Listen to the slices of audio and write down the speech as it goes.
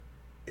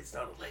It's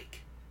not a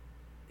lake.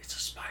 It's a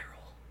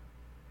spiral.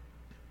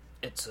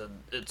 It's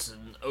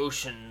an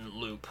ocean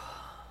loop.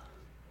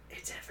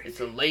 It's everything. It's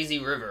a lazy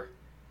river.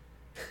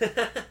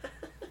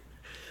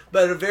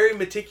 But a very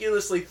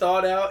meticulously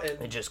thought out,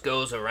 and it just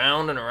goes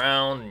around and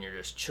around, and you're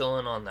just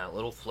chilling on that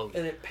little float.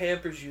 And it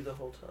pampers you the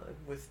whole time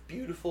with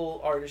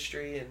beautiful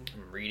artistry and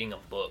reading a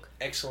book.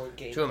 Excellent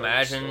gameplay. Could you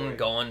imagine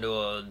going to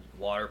a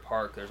water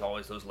park? There's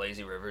always those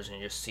lazy rivers, and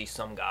you just see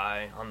some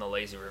guy on the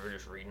lazy river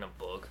just reading a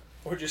book.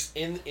 Or just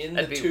in That'd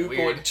the be tube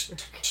weird.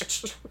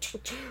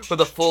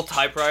 With a full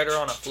typewriter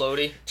on a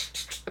floaty.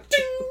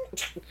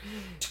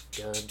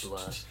 God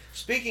bless.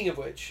 Speaking of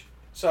which,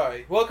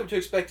 sorry, welcome to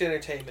Expect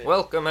Entertainment.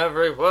 Welcome,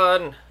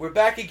 everyone. We're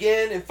back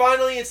again, and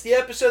finally it's the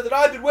episode that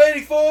I've been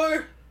waiting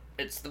for.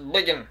 It's the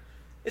biggin.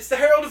 It's the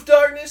Herald of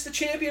Darkness, the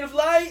Champion of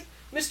Light,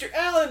 Mr.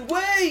 Alan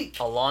Wake.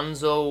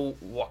 Alonzo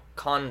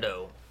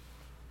Wakando.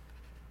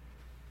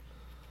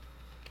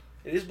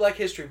 It is Black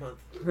History Month.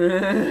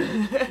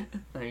 There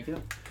you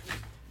go.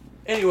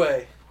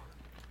 Anyway,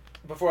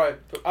 before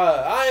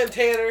I am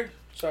Tanner.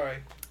 Sorry.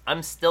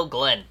 I'm still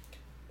Glenn.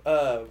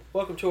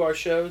 Welcome to our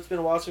show. It's been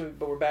a while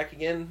but we're back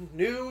again.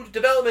 New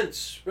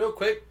developments, real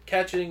quick,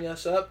 catching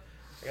us up.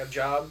 I got a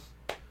job.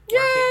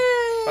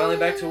 Yay! Finally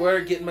back to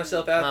work, getting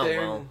myself out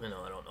there. Well, I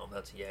don't know if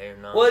that's a yay or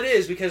not. Well, it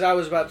is because I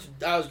was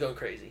going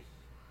crazy.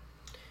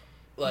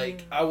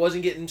 Like I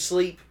wasn't getting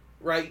sleep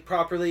right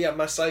properly.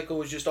 My cycle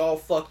was just all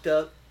fucked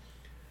up.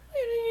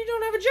 You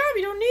don't have a job.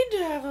 You don't need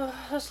to have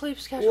a sleep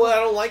schedule. Well, I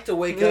don't like to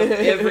wake up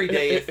every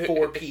day at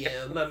 4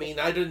 p.m. I mean,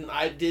 I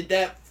did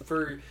that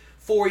for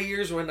 4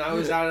 years when I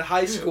was out of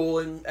high school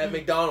and at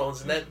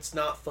McDonald's, and that's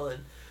not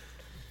fun.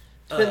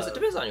 It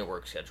depends on your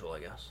work schedule, I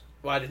guess.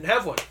 Well, I didn't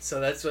have one, so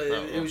that's what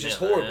it was just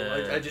horrible.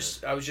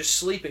 I was just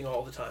sleeping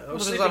all the time. I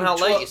was sleeping on how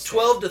late you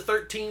 12 to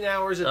 13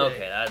 hours a day.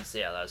 Okay,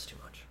 that's too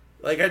much.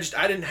 Like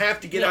I didn't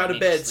have to get out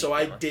of bed, so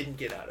I didn't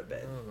get out of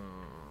bed.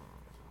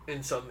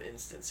 In some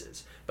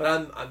instances, but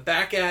I'm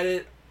back at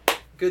it.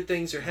 Good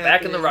things are happening.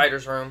 Back in the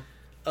writer's room.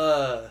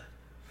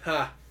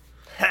 Ha.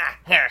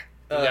 You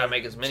gotta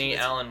make as many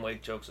Alan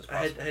Wake jokes as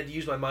possible. I had to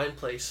use my mind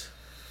place.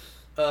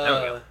 There we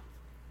go.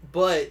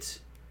 But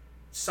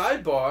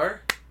sidebar.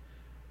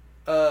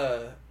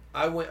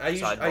 I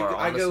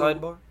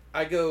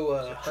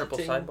go triple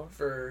hunting sidebar?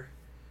 for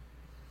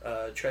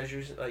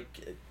treasures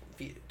like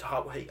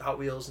Hot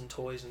Wheels and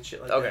toys and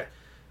shit like Okay.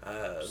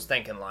 that. I was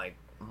thinking like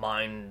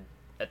mine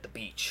at the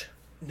beach.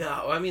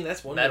 No, I mean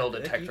that's one metal way.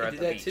 detector you can at do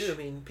the that beach. too. I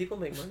mean, people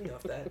make money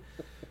off that.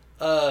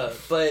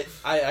 But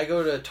I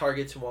go to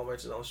Targets and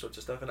Walmarts and all sorts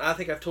of stuff, and I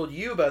think I've told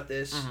you about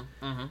this.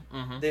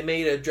 They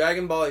made a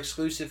Dragon Ball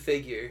exclusive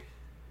figure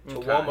to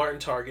Walmart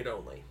and Target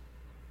only.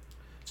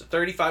 It's a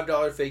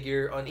 $35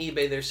 figure. On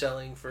eBay, they're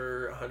selling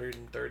for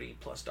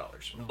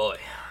 $130+. Boy.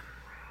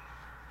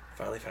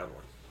 Finally found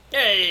one.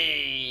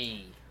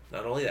 Yay!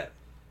 Not only that,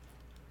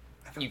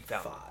 I found You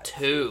found 5.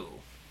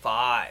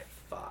 5.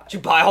 5. Did you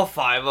buy all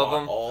 5 of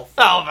them? All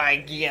 5. Oh my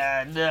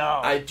god, no.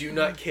 I do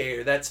not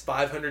care. That's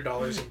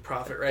 $500 in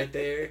profit right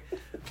there.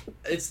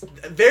 It's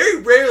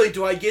very rarely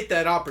do I get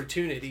that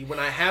opportunity when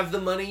I have the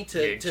money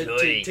to get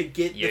the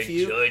few.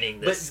 You're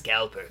joining the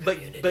scalper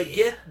community.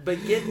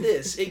 But get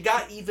this, it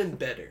got even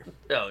better.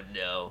 Oh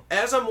no!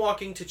 As I'm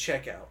walking to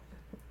checkout,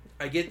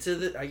 I get to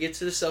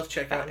the self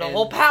checkout. A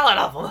whole pallet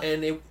of them.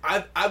 And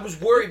I was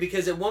worried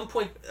because at one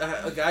point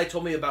a guy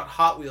told me about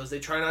Hot Wheels. They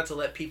try not to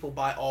let people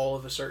buy all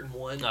of a certain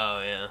one.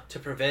 Oh yeah. To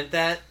prevent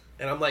that,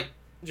 and I'm like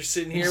just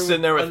sitting here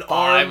there with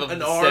 5 of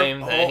the same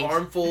things. a whole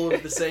armful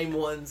of the same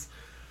ones.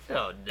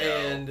 Oh no.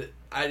 And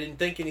I didn't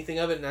think anything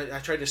of it, and I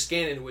tried to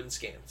scan it and it wouldn't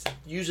scan. So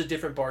use a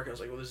different barcode. I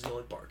was like, well, this is the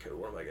only barcode.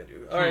 What am I going to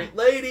do? All right,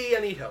 lady, I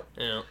need help.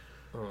 Yeah.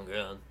 Oh,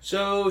 God.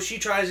 So she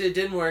tries it. It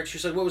didn't work.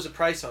 She's like, what was the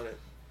price on it?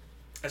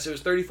 I said, it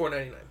was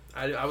 $34.99.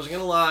 I was going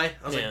to lie.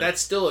 I was like,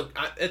 that's still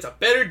it's a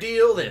better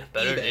deal than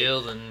better eBay. Deal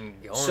than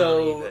going on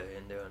eBay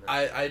and doing it.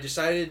 I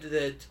decided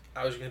that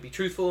I was going to be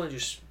truthful and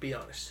just be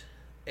honest.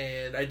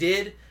 And I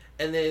did.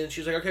 And then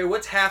she was like, okay,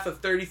 what's half of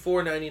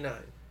 $34.99?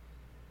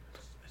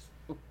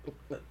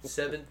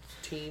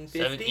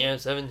 $17.50. Yeah,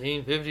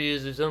 $17.50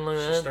 is or something like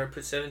that. She started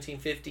putting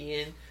 $17.50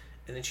 in,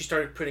 and then she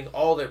started putting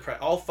all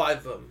 5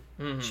 of them.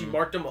 Mm-hmm. She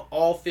marked them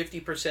all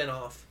 50%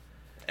 off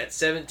at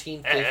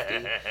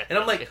 $17.50, and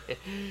I'm like,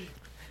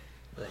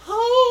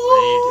 oh, what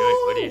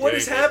are you doing? What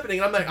is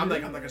happening? I'm not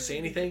gonna say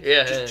anything.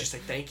 Yeah, just say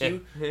thank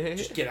you.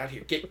 Just get out of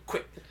here. Get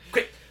quick,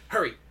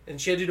 hurry. And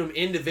she had to do them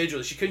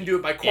individually. She couldn't do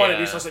it by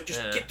quantity. So I was like,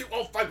 just get through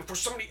all 5 before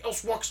somebody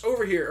else walks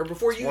over here, or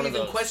before you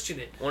even question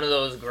it. One of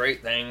those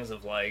great things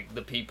of like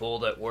the people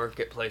that work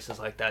at places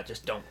like that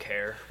just don't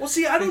care. Well,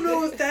 see, I don't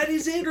know if that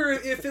is it, or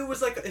if it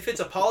was like if it's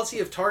a policy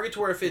of Target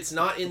where if it's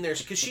not in there,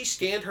 because she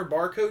scanned her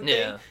barcode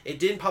thing, it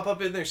didn't pop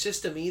up in their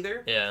system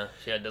either. Yeah,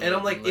 she had to. And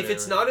I'm like, if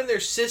it's not in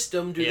their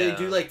system, do they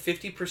do like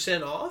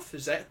 50% off?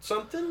 Is that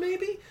something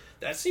maybe?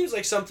 That seems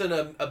like something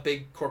a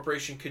big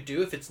corporation could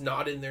do if it's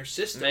not in their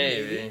system.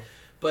 Maybe.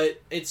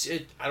 But I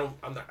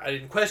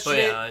didn't question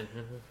it.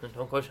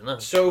 Don't question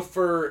that. So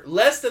for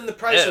less than the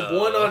price of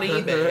one on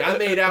eBay, I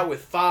made out with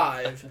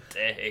 5.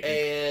 Dang.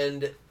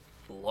 And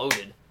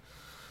loaded.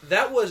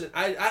 That wasn't...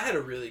 I had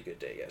a really good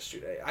day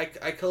yesterday.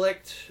 I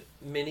collect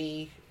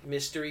mini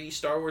mystery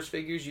Star Wars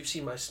figures. You've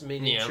seen my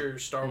miniature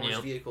Star Wars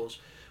vehicles.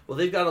 Well,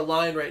 they've got a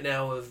line right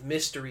now of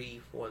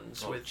mystery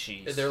ones.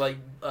 They're like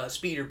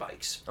speeder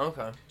bikes.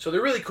 Okay. So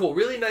they're really cool.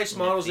 Really nice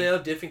models now,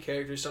 different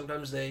characters.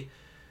 Sometimes they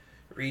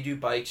redo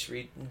bikes,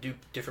 do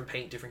different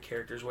paint, different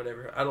characters,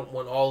 whatever. I don't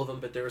want all of them,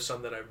 but there were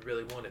some that I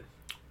really wanted.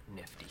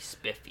 Nifty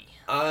spiffy.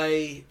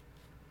 I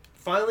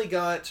finally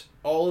got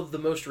all of the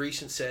most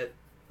recent set,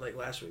 like,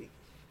 last week.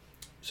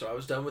 So I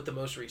was done with the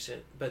most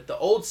recent. But the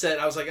old set,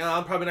 I was like,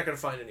 I'm probably not going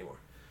to find anymore.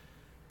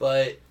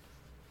 But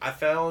I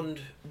found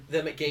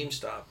them at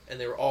GameStop, and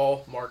they were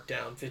all marked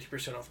down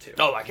 50% off too.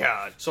 Oh my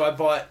god. So I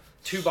bought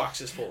 2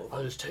 boxes full of them.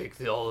 I'll just take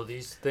all of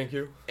these, thank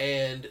you.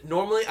 And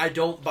normally I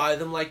don't buy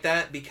them like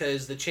that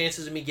because the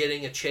chances of me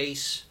getting a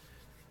chase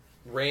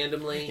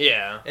randomly...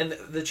 Yeah. And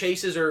the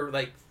chases are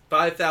like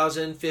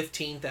 5,000,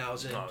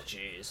 15,000. Oh,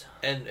 jeez.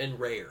 And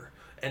rare.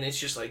 And it's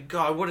just like,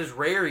 God, what does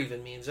rare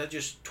even mean? Is that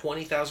just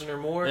 20,000 or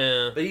more?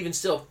 Yeah. But even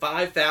still,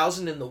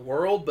 5,000 in the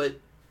world, but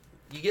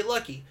you get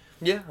lucky.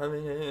 Yeah, I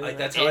mean, like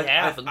that's how it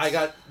happens. I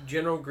got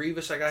General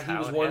Grievous. He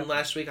was one happens.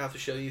 last week. I'll have to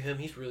show you him.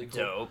 He's really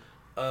cool.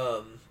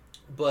 Dope.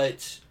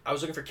 But I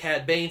was looking for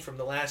Cad Bane from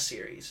the last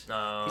series.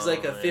 Oh, he's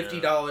like a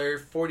 $50,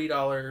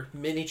 $40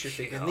 miniature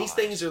figure. And these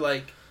things are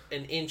like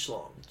an inch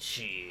long.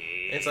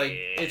 Jeez.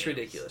 It's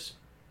ridiculous.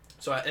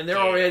 So and they're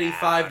already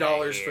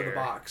 $5 for the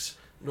box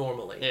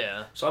normally.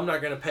 Yeah. So I'm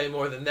not going to pay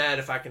more than that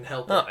if I can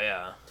help it. Oh,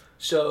 yeah.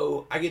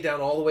 So I get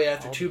down all the way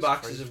after all 2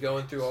 boxes of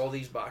going through all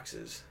these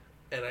boxes.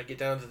 And I get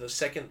down to the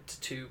second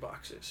 2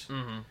 boxes.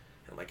 Mm-hmm.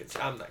 I'm like,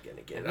 I'm not going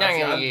to get it.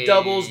 I'm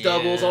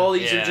doubles. All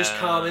these are just Yeah.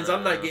 commons.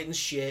 I'm not getting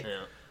shit.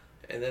 Yeah.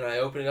 And then I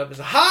open it up and it's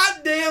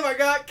hot damn, I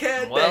got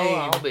Cad Bane. Well,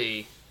 I'll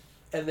be.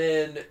 And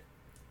then...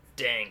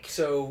 Dank.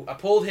 So I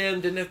pulled him,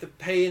 didn't have to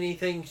pay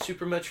anything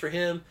super much for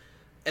him.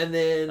 And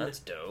then... That's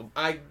dope.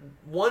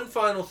 One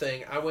final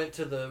thing, I went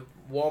to the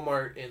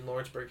Walmart in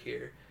Lawrenceburg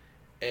here.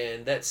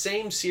 And that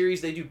same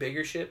series, they do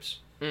bigger ships.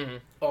 Mm-hmm.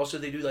 Also,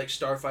 they do like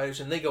Starfighters,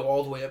 and they go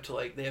all the way up to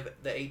like they have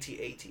the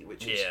AT-AT,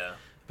 which is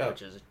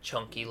which is a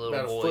chunky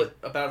little boy,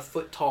 about a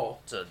foot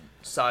tall. It's the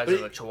size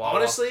of a chihuahua.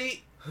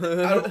 Honestly,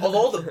 out of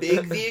all the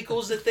big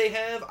vehicles that they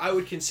have, I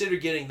would consider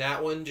getting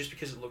that one just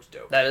because it looks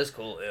dope. That is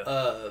cool,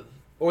 yeah.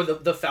 Or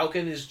the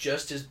Falcon is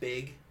just as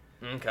big.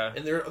 Okay.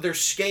 And they're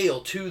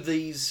scaled to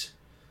these.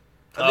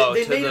 Oh,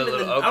 they made them in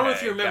the. I don't know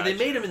if you remember. Gotcha.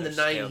 They made them in the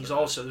 '90s.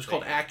 Also, it was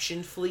called big.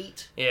 Action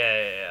Fleet.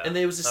 Yeah. And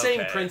it was the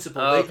same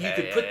principle. You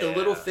could put the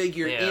little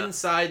figure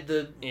inside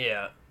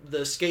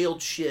the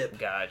scaled ship.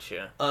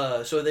 Gotcha.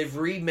 So they've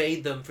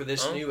remade them for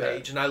this new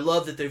age, and I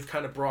love that they've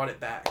kind of brought it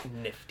back.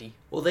 Nifty.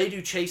 Well, they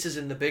do chases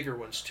in the bigger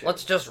ones too.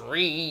 Let's just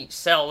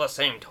resell the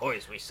same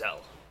toys we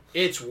sell.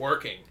 It's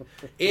working.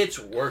 It's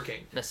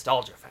working.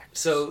 Nostalgia factor.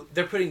 So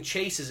they're putting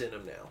chases in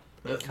them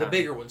now. The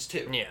bigger ones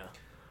too. Yeah.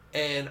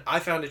 And I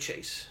found a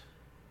chase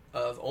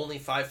of only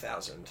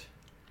 5,000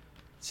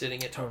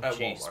 sitting at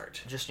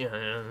Walmart. Just so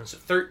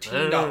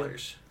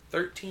 $13.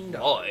 $13.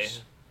 Boy.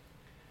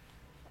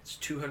 It's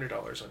 $200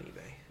 on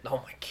eBay.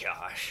 Oh my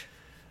gosh.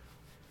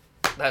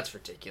 That's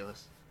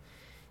ridiculous.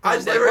 I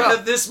never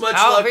have this much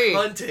luck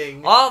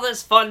hunting. All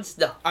this fun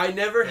stuff. I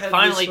never had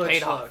finally this much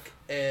paid luck. off.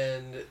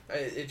 And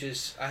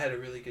I had a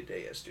really good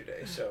day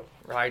yesterday. So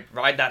ride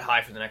that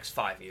high for the next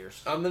 5 years.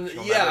 I'm gonna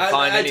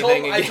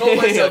I told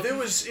myself it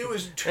was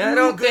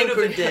too good of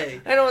a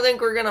day. I don't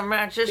think we're gonna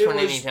match this one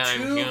anytime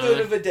soon. It was too good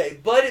of a day,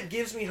 but it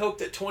gives me hope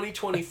that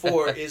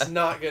 2024 is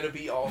not gonna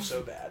be all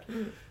so bad.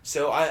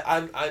 So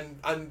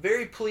I'm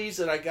very pleased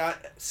that I got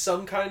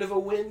some kind of a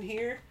win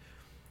here.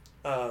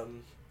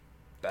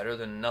 Better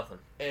than nothing.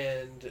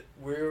 And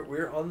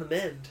we're on the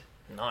mend.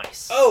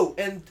 Nice. Oh,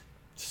 and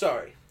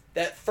sorry.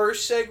 That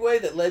first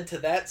segue that led to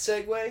that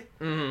segue,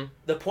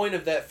 the point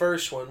of that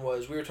first one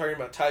was we were talking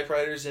about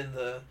typewriters in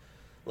the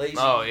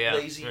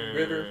lazy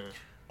river.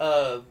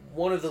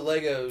 One of the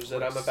Legos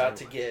that I'm about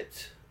to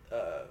get.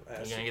 You're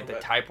gonna get the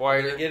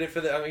typewriter. I'm gonna get it for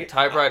the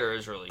typewriter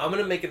is really. I'm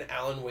gonna make an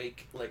Alan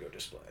Wake Lego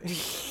display.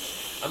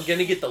 I'm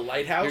gonna get the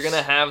lighthouse. You're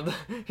gonna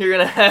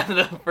have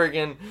the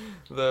friggin'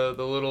 the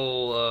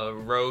little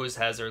Rose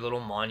has her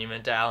little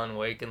monument to Alan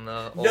Wake in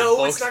the.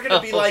 No, it's not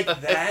gonna be like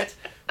that.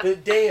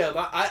 But damn,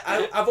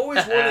 I've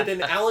always wanted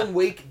an Alan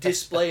Wake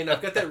display, and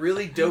I've got that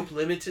really dope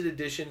limited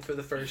edition for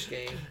the first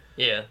game.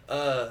 Yeah.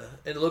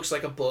 And it looks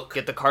like a book.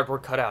 Get the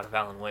cardboard cutout of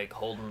Alan Wake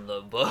holding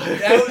the book.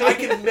 I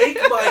can make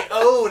my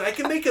own. I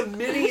can make a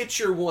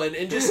miniature one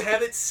and just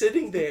have it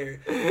sitting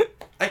there.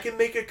 I can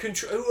make a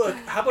control. Look,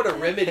 how about a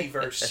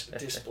Remedyverse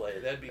display?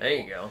 That'd be cool. There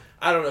you go.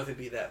 I don't know if it'd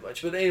be that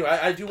much, but anyway,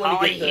 I do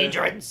want to get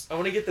the. I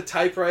want to get the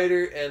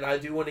typewriter, and I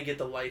do want to get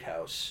the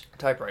lighthouse.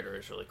 Typewriter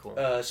is really cool.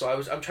 So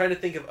I'm trying to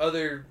think of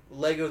other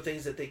Lego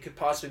things that they could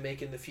possibly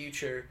make in the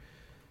future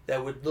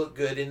that would look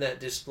good in that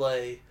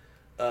display.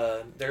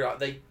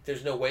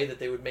 There's no way that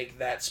they would make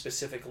that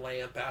specific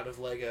lamp out of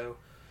Lego.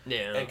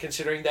 Yeah. And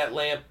considering that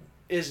lamp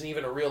isn't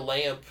even a real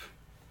lamp,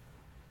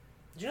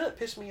 do you know that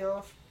pissed me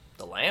off?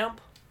 The lamp?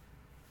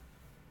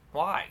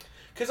 Why?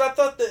 Because I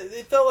thought that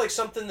it felt like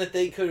something that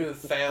they could have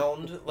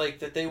found, like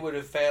that they would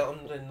have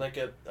found in like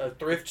a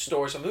thrift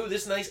store or something. Ooh,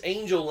 this nice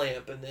angel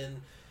lamp, and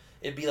then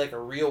it'd be like a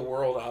real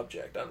world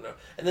object. I don't know.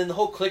 And then the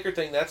whole clicker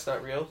thing, that's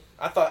not real.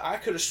 I thought I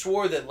could have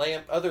swore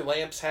that other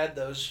lamps had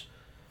those,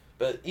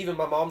 but even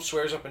my mom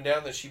swears up and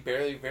down that she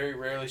very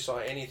rarely saw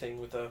anything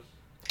with a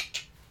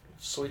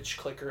switch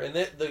clicker. And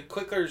the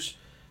clickers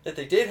that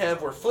they did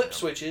have were flip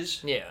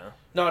switches. Yeah.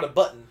 Not a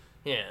button.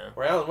 Yeah.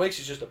 Where Alan Wake's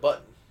is just a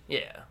button.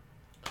 Yeah.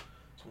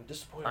 So I'm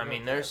disappointed. I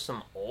mean, there's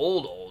some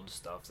old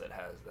stuff that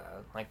has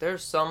that. Like,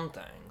 there's some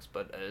things,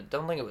 but I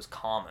don't think it was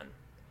common.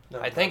 No,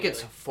 I think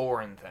it's a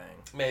foreign thing.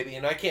 Maybe,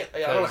 and I don't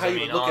know how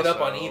you would look it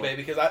up on eBay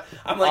because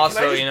I'm like,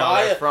 also, can I just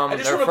buy they're from, I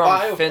just want to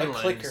buy Finland, a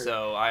clicker.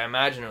 So I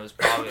imagine it was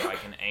probably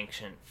like an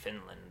ancient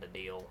Finland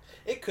deal.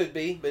 It could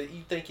be, but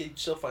you think you'd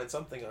still find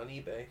something on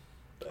eBay.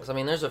 Because, I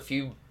mean, there's a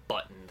few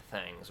buttoned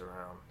things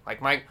around.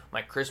 Like, my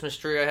Christmas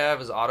tree I have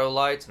is auto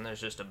lights, and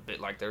there's just a bit,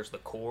 like, there's the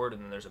cord,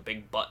 and then there's a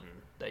big button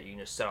that you can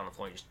just set on the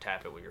floor and you just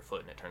tap it with your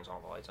foot, and it turns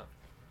all the lights on.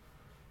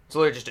 It's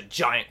literally just a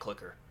giant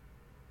clicker.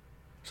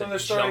 So they're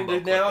starting to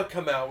now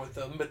come out with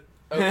them, but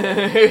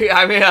okay.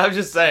 I mean, I'm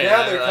just saying.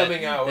 Now they're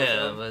coming out with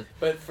them.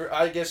 But for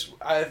I guess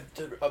I have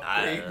to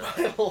upgrade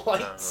my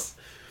lights.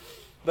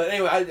 But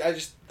anyway,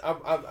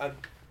 I've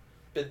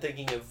been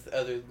thinking of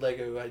other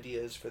Lego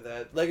ideas for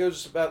that.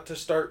 Lego's about to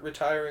start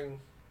retiring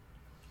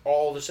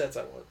all the sets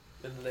I want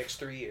in the next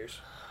 3 years,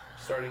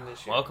 starting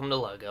this year. Welcome to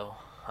Lego.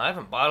 I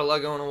haven't bought a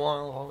Lego in a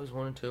while. I've always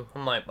wanted to. I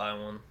might buy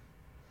one.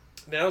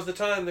 Now's the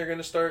time. They're going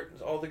to start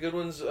all the good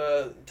ones.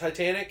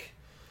 Titanic,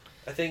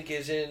 I think,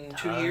 is in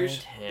 2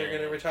 years. They're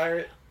going to retire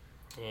it.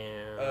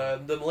 Yeah.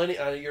 The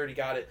Millennium, you already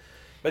got it.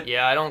 But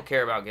yeah, I don't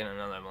care about getting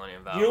another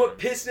Millennium Falcon. You know what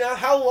pissed me out?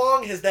 How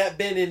long has that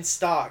been in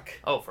stock?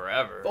 Oh,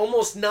 forever.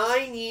 Almost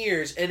 9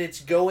 years, and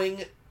it's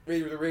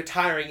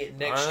retiring it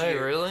next year. Are they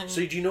really?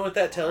 So do you know what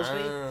that tells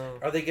me?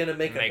 Are they going to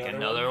make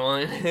another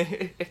one?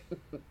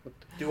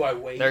 Do I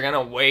wait? They're going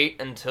to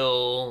wait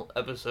until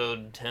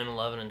episode 10,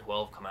 11, and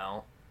 12 come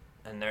out,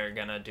 and they're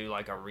going to do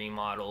like a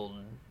remodeled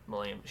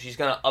Millennium. She's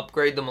going to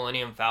upgrade the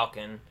Millennium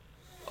Falcon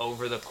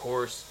over the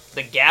course.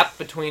 The gap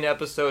between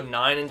episode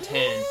 9 and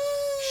 10,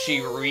 she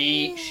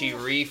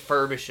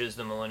refurbishes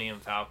the Millennium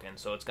Falcon,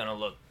 so it's going to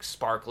look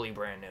sparkly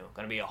brand new.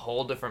 Going to be a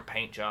whole different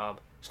paint job.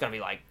 It's going to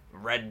be like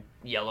red,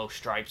 yellow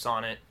stripes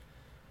on it.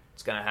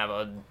 It's going to have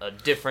a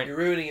different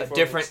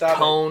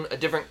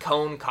different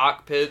cone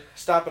cockpit.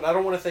 Stop it. I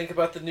don't want to think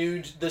about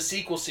the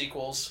sequels.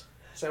 Is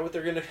that what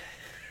they're going to...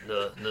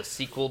 The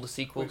sequels?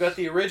 We've got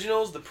the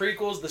originals, the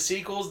prequels, the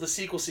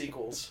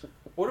sequels.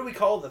 What do we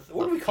call that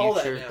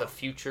now? The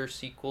future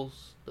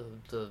sequels?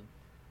 The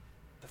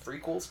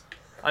frequels?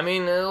 I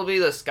mean, it'll be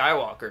the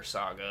Skywalker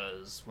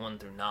sagas 1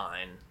 through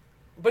 9.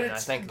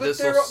 But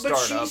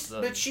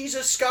she's a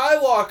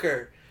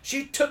Skywalker.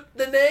 She took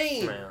the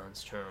name. Yeah,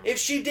 that's true. If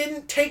she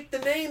didn't take the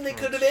name, they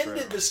could have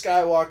ended the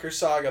Skywalker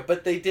saga,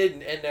 but they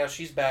didn't, and now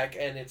she's back,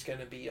 and it's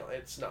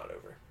not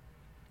over.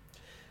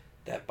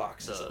 That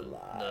box is a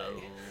lie.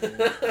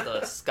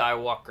 The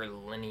Skywalker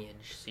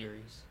lineage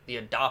series. The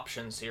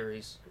adoption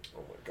series.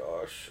 Oh my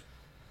gosh.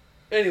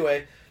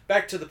 Anyway,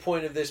 back to the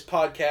point of this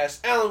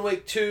podcast. Alan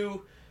Wake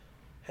 2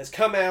 has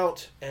come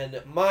out,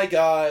 and my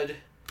God,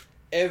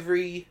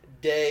 every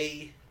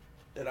day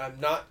that I'm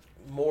not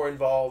more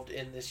involved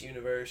in this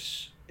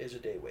universe is a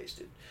day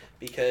wasted.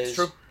 Because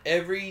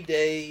every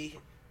day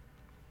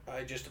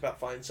I just about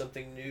find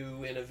something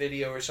new in a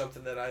video or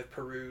something that I've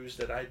perused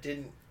that I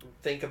didn't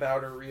think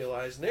about or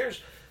realize. And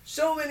there's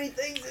so many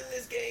things in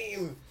this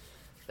game.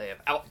 They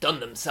have outdone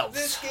themselves.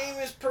 This game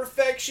is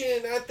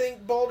perfection. I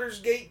think Baldur's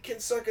Gate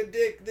can suck a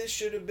dick. This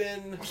should have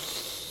been...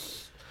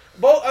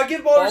 I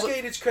give Baldur's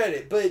Gate its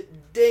credit, but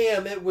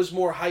damn, it was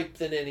more hype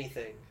than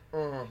anything.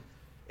 Mm-hmm.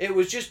 It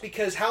was just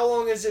because how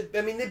long has it...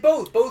 I mean, they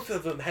both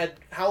of them had...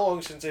 How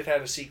long since they've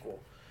had a sequel?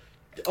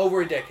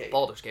 Over a decade.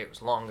 Baldur's Gate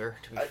was longer,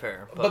 to be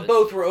fair. But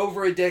both were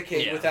over a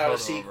decade without a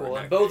sequel.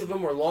 And both of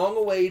them were long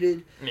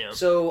awaited. Yeah.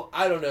 So,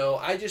 I don't know.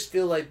 I just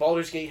feel like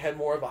Baldur's Gate had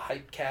more of a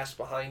hype cast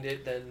behind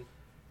it than...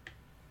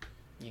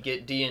 You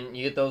get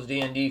those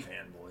D&D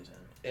fanboys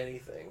in.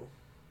 Anything.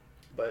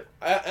 But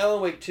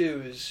Alan Wake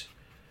 2 is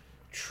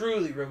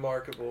truly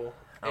remarkable.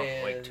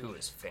 Alan Wake 2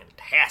 is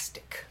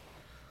fantastic.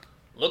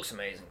 Looks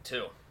amazing,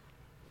 too.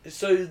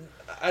 So,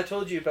 I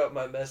told you about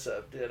my mess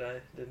up, didn't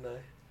I?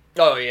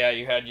 Oh yeah,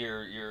 you had you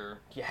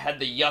had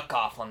the yuck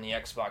off on the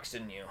Xbox,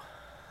 didn't you?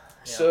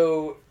 Yeah.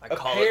 So I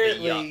call it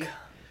the yuck.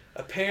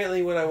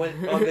 Apparently when I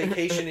went on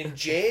vacation in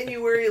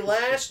January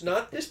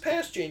not this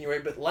past January,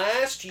 but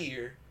last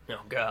year.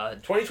 Oh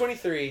God.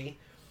 2023,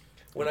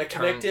 when I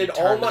connected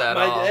all my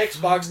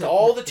Xbox to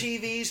all the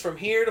TVs from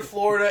here to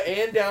Florida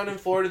and down in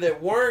Florida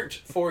that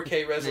weren't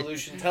 4K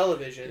resolution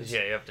televisions.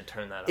 Yeah, you have to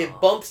turn that off. It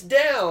bumps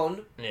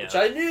down, which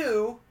I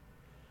knew.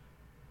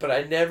 But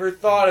I never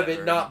thought of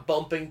it not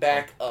bumping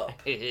back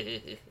up.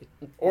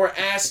 Or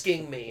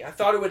asking me. I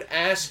thought it would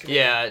ask me.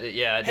 Yeah.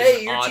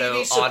 Hey, your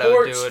TV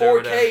supports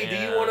 4K. Do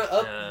you want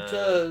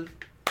to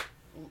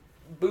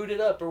boot it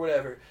up or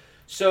whatever?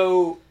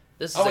 So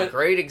This is a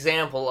great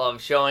example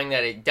of showing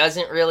that it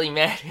doesn't really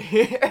matter.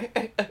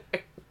 That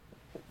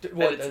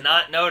it's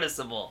not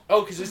noticeable.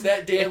 Oh, because it's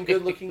that damn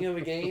good looking of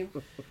a game.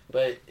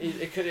 But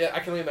it could. I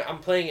can only imagine. I'm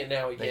playing it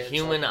now again. The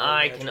human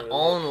eye can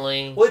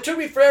only. Well, it took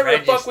me forever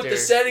to fuck with the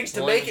settings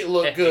to make it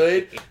look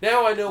good.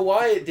 Now I know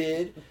why it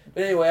did.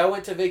 But anyway, I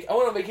went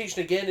on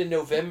vacation again in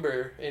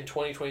November in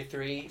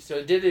 2023. So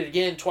I did it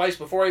again twice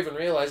before I even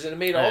realized it. I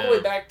made it all the way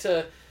back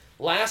to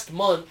last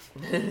month.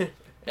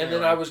 And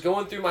then I was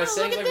going through my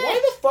settings like, why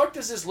the fuck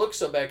does this look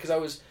so bad? Because I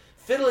was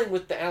fiddling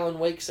with the Alan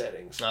Wake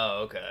settings.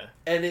 Oh, okay.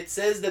 And it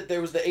says that there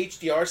was the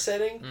HDR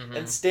setting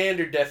and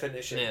standard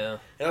definition. Yeah.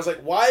 And I was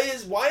like, why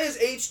is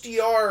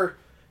HDR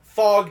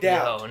fogged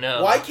out?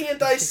 No. Why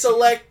can't I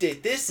select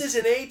it? This is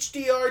an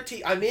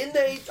HDR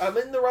I'm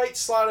in the right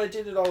slot. I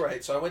did it all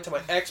right. So I went to my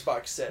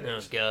Xbox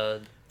settings. Oh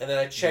god. And then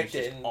I checked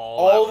it, and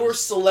all were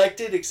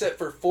selected except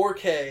for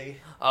 4K.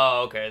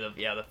 Oh, okay.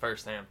 The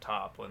first thing up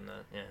top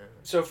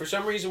So for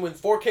some reason, when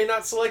 4K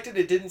not selected,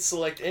 it didn't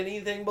select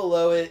anything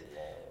below it.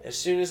 As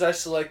soon as I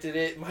selected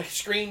it, my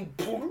screen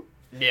boop,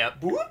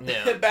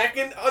 back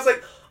in. I was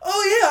like,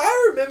 oh yeah,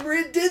 I remember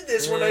it did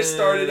this when I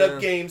started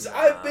up games. Nice.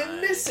 I've been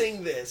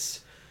missing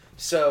this.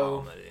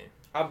 So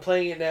I'm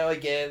playing it now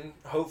again.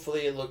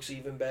 Hopefully it looks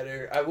even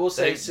better. I will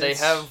say they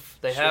have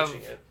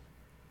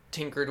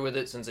tinkered with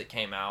it since it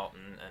came out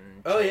and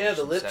oh yeah,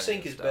 the lip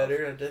sync is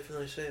better. I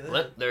definitely say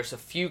that. There's a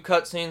few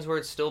cutscenes where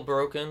it's still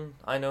broken.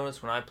 I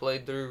noticed when I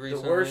played through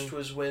recently. The worst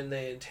was when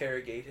they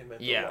interrogate him at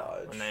the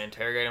lodge. When they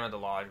interrogate him at the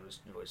lodge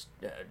was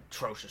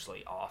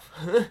atrociously off.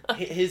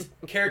 His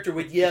character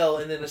would yell,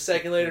 and then a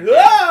second later,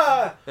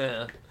 ah!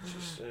 Yeah,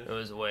 it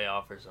was way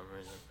off for some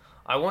reason.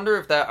 I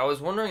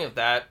was wondering if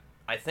that.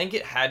 I think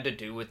it had to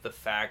do with the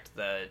fact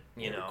that,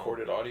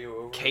 recorded audio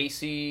over.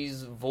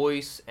 Casey's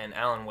voice and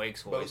Alan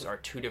Wake's voice are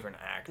two different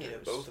actors. Yeah,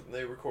 both of them.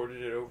 They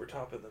recorded it over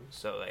top of them.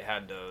 So they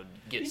had to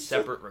get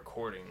separate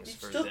recordings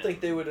for still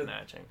think they would have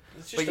matching.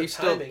 It's just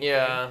timing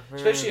thing.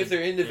 Especially if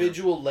they're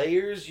individual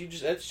layers,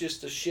 that's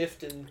just a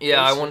shift in.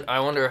 Yeah, I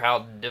wonder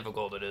how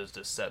difficult it is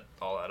to set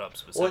all that up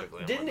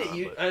specifically. I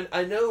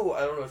don't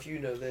know if you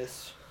know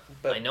this,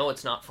 but I know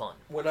it's not fun.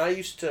 When I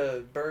used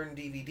to burn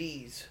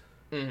DVDs,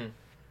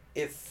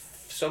 if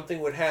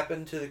something would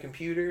happen to the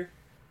computer,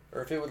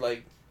 or if it would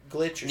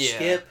glitch or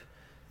skip,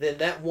 then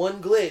that one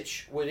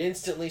glitch would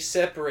instantly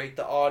separate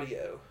the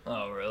audio.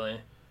 Oh, really?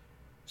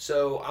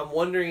 So I'm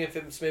wondering if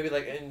it's maybe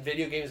in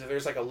video games, if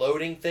there's a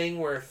loading thing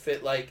where if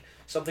it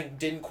something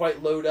didn't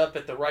quite load up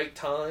at the right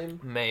time,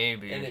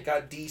 maybe, and it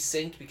got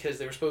desynced because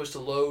they were supposed to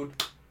load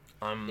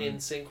in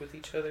sync with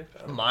each other.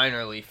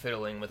 Minorly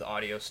fiddling with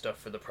audio stuff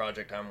for the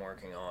project I'm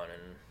working on,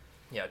 and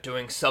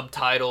doing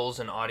subtitles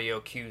and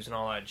audio cues and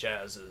all that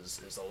jazz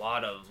is a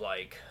lot of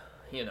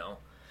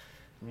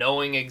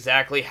knowing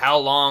exactly how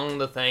long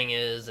the thing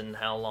is and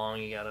how long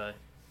you gotta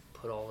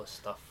put all this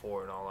stuff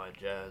for and all that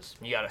jazz.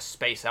 You gotta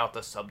space out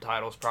the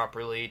subtitles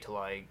properly to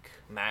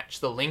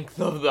match the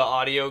length of the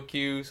audio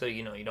cue, so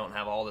you don't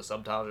have all the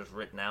subtitles just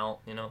written out.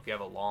 If you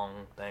have a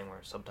long thing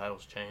where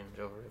subtitles change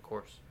over the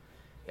course,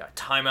 you gotta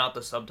time out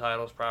the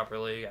subtitles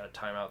properly. You gotta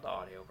time out the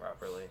audio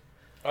properly.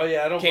 Oh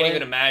yeah, I can't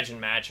even imagine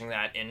matching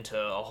that into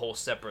a whole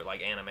separate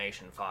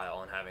animation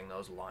file and having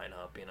those line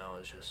up.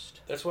 It's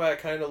just. That's why I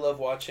kind of love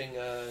watching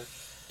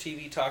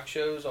TV talk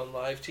shows on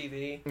live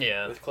TV.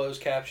 Yeah. With closed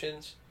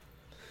captions.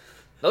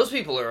 Those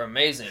people are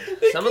amazing.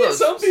 Some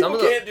people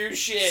can't do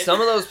shit.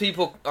 Some of those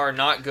people are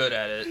not good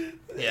at it.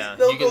 Yeah,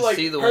 they'll you can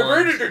see the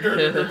ones.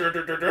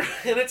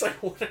 And it's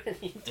what are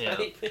you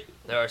typing?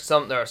 There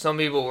are some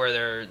people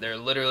where they're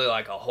literally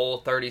a whole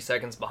 30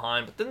 seconds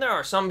behind, but then there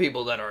are some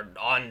people that are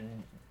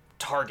on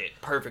target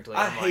perfectly.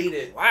 I hate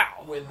it.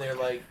 Wow. When they're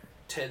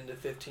 10 to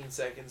 15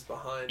 seconds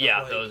behind.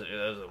 Yeah, those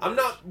are the I'm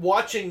not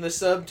watching the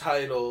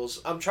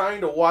subtitles. I'm trying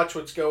to watch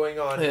what's going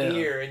on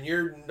here, and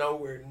you're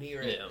nowhere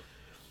near it. Yeah.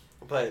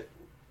 But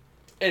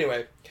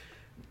anyway,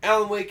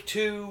 Alan Wake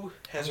 2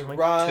 has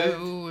arrived.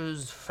 2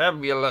 is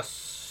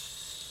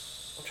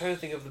fabulous. I'm trying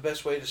to think of the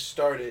best way to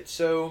start it.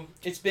 So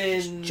it's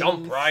been just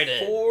jump right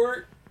in.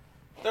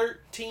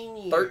 13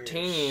 years.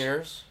 13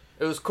 years.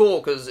 It was cool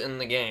because in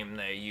the game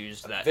they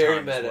used that very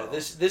time meta. as well.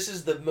 This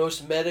is the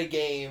most meta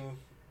game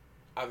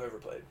I've ever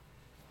played.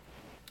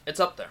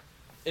 It's up there.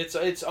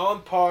 It's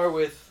on par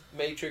with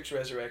Matrix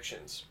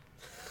Resurrections.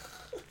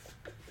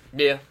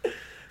 Yeah.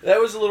 That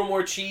was a little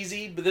more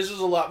cheesy, but this was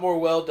a lot more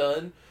well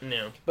done.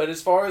 Yeah. But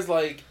as far as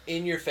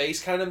in your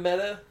face kind of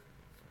meta,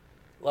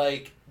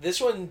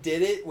 this one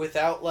did it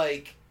without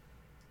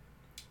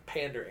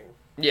pandering.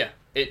 Yeah.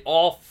 It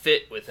all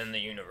fit within the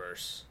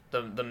universe.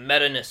 The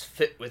meta-ness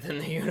fit within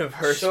the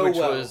universe, so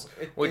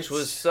which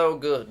was so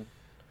good.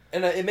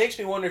 And it makes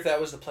me wonder if that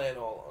was the plan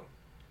all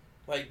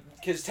along.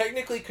 Because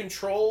technically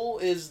Control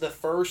is the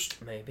first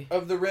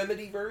of the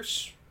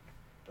Remedy-verse,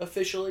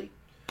 officially.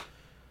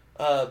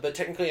 But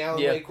technically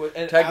Alan Wake would...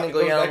 And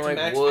technically Alan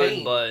Wake would,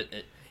 Payne. but...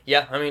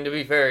 to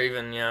be fair,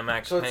 even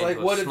Max Payne so it's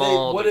what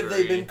have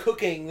they been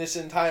cooking this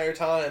entire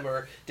time?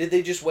 Or did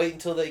they just wait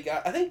until they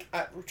got...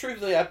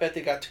 truthfully, I bet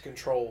they got to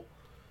Control.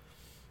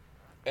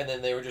 And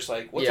then they were just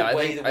like, what's a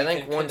way that we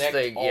can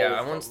connect all of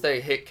them? Once they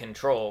hit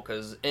Control,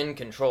 because in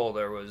Control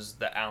there was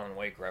the Alan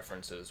Wake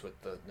references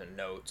with the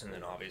notes, and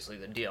then obviously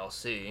the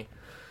DLC.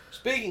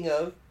 Speaking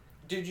of,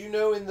 did you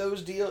know in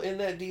that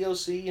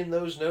DLC, in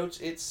those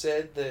notes, it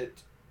said that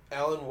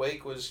Alan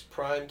Wake was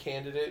prime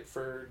candidate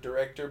for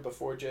director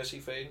before Jesse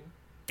Faden?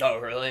 Oh,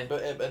 really?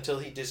 But until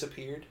he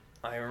disappeared?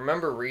 I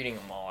remember reading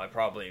them all. I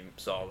probably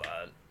saw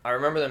that. I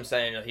remember them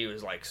saying that he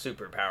was, like,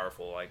 super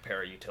powerful, like,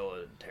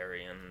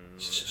 para-utilitarian.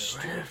 It's just a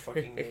stupid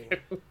fucking name.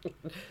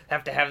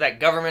 Have to have that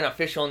government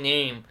official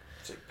name.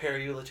 It's like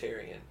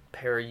para-utilitarian.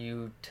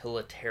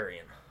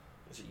 Para-utilitarian.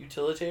 Is it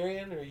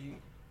utilitarian or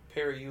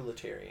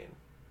para-utilitarian?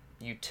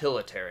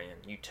 Utilitarian.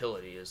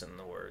 Utility is in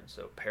the word,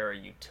 so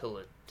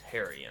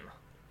para-utilitarian.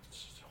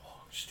 It's just a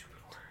long, stupid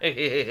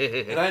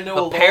word. And I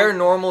know a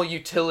paranormal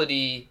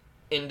utility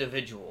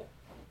individual.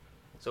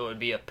 So it would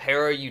be a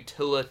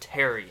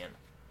para-utilitarian.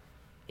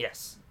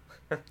 Yes.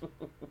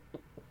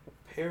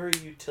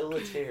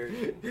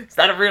 Para-utilitarian. Is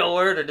that a real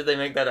word, or did they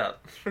make that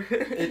up?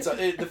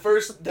 The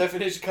first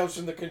definition comes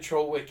from the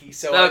Control Wiki,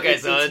 so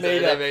it's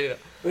made up.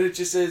 But it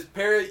just says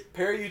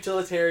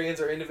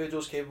para-utilitarians are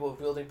individuals capable of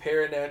wielding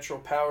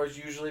paranatural powers,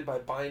 usually by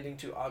binding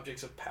to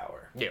objects of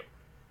power. Yep.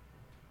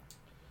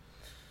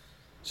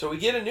 So we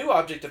get a new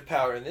object of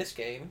power in this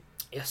game.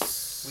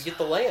 Yes. We get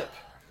the lamp.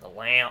 The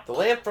lamp. The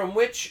lamp from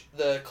which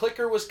the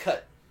clicker was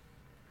cut.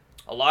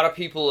 A lot of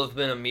people have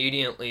been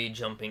immediately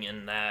jumping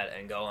in that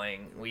and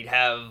going, we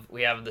have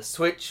the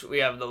switch, we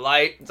have the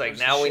light. It's like,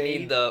 now we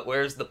need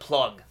where's the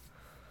plug?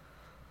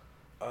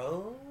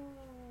 Oh.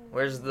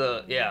 Where's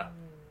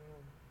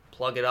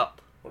plug it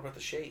up. What about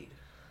the shade?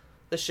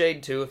 The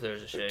shade too, if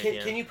there's a shade.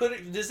 Can you put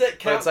it? Does that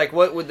count? But it's like,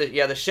 what would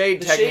the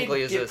shade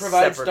technically is a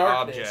separate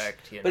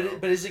object.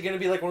 But is it going to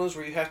be like one of those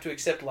where you have to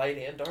accept light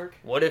and dark?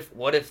 What if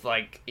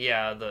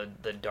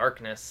the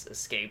darkness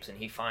escapes and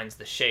he finds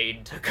the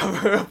shade to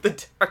cover up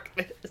the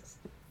darkness?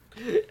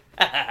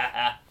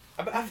 I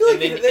feel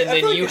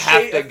like you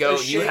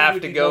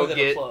have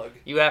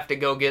to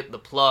go get the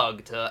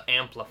plug to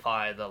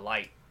amplify the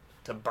light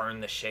to burn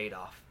the shade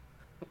off.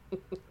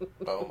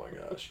 Oh my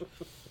gosh.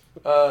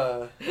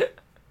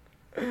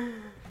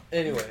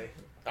 Anyway,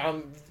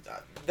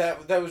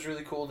 that was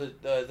really cool,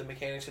 that the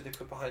mechanics that they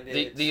put behind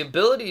it. The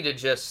ability to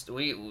just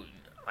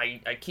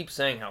I keep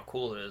saying how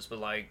cool it is, but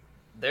like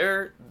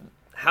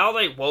how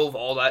they wove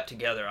all that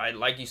together.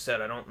 Like you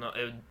said, I don't know.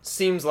 It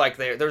seems like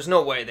there's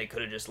no way they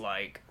could have just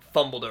like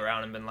fumbled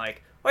around and been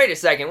like, wait a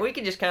second, we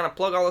could just kind of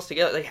plug all this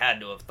together. They had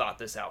to have thought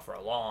this out for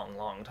a long,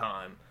 long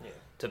time. Yeah.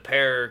 To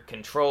pair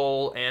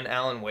Control and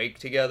Alan Wake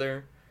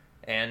together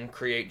and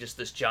create just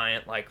this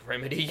giant like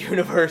Remedy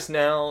universe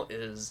now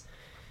is.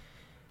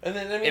 And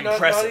then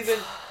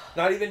impressive.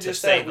 Not even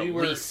just that. We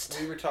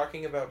were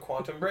talking about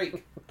Quantum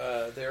Break.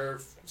 There are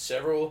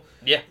several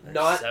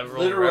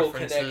literal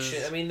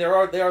connections. I mean, they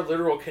are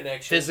literal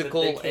connections.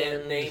 Physical, but they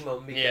can't name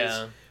them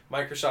because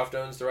Microsoft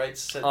owns the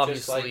rights.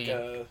 Obviously, just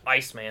like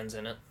Iceman's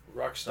in it.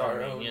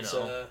 Rockstar owns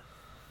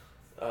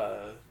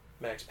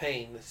Max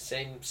Payne. The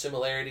same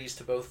similarities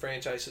to both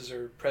franchises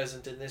are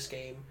present in this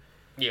game.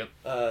 Yep.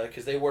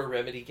 Because they were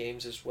Remedy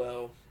games as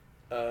well.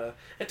 On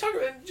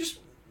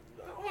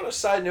a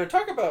side note,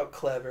 talk about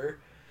clever.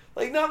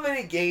 Like, not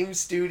many game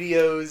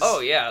studios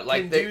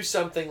can do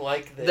something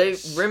like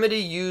this. Remedy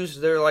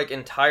used their, like,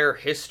 entire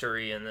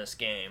history in this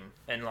game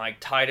and, like,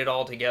 tied it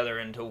all together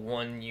into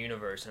one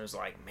universe. And it was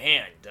like,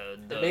 man,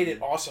 it made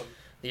it awesome.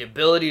 The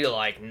ability to,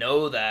 like,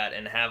 know that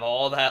and have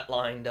all that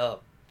lined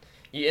up.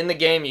 In the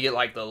game, you get,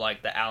 like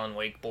the Alan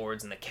Wake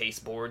boards and the case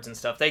boards and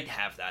stuff. They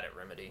have that at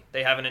Remedy.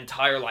 They have an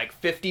entire,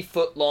 like,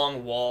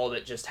 50-foot-long wall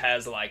that just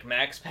has, like,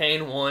 Max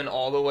Payne 1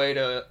 all the way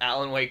to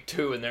Alan Wake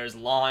 2, and there's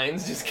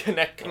lines just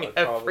connecting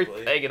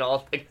everything and all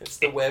things. It's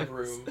the web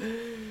room.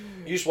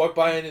 You just walk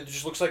by and it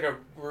just looks like a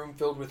room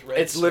filled with red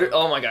It's literally,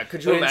 oh my god,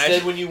 could you imagine?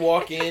 Instead, when you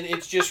walk in,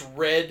 it's just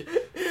red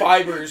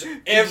fibers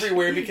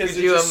everywhere because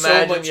there's just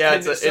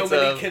so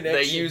many connections.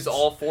 They use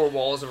all four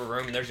walls of a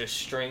room and there's just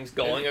strings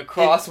going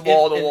across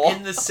wall to wall.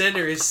 In the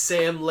center is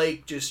Sam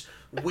Lake just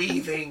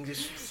weaving,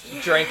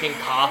 just drinking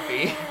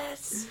coffee.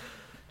 Yes.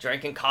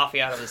 Drinking coffee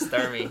out of his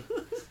thermi.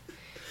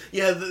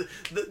 Yeah,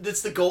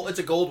 that's the gold. It's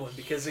a gold one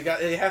because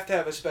they have to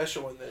have a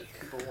special one that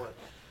people want.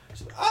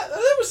 So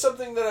that was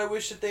something that I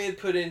wish that they had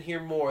put in here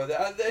more.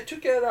 I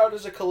took it out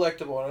as a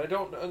collectible, and I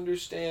don't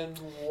understand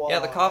why. Yeah,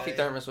 the coffee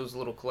thermos was a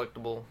little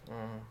collectible.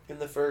 In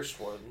the first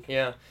one.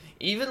 Yeah.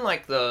 Even,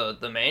 like,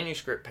 the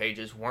manuscript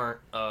pages weren't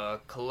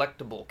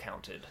collectible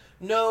counted.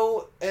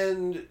 No,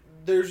 and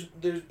there's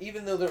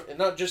even though they're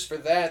not just for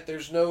that,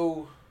 there's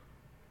no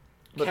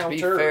but counter.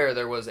 To be fair,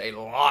 there was a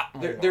lot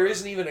more. There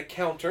isn't even a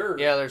counter.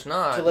 Yeah, there's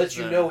not. To let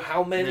you know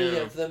how many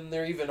of them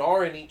there even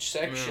are in each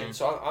section. Mm.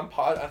 So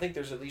I think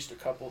there's at least a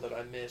couple that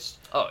I missed.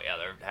 Oh yeah,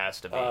 there has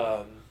to be.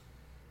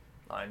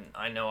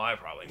 I know I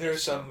probably missed there are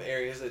some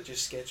areas that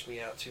just sketch me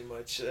out too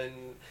much,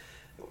 and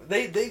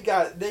they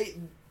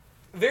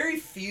very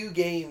few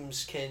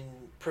games can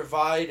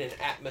provide an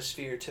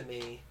atmosphere to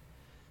me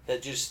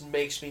that just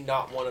makes me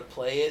not want to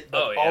play it,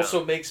 but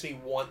also makes me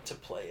want to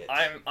play it.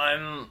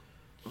 I'm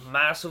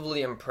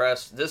massively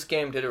impressed. This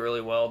game did it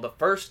really well. The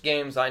first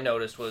games I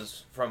noticed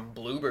was from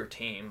Bloober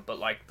Team, but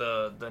like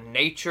the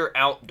nature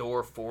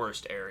outdoor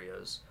forest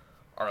areas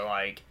are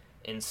like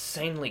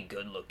insanely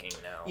good looking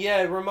now.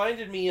 Yeah, it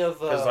reminded me of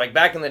because like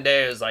back in the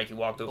day, it was like you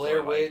walked over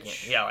Blair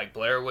Witch. Like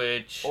Blair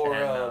Witch, or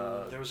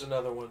there was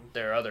another one.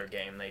 Their other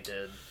game they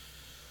did,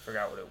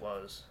 forgot what it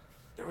was.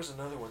 There was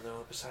another one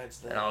though besides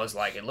that. And I was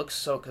like, it looks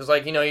so, because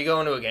like you go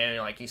into a game and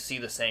like you see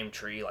the same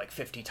tree like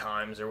 50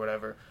 times or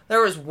whatever.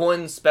 There was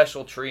one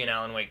special tree in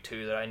Alan Wake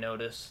 2 that I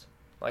noticed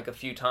like a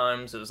few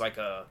times. It was like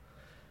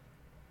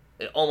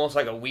almost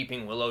like a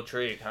weeping willow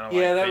tree. It kind of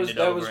like bended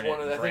over and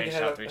it branched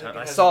out 3 times.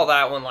 I saw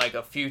that one like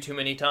a few too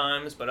many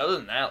times, but other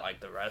than that,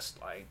 like the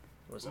rest like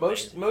was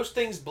amazing. Most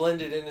things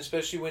blended in,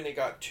 especially when it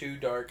got too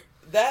dark.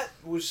 That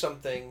was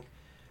something.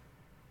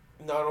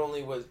 Not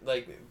only was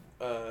like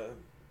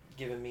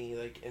giving me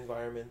like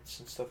environments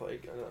and stuff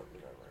like not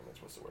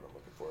environments. What's the word I'm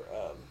looking for?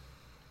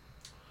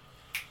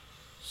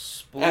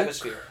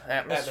 Atmosphere.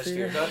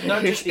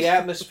 Not just the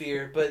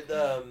atmosphere, but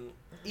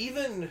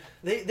even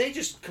they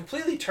just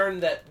completely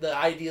turned the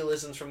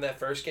idealisms from that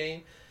first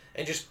game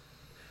and just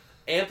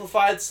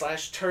amplified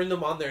 / turned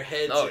them on their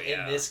heads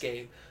in this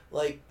game.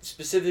 Like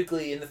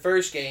specifically in the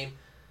first game,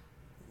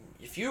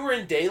 if you were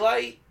in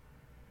daylight,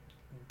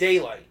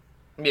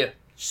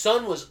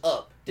 sun was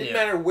up. Didn't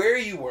matter where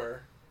you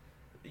were.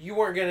 You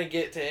weren't going to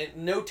get to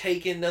no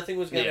taken. Nothing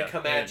was going to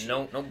come at you.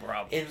 No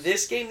problem. In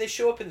this game, they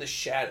show up in the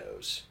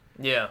shadows.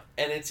 Yeah.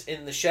 And it's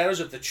in the shadows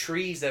of the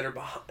trees that are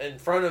in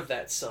front of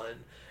that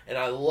sun. And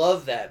I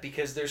love that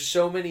because there's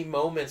so many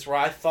moments where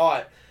I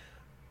thought,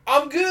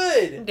 I'm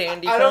good.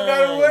 Dandy I don't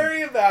got to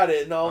worry about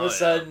it. And all of a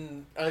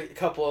sudden, a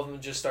couple of them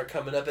just start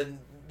coming up. And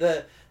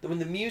when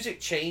the music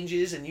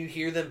changes and you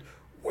hear them,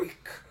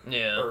 wake.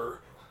 Yeah. Or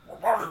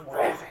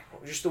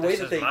just the way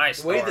that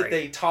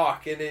they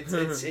talk, and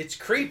it's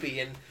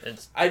creepy, and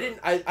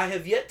I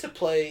have yet to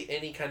play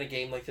any kind of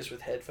game like this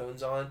with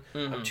headphones on.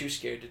 Mm-hmm. I'm too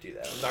scared to do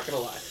that. I'm not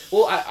gonna lie.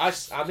 Well,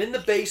 I'm in the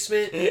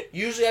basement.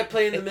 Usually I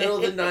play in the middle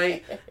of the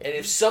night, and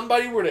if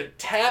somebody were to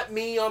tap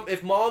me,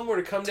 if Mom were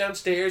to come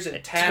downstairs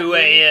and tap 2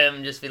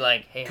 a.m. just be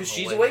like, hey, because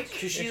she's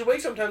awake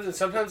sometimes, and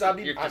sometimes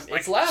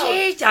it's loud.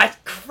 Jesus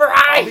Christ!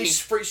 I'll be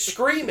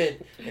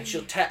screaming, and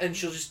she'll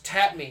just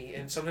tap me,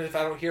 and sometimes if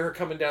I don't hear her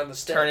coming down the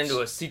steps, turn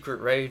into a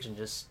secret rage and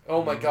just.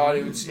 Oh my god,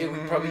 it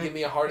would probably give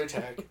me a heart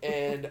attack.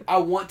 And I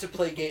want to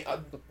play game.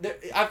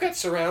 I've got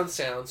surround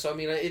sound, so I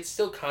mean it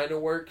still kind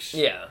of works.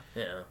 Yeah.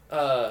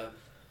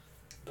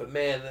 But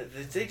man,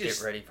 they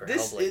just get ready for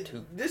Hellblade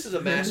 2. This is a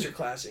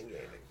masterclass in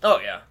gaming. Oh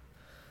yeah.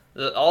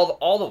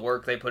 All the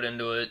work they put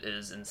into it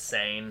is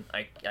insane.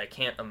 I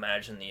can't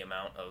imagine the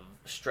amount of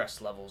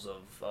stress levels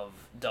of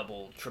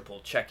double, triple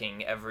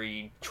checking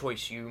every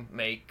choice you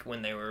make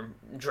when they were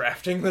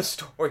drafting the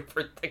story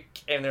for the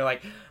game. They're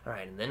like, all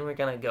right, and then we're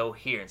gonna go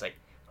here. It's like,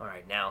 all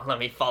right, now let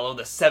me follow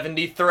the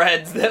 70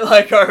 threads that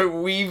like are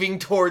weaving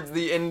towards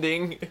the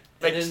ending.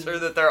 Make sure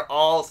that they're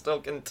all still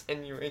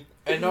continuing.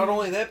 And not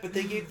only that, but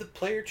they gave the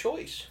player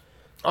choice.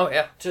 Oh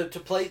yeah. To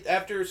play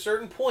after a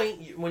certain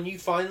point when you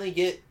finally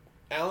get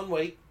Alan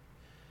Wake.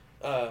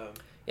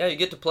 Yeah, you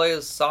get to play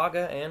as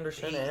Saga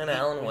Anderson and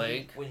Alan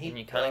Wake, and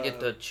you kind of get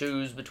to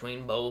choose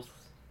between both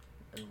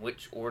and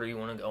which order you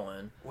want to go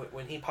in.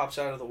 When he pops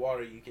out of the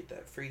water, you get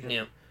that freedom.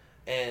 Yeah.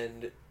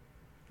 And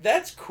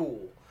that's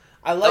cool.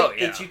 I like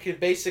that you could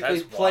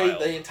basically play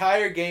the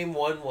entire game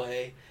one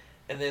way,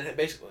 and then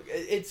basically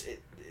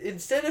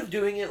instead of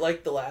doing it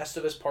like The Last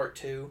of Us Part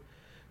 2,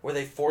 where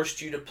they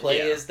forced you to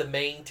play as the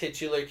main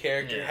titular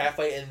character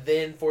halfway, and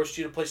then forced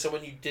you to play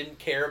someone you didn't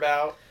care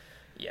about.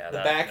 Yeah, the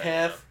back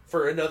half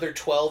for another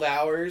 12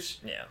 hours.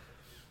 Yeah.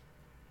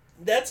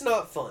 That's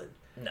not fun.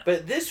 No.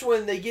 But this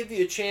one, they give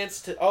you a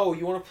chance to,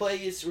 you want to play,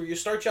 or you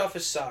start you off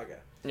as Saga.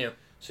 Yeah.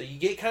 So you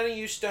get kind of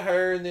used to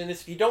her, and then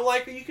if you don't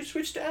like her, you can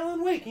switch to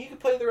Alan Wake, and you can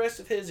play the rest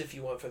of his if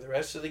you want for the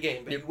rest of the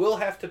game. But you will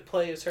have to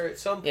play as her at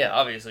some point. Yeah,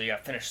 obviously, you got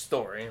to finish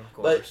story, of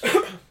course.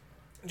 But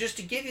just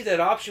to give you that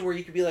option where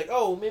you could be like,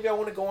 maybe I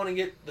want to go on and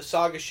get the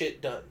Saga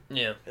shit done.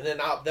 Yeah. And then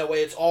that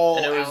way it's all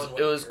and Alan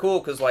Wake. It was cool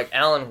because like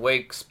Alan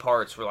Wake's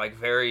parts were like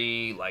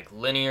very like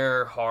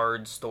linear,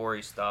 hard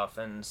story stuff,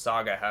 and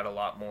Saga had a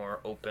lot more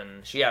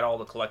open. She had all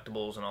the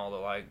collectibles and all the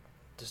like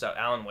stuff.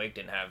 Alan Wake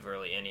didn't have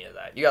really any of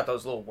that. You got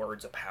those little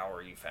words of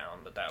power you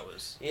found, but that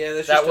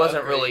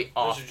wasn't really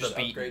off the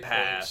beaten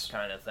path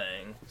kind of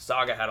thing.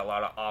 Saga had a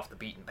lot of off the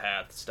beaten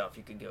path stuff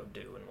you could go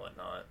do and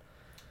whatnot.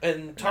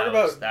 And talk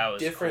about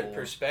different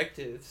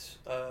perspectives.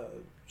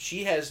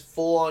 She has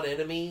full-on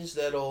enemies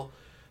that'll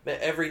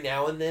every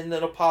now and then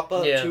that'll pop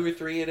up 2 or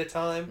 3 at a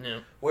time. Yeah.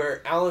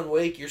 Where Alan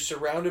Wake, you're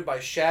surrounded by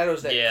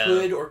shadows that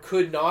could or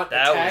could not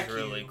attack you.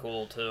 That was really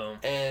cool too.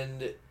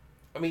 And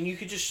I mean, you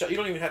could just you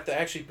don't even have to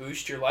actually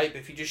boost your light,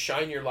 but if you just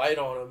shine your light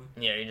on them,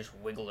 you just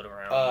wiggle it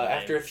around.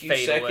 After a few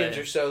seconds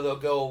or so, they'll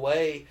go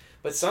away.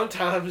 But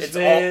sometimes,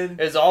 man,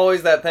 it's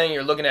always that thing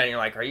you're looking at and you're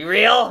like, are you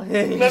real?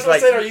 That's what I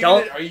said. Are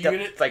you gonna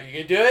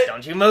do it?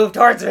 Don't you move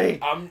towards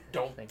me.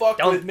 Don't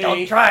fuck with me.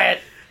 Don't try it.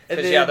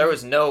 Because, there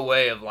was no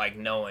way of, like,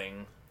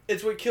 knowing.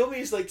 It's what killed me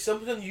is, like,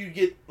 sometimes you'd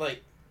get,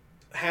 like,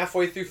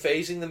 halfway through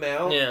phasing them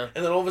out, and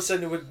then all of a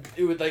sudden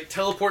it would like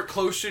teleport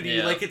closer to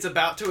you, like it's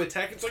about to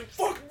attack. It's like,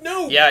 fuck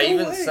no. Yeah,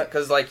 even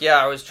because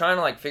I was trying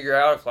to like figure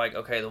out if like,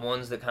 okay, the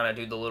ones that kind of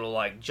do the little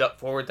like jump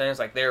forward things,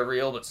 like they're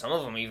real, but some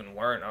of them even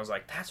weren't. I was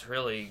like, that's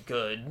really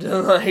good.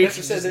 Like, you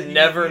just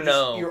never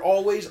know. You're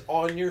always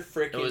on your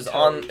freaking. It was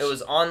toes. It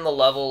was on the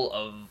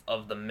level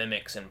of the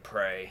mimics in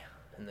Prey,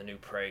 in the new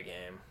Prey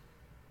game.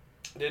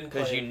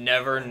 Because you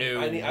never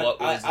knew what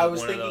was. I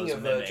was thinking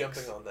of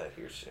jumping on that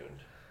here soon.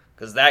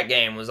 Because that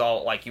game was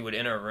all, like, you would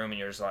enter a room and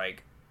you're just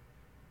like,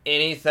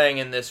 anything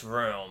in this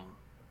room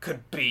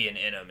could be an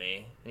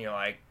enemy. And you're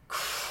like,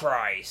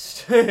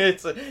 Christ.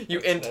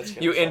 You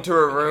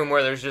enter a room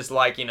where there's just,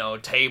 like,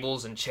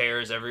 tables and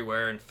chairs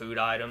everywhere and food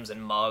items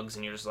and mugs,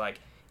 and you're just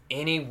like,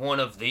 any one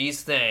of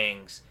these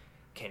things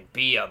can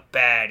be a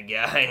bad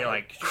guy. And you're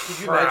like,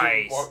 Christ. Could you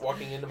imagine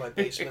walking into my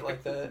basement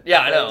like that? Yeah,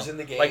 I know. Was in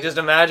the game? Like, just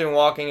imagine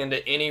walking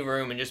into any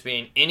room and just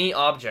being any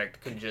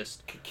object could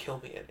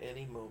kill me at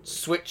any moment.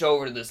 Switch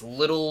over to this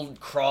little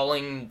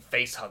crawling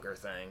face hugger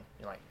thing.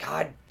 You're like,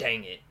 God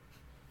dang it.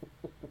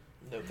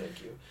 No,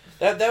 thank you.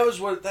 That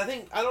was what I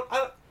think. I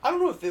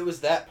don't know if it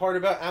was that part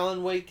about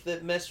Alan Wake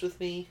that messed with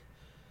me,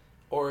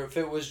 or if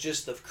it was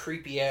just the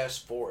creepy ass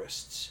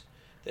forests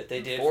that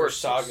they did for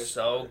Saga.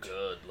 So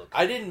good.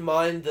 I didn't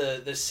mind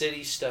the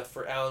city stuff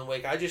for Alan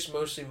Wake. I just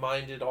mostly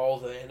minded all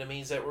the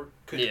enemies that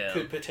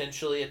could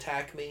potentially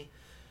attack me.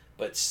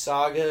 But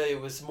Saga,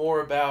 it was more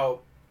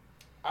about,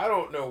 I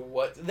don't know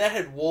what that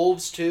had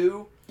wolves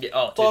too. Yeah.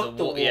 Oh, fuck dude,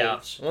 the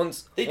wolves. Yeah.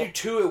 They do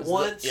two at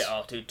once.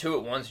 Two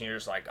at once, and you're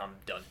just like, I'm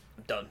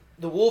done.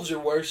 The wolves are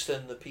worse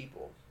than the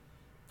people.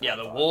 Yeah,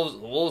 the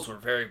wolves were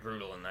very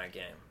brutal in that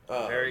game.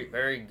 Very,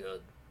 very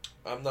good.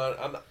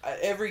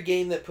 Every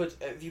game that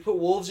if you put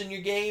wolves in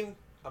your game,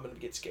 I'm gonna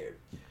get scared.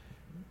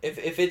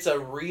 If it's a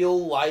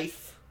real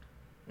life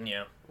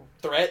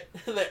threat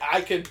that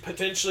I could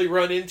potentially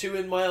run into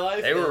in my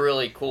life, they were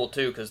really cool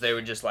too because they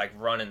would just like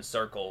run in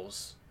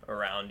circles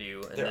around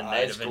you and then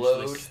they'd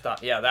eventually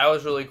stop. Yeah, that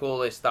was really cool.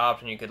 They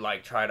stopped and you could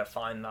like try to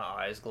find the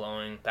eyes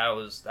glowing. That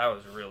was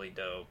really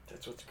dope.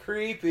 That's what's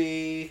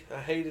creepy. I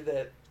hated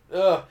that.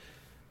 Ugh.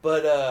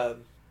 But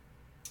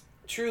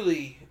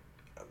truly,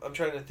 I'm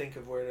trying to think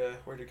of where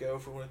to go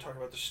if we want to talk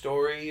about the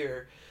story,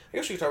 or I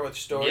guess we can talk about the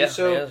story. Yeah,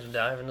 so let's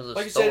dive into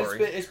the story. Like I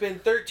said, it's been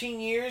 13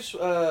 years.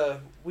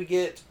 We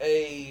get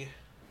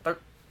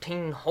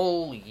 13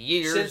 whole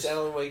years since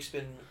Alan Wake's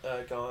been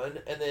gone,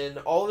 and then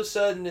all of a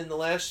sudden, in the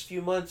last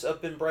few months,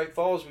 up in Bright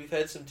Falls, we've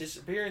had some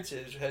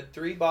disappearances. We've had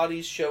 3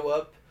 bodies show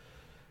up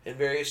in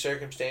various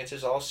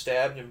circumstances, all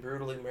stabbed and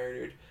brutally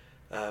murdered.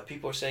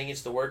 People are saying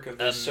it's the work of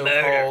this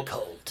so-called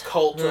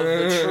cult of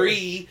the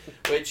tree,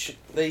 which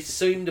they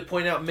seem to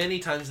point out many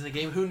times in the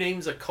game. Who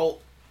names a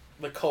cult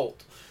the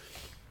cult?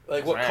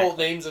 Like, what cult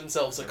names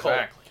themselves a cult?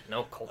 Exactly.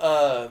 No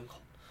cult.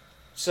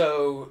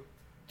 So,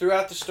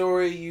 throughout the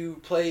story,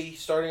 you play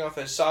starting off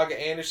as Saga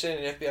Anderson,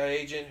 an FBI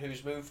agent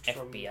who's moved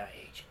from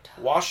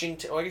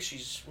Washington. Oh, I guess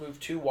she's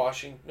moved to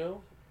Washington.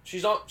 No?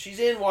 She's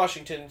in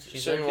Washington.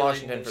 She's in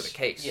Washington for the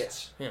case.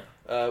 Yes.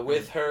 Yeah.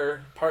 With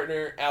her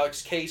partner,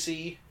 Alex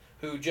Casey,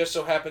 who just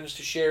so happens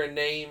to share a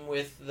name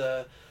with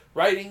the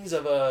writings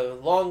of a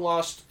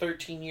long-lost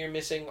 13-year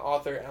missing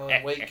author,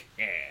 Alan Wake,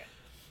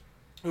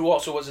 who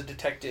also was a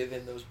detective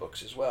in those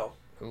books as well.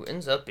 Who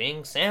ends up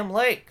being Sam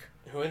Lake.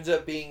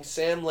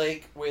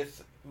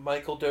 With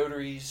Michael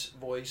Dougherty's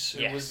voice,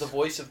 who was the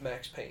voice of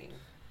Max Payne.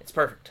 It's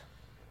perfect.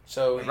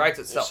 So it writes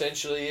itself.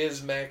 Essentially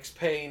is Max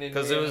Payne.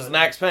 Because it was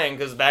Max Payne,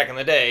 because back in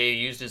the day, he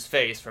used his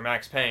face for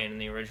Max Payne in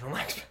the original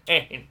Max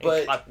Payne.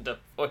 But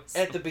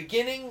at the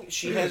beginning,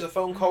 she has a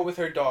phone call with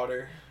her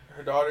daughter.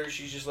 Her daughter,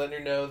 she's just letting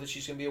her know that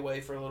she's going to be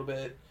away for a little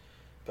bit.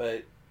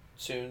 But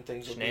soon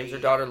things will be... She names her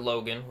daughter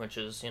Logan, which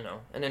is,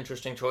 an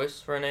interesting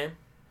choice for a name.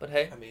 But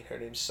hey. I mean, her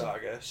name's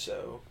Saga,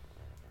 so...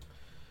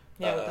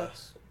 Yeah, but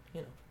that's...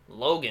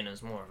 Logan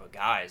is more of a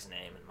guy's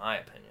name, in my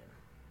opinion.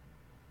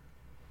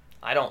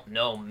 I don't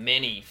know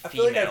many female Logans. I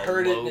feel like I've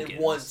heard it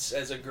once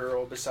as a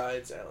girl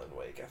besides Alan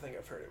Wake. I think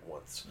I've heard it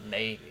once.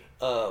 Maybe.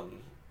 More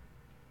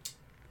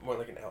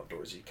like an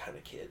outdoorsy kind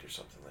of kid or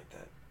something like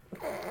that.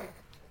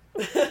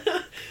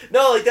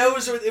 No, like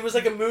it was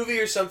like a movie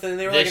or something, and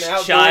they were like an outdoorsy...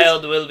 This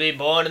child will be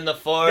born in the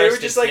forest. They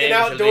were just like an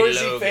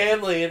outdoorsy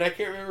family, and I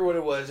can't remember what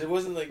it was. It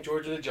wasn't like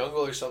George of the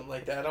Jungle or something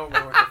like that. I don't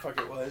remember what the fuck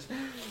it was.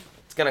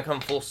 It's gonna come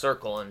full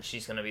circle, and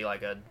she's gonna be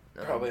like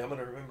probably, I'm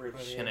gonna remember it by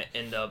the end. She's gonna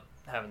end up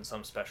having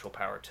some special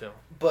power too.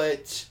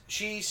 But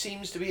she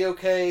seems to be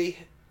okay,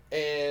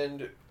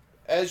 and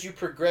as you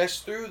progress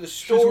through the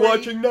story... She's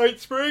watching Night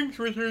Springs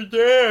with her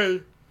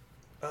dad.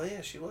 Oh yeah,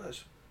 she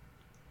was.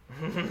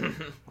 Wait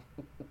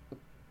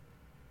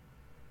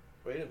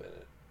a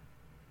minute.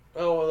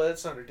 Oh, well,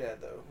 that's not her dad,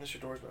 though.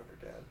 Mr. Door's not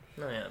her dad.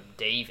 Oh yeah,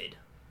 David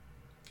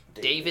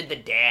the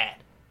dad.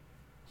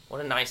 What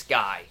a nice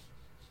guy.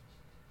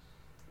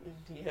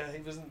 Yeah,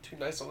 he wasn't too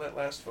nice on that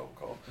last phone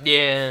call.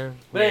 Yeah.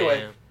 But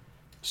anyway,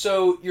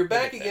 so you're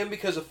back again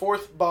because a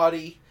fourth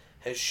body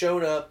has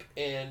shown up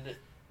in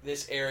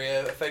this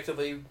area,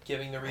 effectively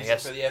giving the reason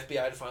for the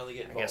FBI to finally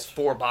get involved. I guess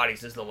 4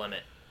 bodies is the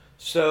limit.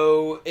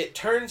 So it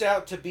turns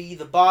out to be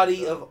the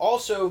body of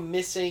also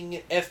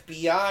missing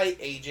FBI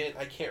agent.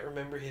 I can't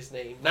remember his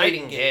name.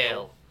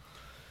 Nightingale.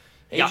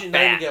 Agent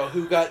Nightingale,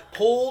 who got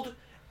pulled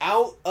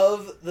out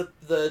of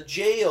the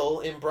jail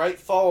in Bright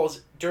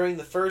Falls during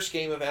the first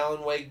game of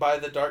Alan Wake by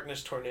the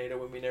Darkness Tornado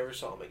when we never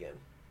saw him again.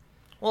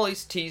 Well,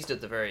 he's teased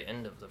at the very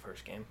end of the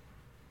first game.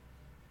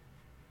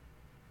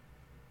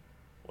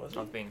 Was he?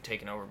 Of being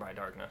taken over by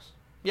darkness.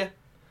 Yeah.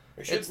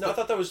 I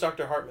thought that was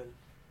Dr. Hartman.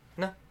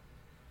 No.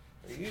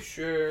 Are you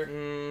sure?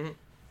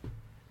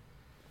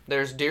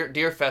 There's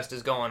Deerfest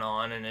is going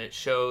on, and it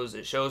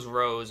shows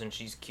Rose, and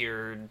she's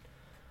cured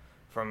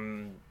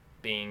from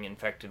being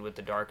infected with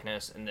the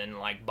darkness, and then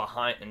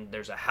and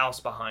there's a house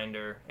behind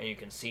her, and you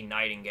can see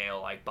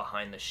Nightingale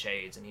behind the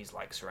shades, and he's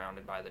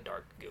surrounded by the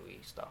dark gooey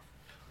stuff.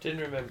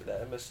 Didn't remember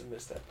that. I must have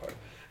missed that part.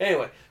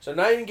 Anyway, so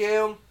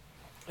Nightingale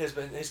has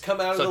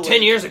come out of the lake. So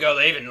 10 years ago,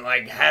 they even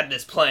had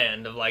this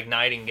planned of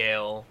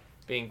Nightingale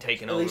being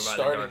taken over by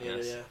the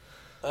darkness.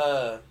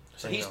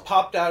 So he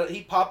popped out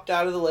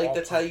of the lake.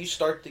 That's how you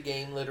start the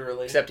game,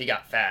 literally. Except he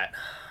got fat.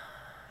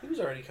 He was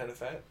already kind of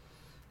fat.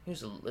 He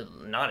was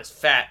not as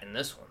fat in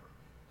this one.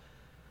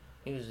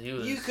 He was.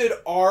 You could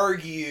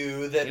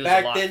argue that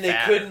back then they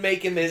couldn't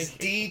make him as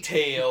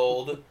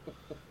detailed,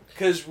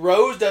 because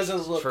Rose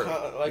doesn't look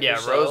like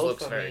herself. Rose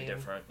looks very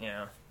different.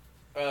 Yeah.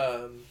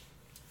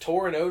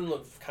 Tor and Odin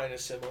look kind of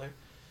similar,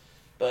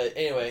 but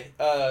anyway,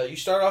 you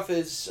start off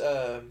as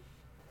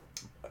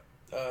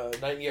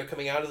Nightingale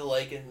coming out of the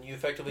lake, and you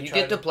effectively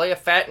get to play a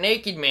fat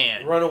naked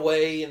man, run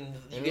away, and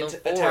you get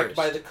attacked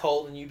by the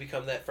cult, and you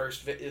become that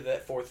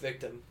fourth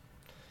victim.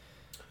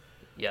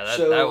 Yeah,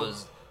 that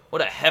was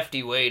what a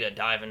hefty way to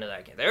dive into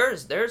that game.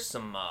 There's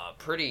some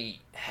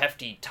pretty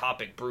hefty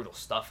topic, brutal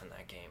stuff in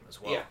that game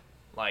as well. Yeah.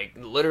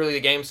 Literally, the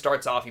game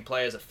starts off, you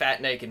play as a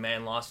fat naked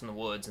man lost in the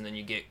woods, and then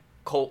you get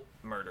cult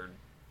murdered.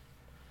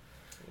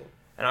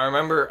 And I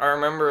remember,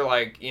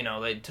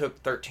 they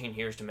took 13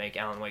 years to make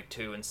Alan Wake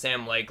 2, and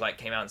Sam Lake,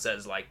 came out and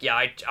says,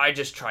 I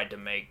just tried to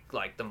make,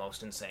 the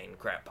most insane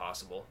crap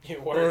possible.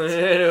 It worked.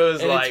 It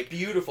was, it's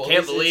beautiful.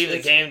 Can't believe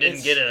the game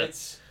didn't get a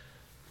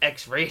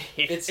X rating.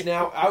 It's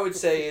now, I would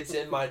say it's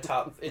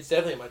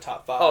definitely in my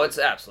top 5. Oh, it's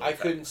absolutely. I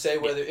couldn't say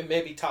whether, it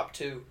may be top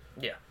 2.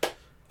 Yeah.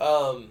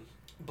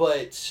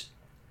 But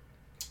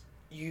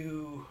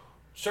you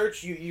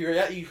search,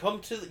 you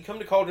come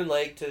to Cauldron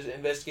Lake to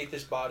investigate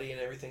this body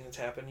and everything that's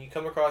happened. You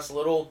come across a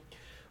little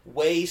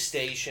way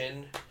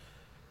station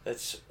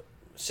that's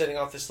setting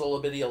off this little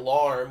bitty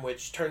alarm,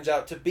 which turns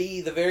out to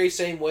be the very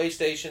same way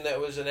station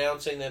that was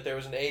announcing that there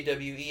was an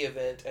AWE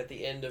event at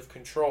the end of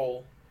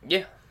Control.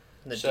 Yeah,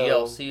 the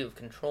DLC of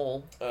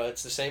Control.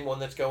 It's the same one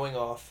that's going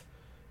off.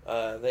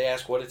 They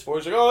ask what it's for.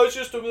 It's it's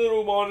just a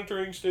little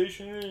monitoring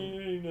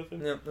station.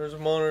 Nothing. Yep, there's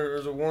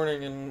a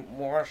warning in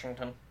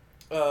Washington.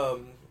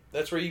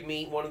 That's where you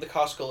meet one of the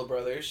Koskela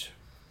brothers.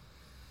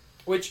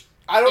 Which,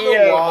 I don't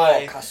know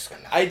why.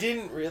 I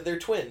didn't they're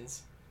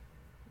twins.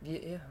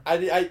 Yeah.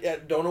 I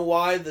don't know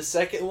why the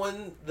second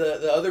one,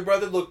 the other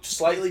brother, looked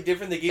slightly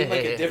different. They gave him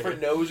a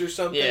different nose or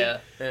something. Yeah.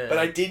 But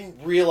I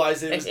didn't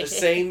realize it was the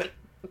same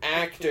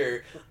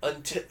actor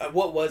until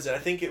what was it? I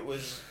think it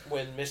was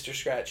when Mr.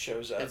 Scratch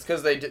shows up. It's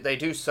because they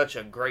do such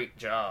a great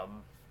job.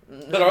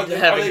 But are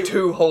they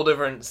two whole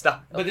different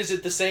styles? But is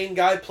it the same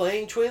guy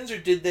playing twins, or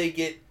did they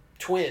get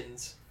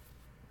twins?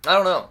 I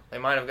don't know. They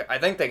might have. I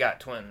think they got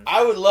twins.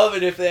 I would love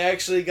it if they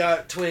actually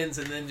got twins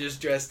and then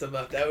just dressed them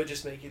up. That would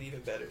just make it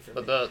even better for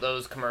me. But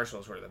those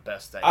commercials were the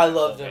best thing. I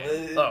loved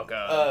them. Oh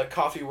god.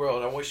 Coffee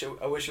World. I wish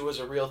it was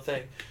a real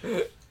thing.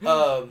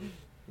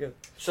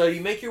 So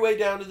you make your way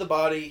down to the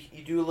body.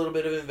 You do a little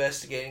bit of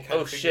investigating. Kind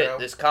of figure out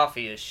this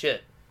coffee is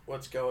shit.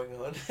 What's going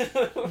on?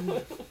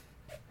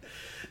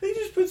 They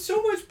just put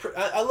so much.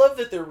 I love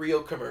that they're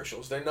real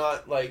commercials. They're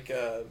not they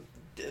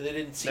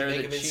didn't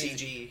make them in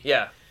CG.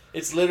 Yeah.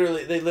 It's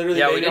literally they literally.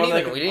 Yeah, we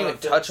didn't even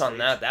touch on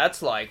that.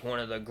 That's one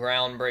of the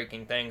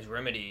groundbreaking things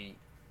Remedy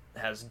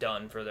has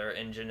done for their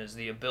engine is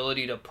the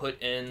ability to put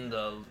in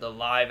the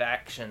live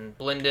action,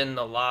 blend in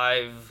the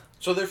live.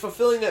 So they're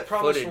fulfilling that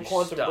promise from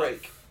Quantum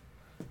Break.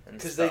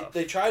 Because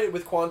they tried it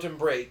with Quantum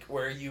Break,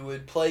 where you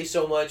would play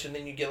so much and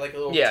then you get a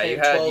little 10,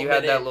 12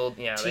 minute that little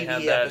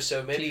TV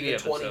episode, maybe even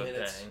 20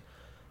 minutes.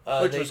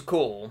 Thing, which was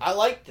cool. I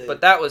liked it.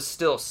 But that was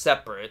still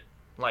separate.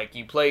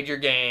 You played your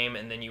game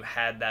and then you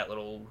had that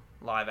little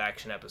live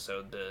action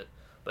episode bit.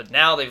 But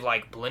now they've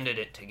blended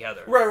it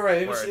together.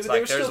 Right. Where it's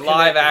there's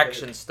live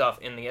action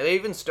stuff in the. They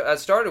even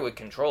started with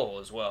Control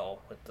as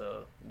well. With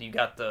the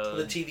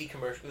TV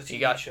commercial, the TV you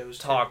got shows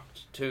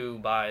talked to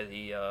by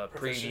the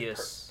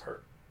previous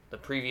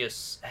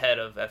head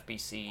of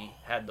FBC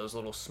had those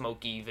little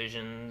smoky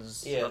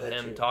visions of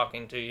him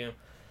talking to you.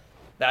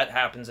 That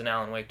happens in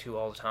Alan Wake 2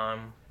 all the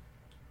time.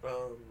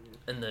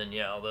 And then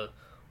all the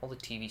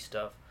TV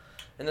stuff.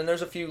 And then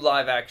there's a few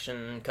live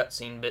action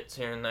cutscene bits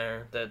here and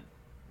there that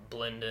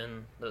blend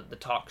in. The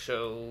talk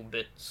show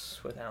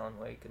bits with Alan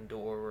Wake and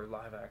Door were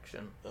live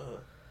action.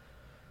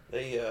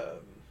 They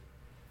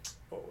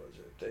what was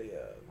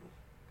it?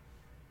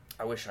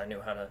 I wish I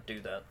knew how to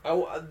do that.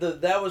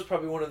 That was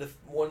probably one of the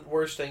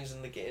worst things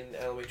in the game in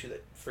Alan Wake 2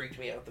 that freaked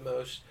me out the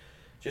most.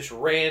 Just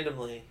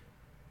randomly,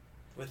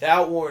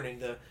 without warning,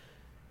 the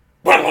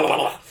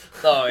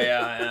oh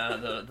yeah,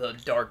 the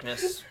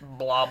darkness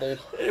blobble.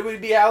 It would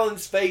be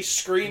Alan's face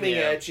screaming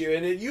at you,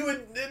 and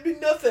it'd be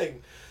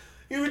nothing.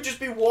 You would just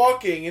be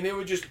walking, and it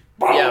would just.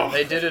 Yeah,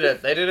 they did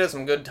it at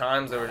some good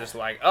times. They were just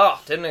like,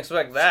 oh, didn't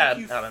expect that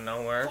out of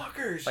nowhere.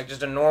 Fuckers. Like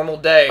just a normal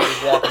day,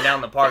 just walking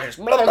down the park,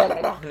 and,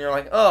 and you're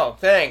like, oh,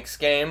 thanks,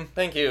 game,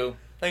 thank you.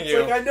 It's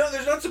like, I know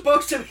there's not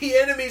supposed to be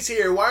enemies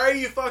here. Why are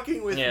you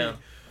fucking with me?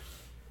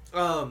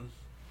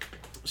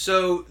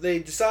 So they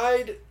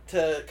decide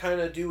to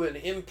kind of do an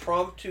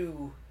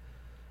impromptu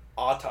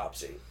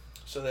autopsy.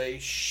 So they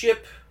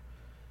ship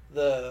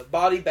the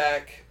body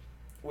back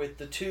with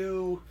the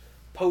two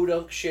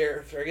podunk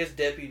sheriffs, or I guess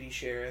deputy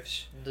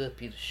sheriffs.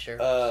 Deputy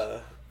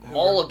sheriffs.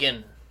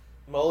 Mulligan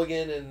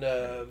and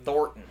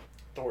Thornton.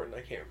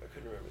 I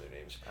couldn't remember their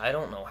names. I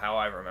don't know how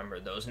I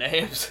remembered those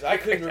names. I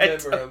couldn't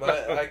remember them.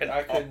 I couldn't.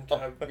 I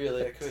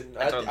couldn't.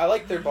 I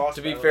like their boss.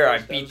 To be fair, I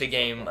beat the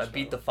game. I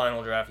beat the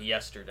final draft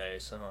yesterday,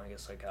 so I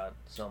guess I got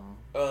some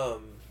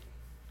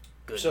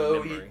good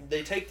memory.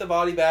 They take the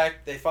body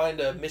back. They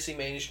find a missing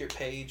manuscript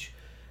page,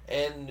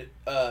 and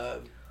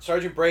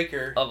Sergeant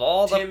Breaker, of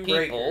all the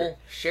people,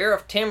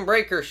 Sheriff Tim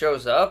Breaker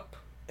shows up,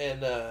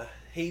 and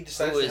he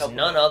decides to help. Who is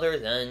none other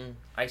than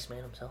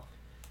Iceman himself.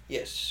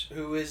 Yes,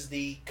 who is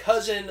the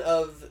cousin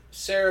of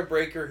Sarah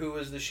Breaker, who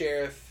was the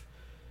sheriff,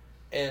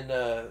 and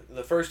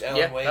the first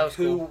Alan Wake,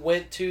 who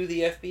went to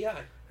the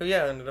FBI. Who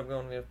ended up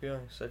going to the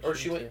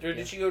FBI.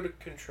 Did she go to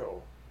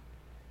Control?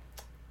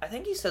 I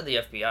think he said the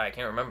FBI. I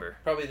can't remember.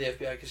 Probably the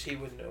FBI, because he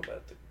wouldn't know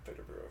about the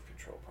Federal Bureau of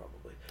Control,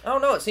 probably. I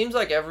don't know. It seems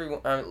like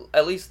everyone,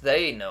 at least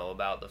they know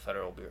about the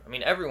Federal Bureau. I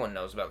mean, everyone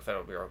knows about the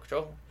Federal Bureau of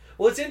Control.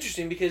 Well, it's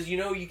interesting because,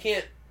 you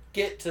can't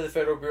get to the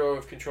Federal Bureau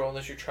of Control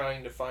unless you're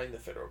trying to find the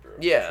Federal Bureau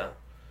of Control.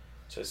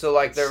 So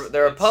like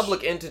they're a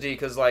public entity,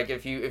 because like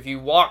if you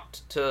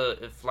walked to,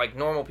 if like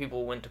normal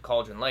people went to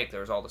Cauldron Lake,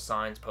 there was all the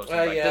signs posted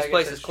like this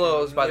place is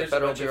closed by the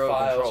Federal Bureau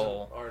of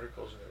Control.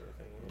 Articles and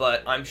everything.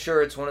 But I'm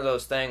sure it's one of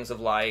those things of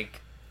like,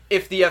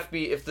 if the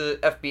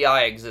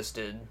FBI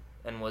existed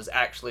and was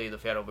actually the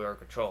Federal Bureau of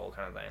Control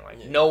kind of thing,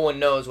 like no one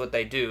knows what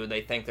they do.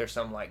 They think there's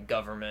some like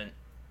government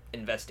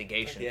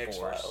investigation like the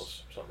force,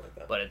 X-Files, something like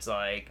that. But it's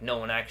like no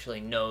one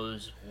actually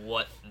knows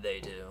what they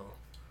do.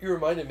 You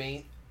reminded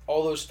me.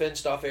 All those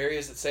fenced off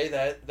areas that say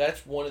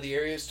that's one of the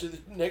areas to the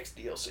next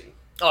DLC.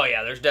 Oh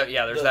yeah, there's that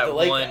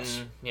lake one.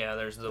 House. Yeah,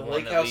 there's the one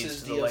lake that house leads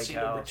is to the DLC lake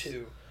number house.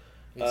 2.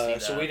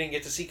 So we didn't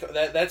get to see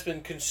that. That's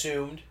been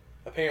consumed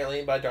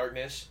apparently by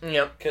darkness.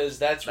 Yep. Because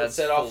that's what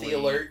set off the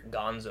alert.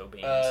 Gonzo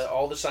beams.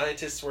 All the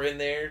scientists were in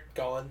there,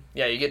 gone.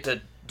 Yeah, you get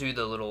to do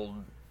the little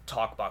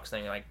talk box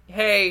thing, like,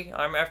 "Hey,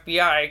 I'm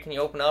FBI. Can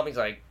you open up?" He's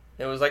like,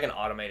 it was like an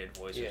automated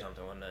voice or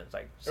something, wasn't it? It's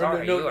like,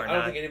 "Sorry, you are not." I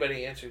don't think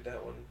anybody answered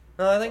that one.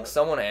 No, I think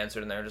someone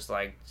answered, and they were just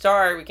like,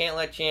 "Sorry, we can't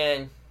let you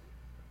in."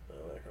 Oh,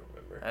 I can't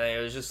remember. I think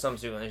it was just some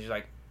student, and she's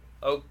like,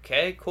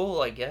 "Okay,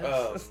 cool, I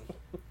guess."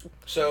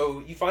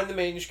 So you find the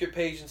manuscript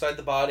page inside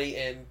the body,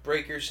 and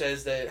Breaker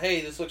says that,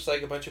 "Hey, this looks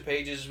like a bunch of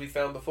pages we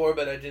found before,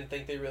 but I didn't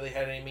think they really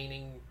had any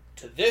meaning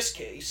to this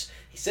case."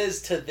 He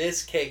says "to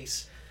this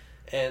case,"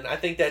 and I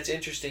think that's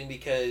interesting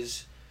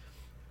because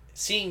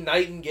seeing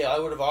Nightingale, I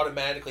would have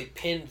automatically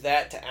pinned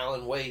that to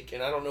Alan Wake,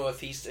 and I don't know if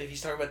he's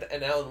talking about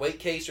an Alan Wake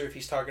case or if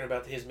he's talking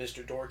about his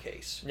Mr. Door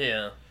case.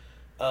 Yeah.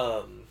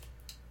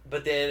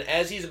 But then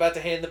as he's about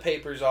to hand the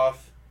papers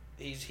off,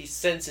 he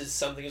senses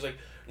something. He's like,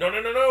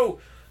 no,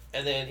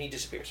 and then he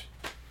disappears.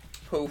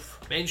 Poof.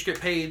 Manuscript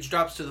page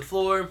drops to the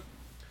floor,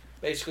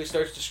 basically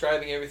starts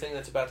describing everything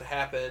that's about to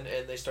happen,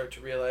 and they start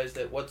to realize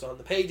that what's on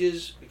the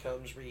pages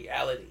becomes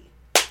reality.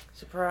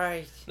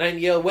 Surprise.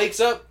 Nightingale wakes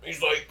up,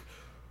 he's like,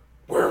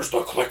 "Where's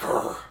the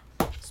clicker?"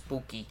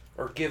 Spooky.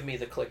 Or give me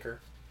the clicker.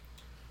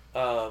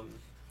 That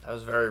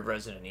was very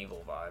Resident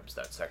Evil vibes,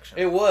 that section.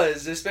 It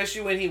was,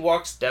 especially when he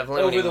walks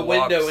definitely over the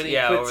window and he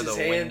puts his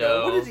hand window.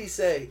 up. What did he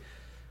say?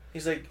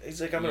 He's like,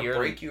 I'm going to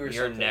break you or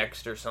you're something. You're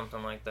next or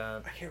something like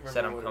that. I can't remember.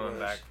 Said I'm coming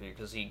back for you,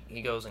 because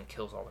he goes and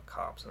kills all the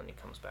cops and then he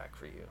comes back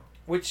for you.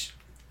 Which,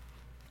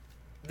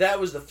 that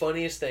was the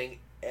funniest thing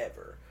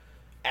ever.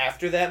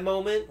 After that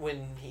moment,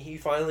 when you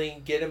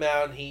finally get him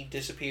out and he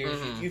disappears,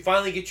 you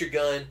finally get your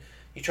gun,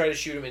 you try to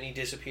shoot him and he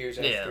disappears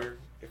after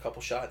a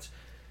couple shots.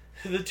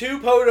 The two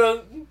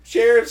podunk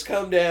sheriffs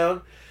come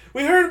down.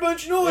 "We heard a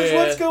bunch of noise.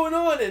 What's going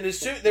on?" And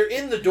they're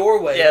in the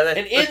doorway.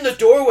 And in the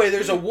doorway,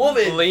 there's a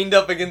woman leaned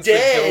up against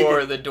dead, the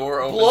door. The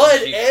door opens. Blood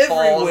and she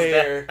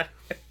everywhere. Falls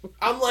down.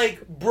 I'm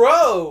like,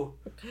 bro,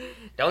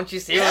 don't you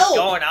see what's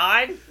going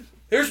on?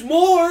 There's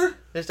more.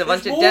 There's a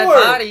bunch of dead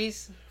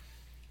bodies.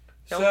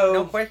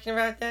 No question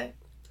about that.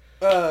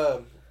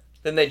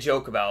 Then they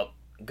joke about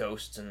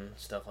ghosts and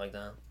stuff like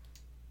that.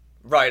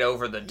 right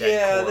over the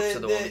dead corpse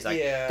of the woman. He's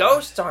like,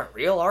 ghosts aren't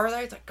real, are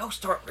they? It's like,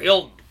 ghosts aren't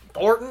real,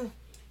 Thornton.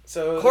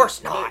 So of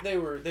course not. They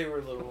were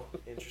little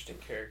interesting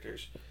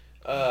characters.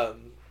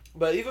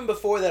 But even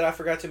before that, I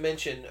forgot to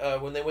mention,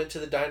 when they went to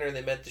the diner and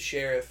they met the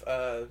sheriff,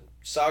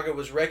 Saga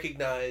was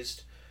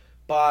recognized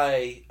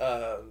by,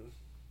 I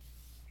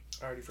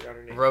already forgot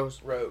her name.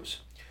 Rose.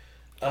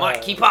 Come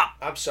on, keep up.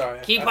 I'm sorry.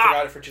 I up.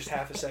 forgot it for just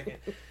half a second.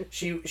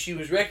 She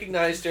was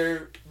recognized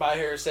by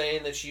her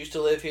saying that she used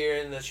to live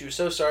here and that she was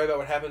so sorry about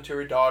what happened to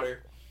her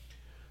daughter.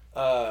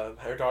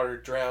 Her daughter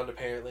drowned,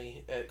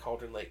 apparently, at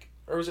Cauldron Lake.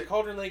 Or was it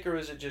Cauldron Lake, or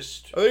was it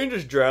just... I think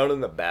just drowned in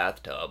the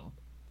bathtub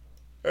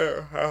at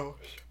her house.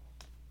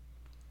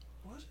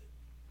 Was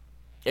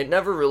it? It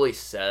never really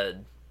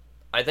said.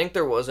 I think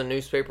there was a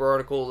newspaper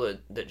article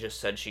that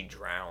just said she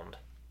drowned.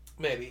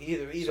 Maybe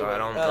either so way. I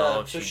don't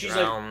know if so she she's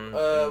drowned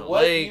like, in the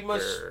what? lake You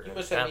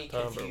must have me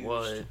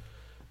confused.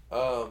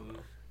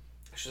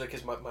 She's like,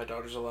 because my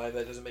daughter's alive.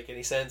 That doesn't make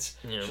any sense.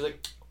 Yeah. She's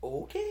like,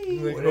 okay,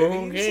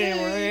 whatever you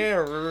say.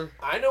 Whatever.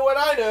 I know what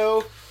I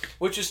know.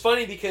 Which is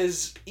funny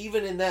because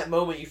even in that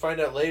moment, you find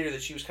out later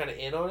that she was kind of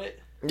in on it.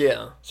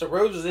 Yeah. So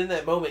Rose was in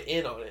that moment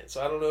in on it.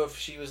 So I don't know if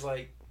she was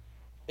like,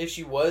 if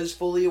she was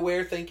fully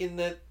aware, thinking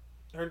that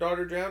her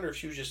daughter drowned, or if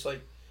she was just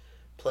like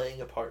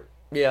playing a part.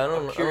 Yeah, I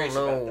don't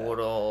know what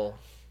all.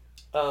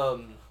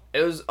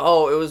 It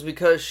was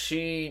because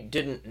she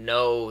didn't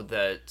know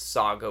that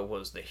Saga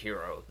was the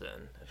hero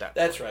then.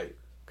 That's right.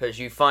 Because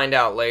you find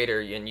out later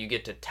and you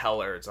get to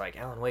tell her, it's like,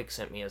 Alan Wake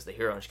sent me as the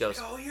hero, and she goes,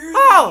 "Oh, you're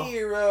the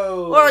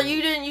hero." Well,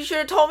 you didn't. You should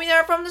have told me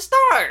that from the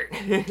start.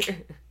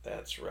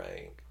 That's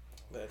right.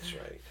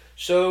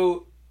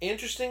 So,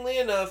 interestingly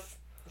enough,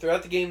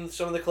 throughout the game,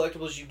 some of the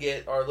collectibles you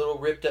get are little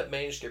ripped up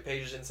manuscript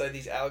pages inside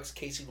these Alex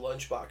Casey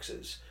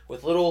lunchboxes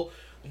with little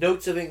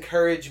notes of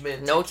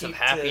encouragement. Notes of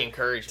happy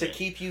encouragement. To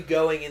keep you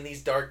going in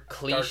these dark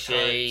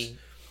cliche.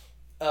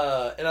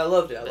 And I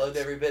loved it. I loved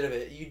every bit of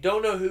it. You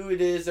don't know who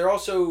it is. They're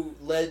also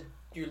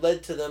you're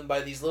led to them by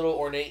these little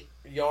ornate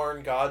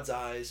yarn god's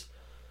eyes.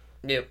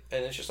 Yep.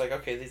 And it's just like,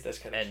 okay, that's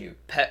kind of cute.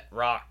 And pet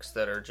rocks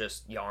that are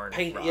just yarn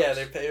rocks. Yeah,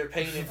 they're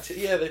painted.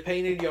 They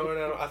painted yarn.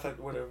 I thought,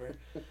 whatever.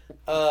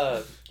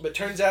 But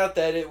turns out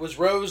that it was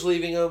Rose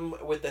leaving them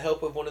with the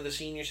help of one of the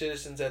senior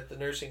citizens at the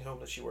nursing home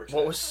that she works at.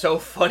 What was so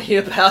funny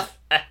about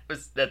that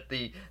was that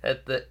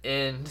at the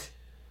end,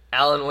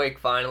 Alan Wake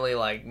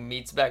finally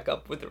meets back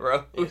up with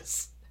Rose.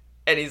 Yes.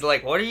 And he's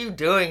like, "What are you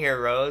doing here,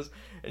 Rose?"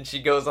 And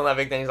she goes on that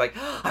big thing. He's like,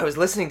 "I was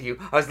listening to you.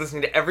 I was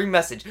listening to every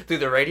message. Through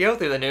the radio,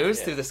 through the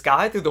news, through the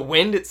sky, through the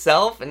wind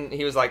itself." And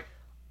he was like,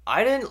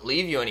 "I didn't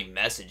leave you any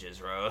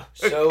messages, Rose."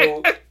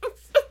 So,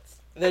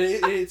 then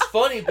it's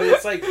funny, but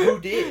it's like,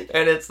 who did?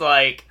 And it's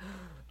like,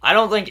 I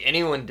don't think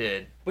anyone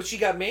did. But she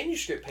got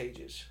manuscript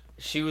pages.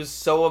 She was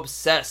so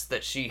obsessed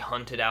that she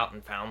hunted out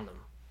and found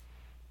them.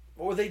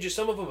 Or were they just,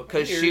 some of them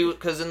appeared?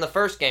 Because in the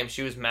first game,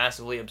 she was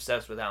massively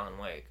obsessed with Alan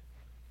Wake.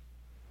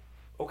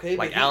 Okay,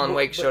 Alan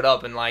Wake showed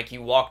up and he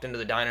walked into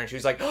the diner and she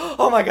was like,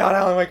 "Oh my God,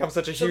 Alan Wake! I'm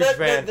such a huge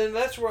fan." Then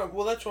that's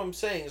what I'm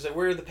saying is that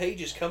where are the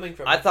pages coming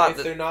from?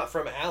 If they're not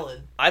from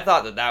Alan. I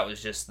thought that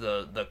was just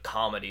the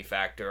comedy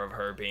factor of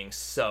her being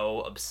so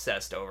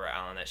obsessed over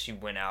Alan that she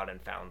went out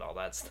and found all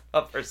that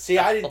stuff herself. See,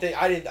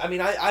 I mean,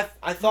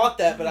 I thought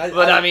that, but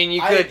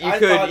you could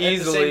easily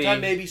at the same time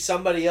maybe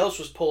somebody else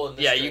was pulling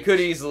the strings. You could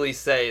easily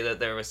say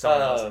that there was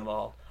someone else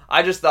involved.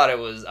 I thought it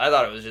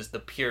was just the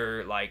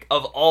pure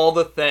of all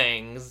the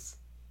things.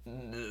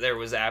 There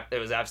was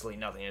absolutely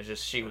nothing. It was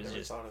just she was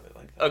just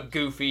a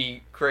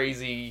goofy,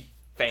 crazy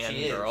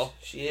fangirl.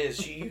 She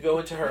is. You go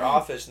into her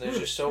office and there's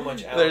just so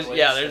much Alan Wake.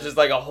 There's just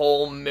a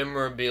whole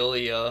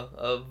memorabilia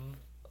of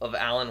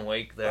Alan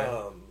Wake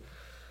there.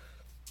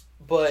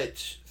 But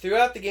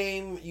throughout the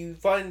game, you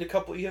find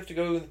you have to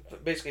go and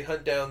basically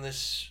hunt down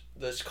this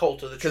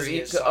cult of the tree.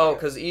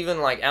 Because even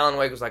Alan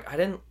Wake was like, "I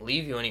didn't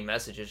leave you any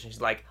messages," and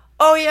she's like,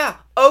 "Oh yeah,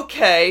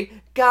 okay,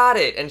 got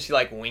it." And she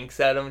winks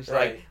at him. And she's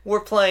like, "We're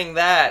playing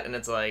that," and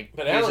it's like,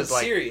 but Alan's just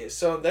serious,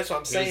 so that's what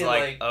I'm saying.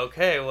 He's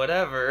okay,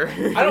 whatever.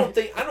 I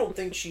don't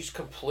think she's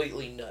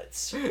completely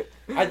nuts.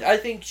 I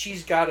think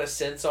she's got a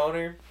sense on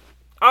her.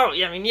 Oh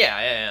yeah, I mean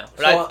yeah.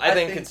 But so I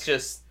think it's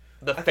just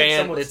the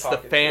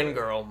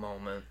fangirl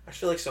moment. I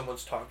feel like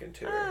someone's talking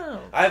to her.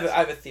 I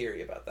have a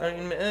theory about that.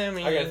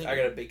 I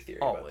got a big theory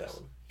about that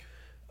one.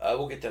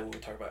 We'll get that when we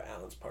talk about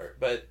Alan's part.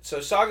 But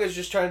so Saga's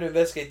just trying to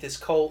investigate this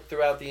cult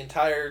throughout the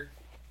entire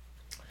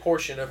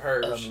portion of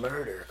hers. A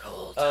murder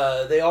cult.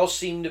 They all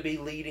seem to be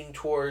leading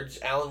towards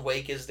Alan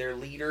Wake as their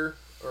leader,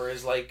 or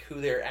as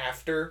who they're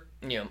after.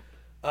 Yeah.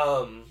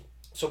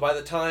 So by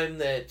the time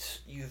that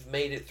you've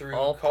made it through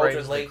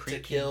Cauldron Lake to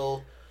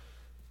kill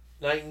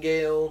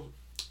Nightingale,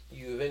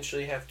 you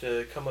eventually have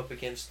to come up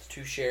against the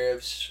two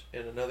sheriffs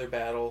in another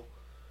battle.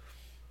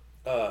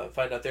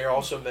 Find out they're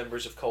also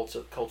members of Cult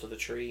of the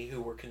Tree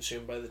who were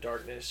consumed by the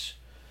darkness.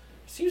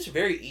 It seems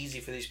very easy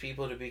for these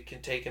people to be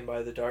taken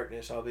by the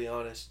darkness, I'll be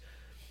honest.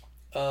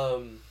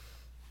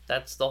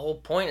 That's the whole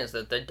point, is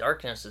that the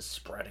darkness is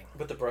spreading.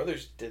 But the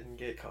brothers didn't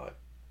get caught.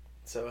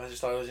 So I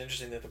just thought it was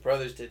interesting that the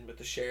brothers didn't, but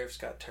the sheriffs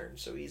got turned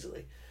so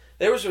easily.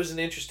 Theirs was an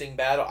interesting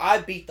battle. I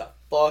beat the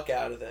fuck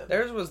out of them.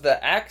 Theirs was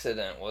the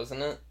accident,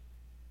 wasn't it?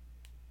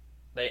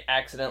 They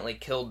accidentally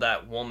killed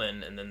that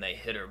woman, and then they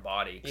hit her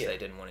body because they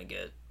didn't want to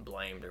get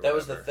blamed or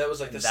whatever. That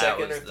was like the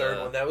second or third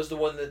one. That was the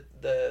one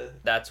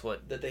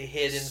that they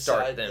hid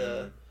inside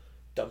the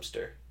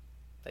dumpster.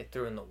 They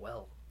threw in the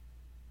well.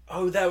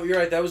 Oh, you're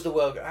right. That was the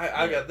well.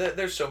 I got that.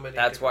 There's so many.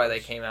 That's why they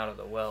came out of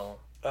the well.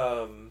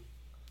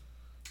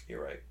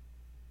 You're right.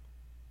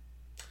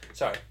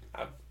 Sorry,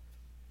 I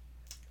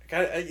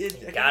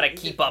gotta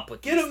keep up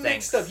with. Get them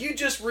mixed up. You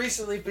just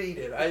recently beat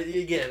it. I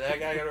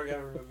gotta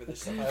remember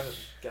this stuff. I haven't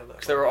gotten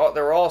that.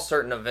 There were all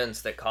certain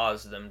events that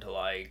caused them to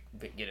like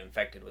get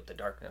infected with the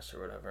darkness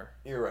or whatever.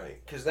 You're right,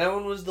 because that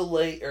one was the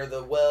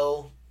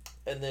well,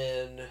 and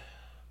then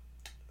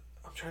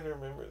I'm trying to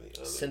remember the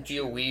other.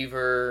 Cynthia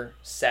Weaver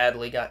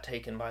sadly got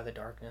taken by the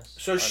darkness.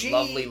 So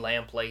lovely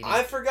lamp lady.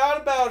 I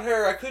forgot about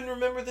her. I couldn't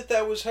remember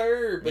that was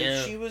her, but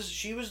she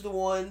was the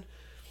one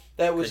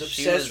that was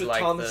obsessed with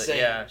Thomas Zane.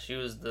 Yeah, she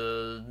was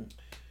the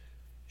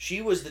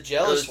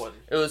jealous one.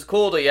 It was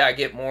cool to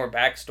get more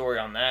backstory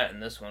on that in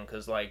this one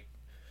because like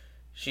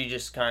she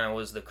just kind of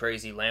was the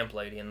crazy lamp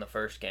lady in the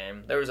first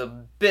game. There was a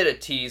bit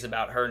of tease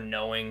about her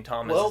knowing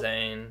Thomas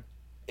Zane.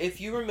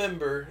 If you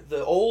remember,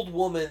 the old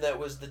woman that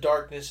was the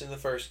darkness in the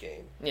first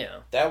game,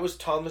 that was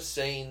Thomas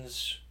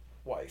Zane's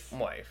wife.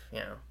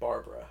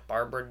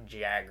 Barbara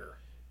Jagger.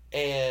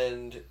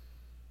 And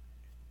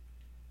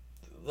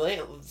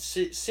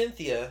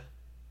Cynthia,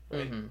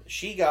 right,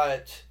 she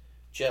got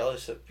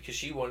jealous because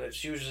she was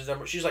his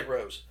number. She's like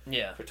Rose.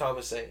 Yeah. For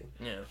Thomas Zane.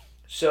 Yeah.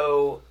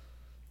 So,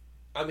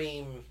 I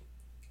mean,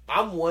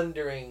 I'm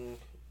wondering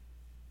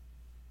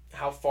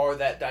how far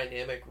that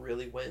dynamic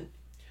really went.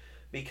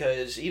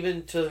 Because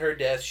even to her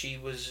death, she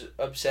was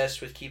obsessed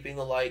with keeping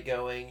the light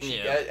going.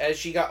 As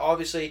she got,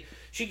 obviously,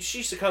 she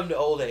succumbed to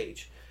old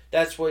age.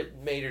 That's what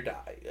made her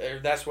die. Or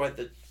that's what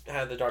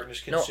had the darkness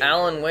consumed her. No,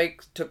 Alan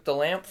Wake took the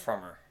lamp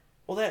from her.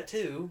 Well, that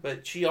too,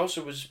 but she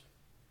also was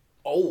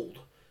old.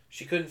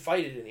 She couldn't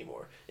fight it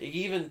anymore.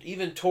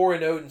 Even Tor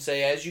and Odin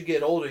say, as you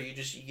get older, you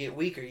get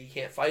weaker. You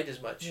can't fight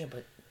as much. Yeah,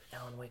 but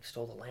Alan Wake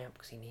stole the lamp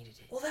because he needed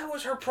it. Well, that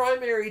was her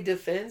primary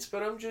defense,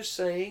 but I'm just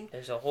saying.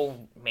 There's a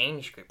whole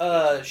manuscript.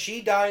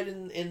 She died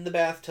in the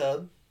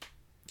bathtub.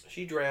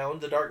 She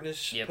drowned. The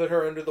darkness put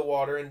her under the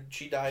water, and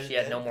she died. She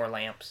had no more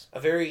lamps.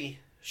 A very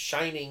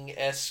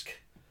Shining-esque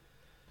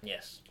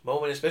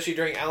moment, especially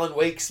during Alan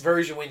Wake's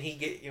version when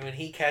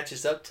he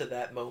catches up to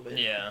that moment.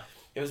 Yeah.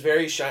 It was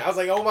very shiny. I was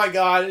like, oh my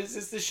god, is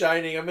this The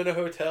Shining? I'm in a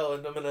hotel,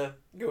 and I'm going to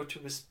go to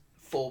this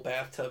full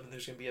bathtub, and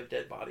there's going to be a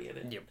dead body in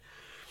it. Yep.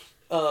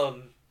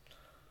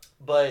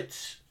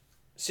 But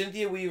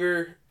Cynthia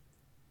Weaver,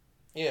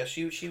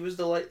 she was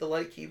the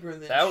light keeper,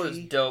 and then that was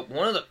dope.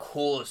 One of the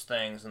coolest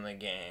things in the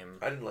game.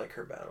 I didn't like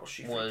her battle.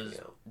 She was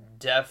freaked me out.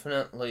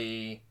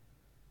 Definitely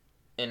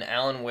in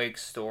Alan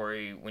Wake's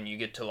story when you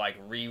get to like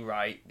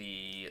rewrite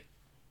the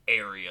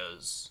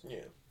areas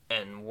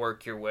and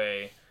work your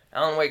way.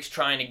 Alan Wake's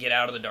trying to get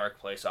out of the dark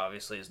place.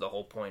 Obviously, is the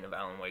whole point of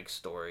Alan Wake's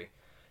story,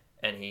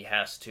 and he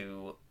has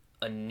to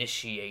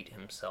initiate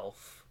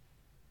himself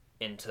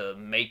into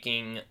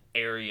making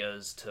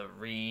areas to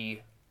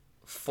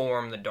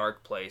reform the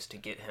dark place to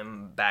get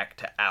him back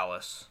to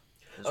Alice.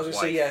 I was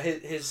going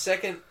to say,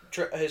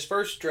 his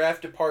first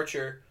draft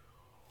departure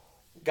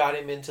got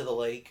him into the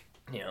lake.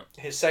 Yeah.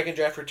 His second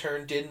draft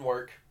return didn't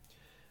work.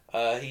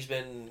 He's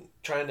been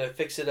trying to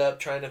fix it up,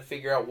 trying to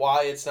figure out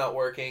why it's not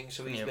working.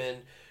 So he's been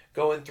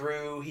going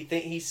through.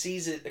 He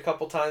sees it a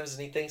couple times,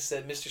 and he thinks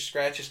that Mr.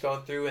 Scratch has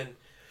gone through and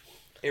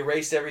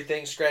erased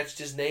everything, scratched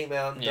his name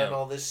out, and done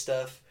all this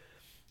stuff.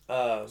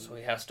 So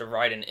he has to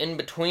write an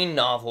in-between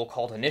novel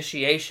called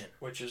Initiation.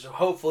 Which is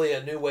hopefully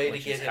a new way to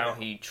get him out. Which is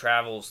how he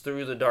travels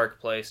through the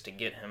dark place to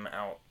get him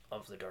out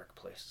of the dark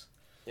place.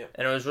 Yeah.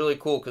 And it was really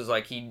cool because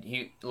like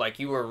he like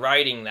you were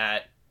writing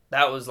that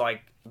was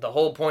like the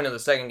whole point of the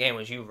second game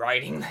was you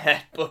writing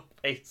that book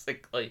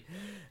basically.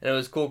 And it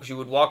was cool because you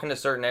would walk into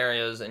certain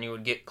areas and you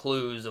would get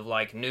clues of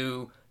like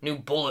new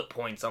bullet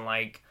points on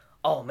like,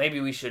 oh, maybe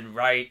we should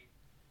write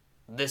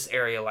this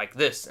area like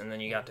this, and then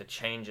you got to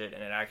change it,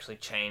 and it actually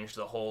changed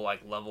the whole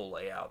like level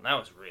layout, and that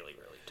was really,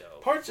 really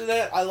dope. Parts of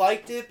that I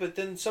liked it, but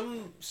then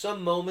some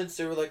moments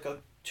there were like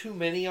too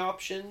many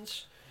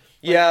options.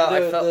 Yeah,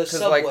 I felt the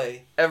subway.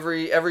 Like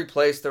every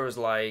place there was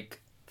like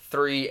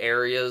 3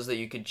 areas that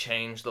you could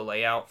change the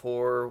layout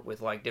for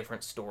with like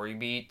different story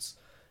beats,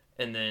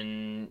 and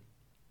then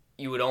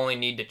you would only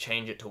need to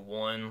change it to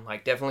 1.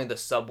 Like definitely the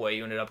subway,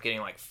 you ended up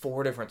getting like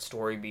 4 different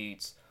story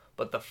beats,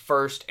 but the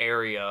first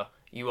area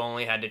you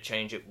only had to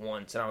change it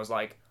once. And I was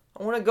like,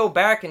 I want to go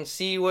back and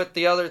see what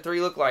the other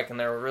 3 look like. And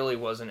there really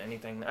wasn't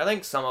anything. I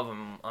think some of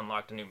them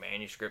unlocked a new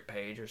manuscript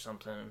page or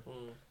something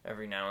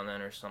every now and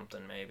then or something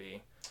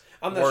maybe.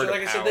 I'm not sure.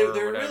 Like I said, they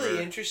were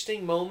really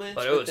interesting moments.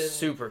 But it was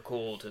super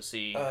cool to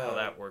see how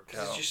that worked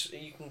out. It's just,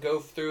 you can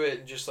go through it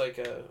in just like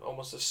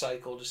almost a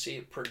cycle to see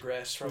it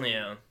progress from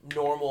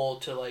normal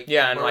to like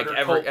and like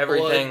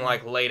everything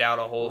like laid out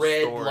a whole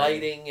red story.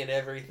 Lighting and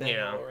everything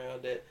all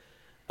around it.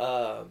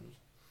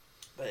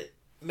 But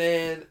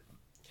man,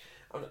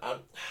 I'm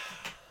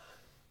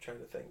trying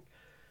to think.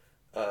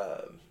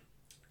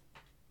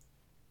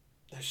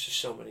 There's just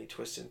so many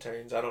twists and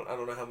turns. I don't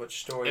know how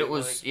much story it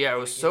was. It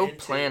was so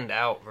planned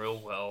out real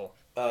well.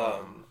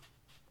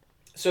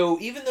 So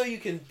even though you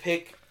can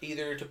pick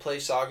either to play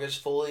Saga's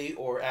fully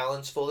or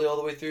Alan's fully all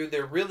the way through,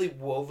 they're really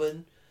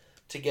woven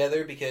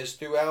together because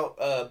throughout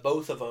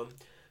both of them,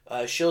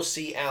 she'll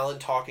see Alan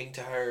talking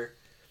to her,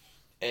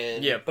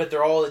 but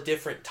they're all at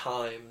different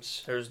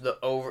times. There's the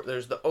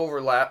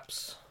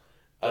overlaps.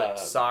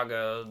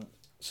 Saga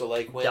so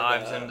like when,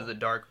 dives into the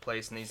dark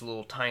place in these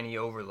little tiny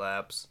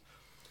overlaps.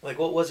 Like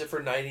what was it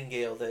for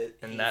Nightingale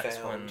that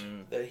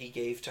that he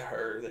gave to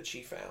her that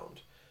she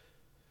found?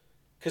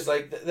 Because,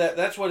 like,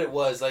 that's what it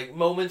was. Like,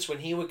 moments when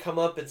he would come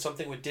up and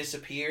something would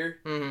disappear,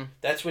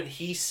 that's when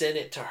he sent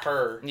it to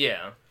her.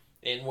 Yeah.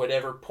 In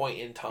whatever point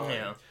in time.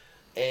 Yeah.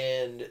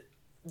 And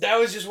that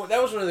was one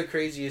of the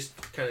craziest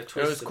kind of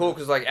twists. It was cool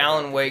because, like,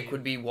 Alan Wake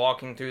would be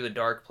walking through the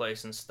dark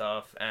place and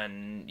stuff,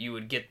 and you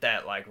would get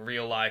that, like,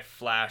 real-life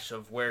flash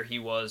of where he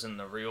was in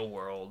the real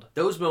world.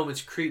 Those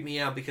moments creep me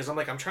out because I'm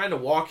like, I'm trying to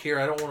walk here,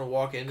 I don't want to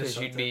walk into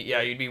something.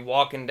 Because you'd be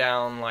walking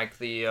down, like,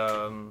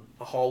 a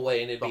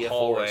hallway, and it'd be a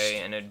forest.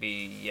 And it'd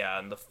be,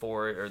 in the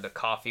forest, or the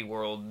coffee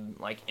world,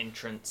 like,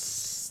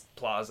 entrance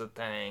plaza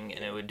thing,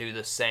 and it would do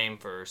the same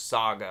for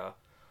Saga.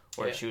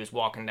 Where she was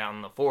walking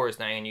down the forest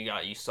thing,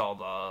 and you saw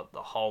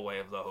the hallway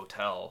of the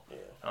hotel. Yeah.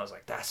 And I was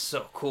like, that's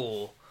so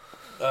cool.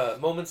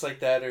 Moments like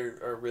that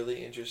are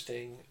really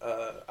interesting.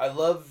 I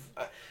love.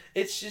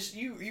 It's just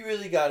you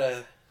really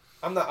gotta.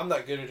 I'm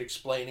not good at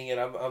explaining it.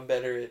 I'm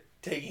better at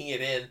taking it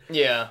in.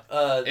 Yeah.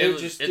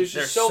 There's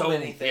just so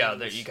many things.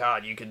 Yeah,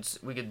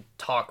 we could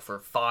talk for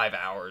 5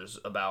 hours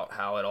about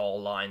how it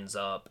all lines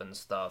up and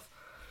stuff.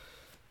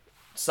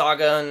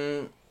 Saga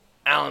and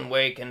Alan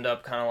Wake end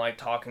up kind of like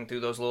talking through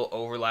those little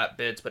overlap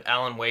bits, but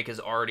Alan Wake is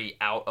already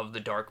out of the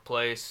dark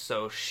place,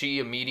 so she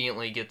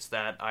immediately gets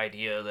that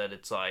idea that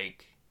it's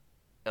like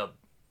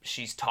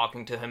she's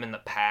talking to him in the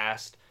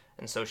past,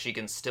 and so she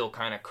can still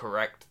kind of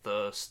correct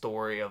the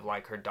story of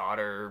like her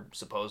daughter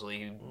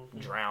supposedly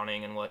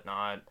drowning and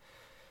whatnot.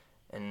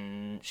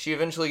 And she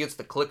eventually gets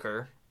the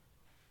clicker.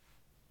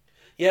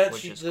 Yeah,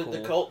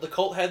 the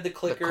cult had the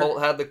clicker. The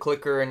cult had the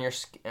clicker, and you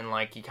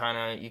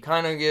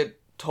kind of get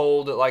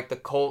told that like the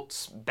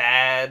cult's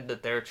bad,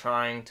 that they're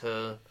trying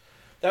to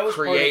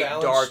create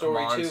dark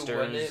monsters. Too,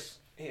 wasn't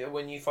it?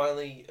 When you find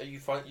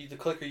the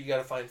clicker, you got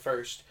to find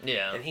first.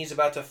 Yeah, and he's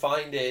about to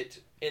find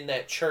it in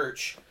that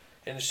church,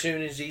 and as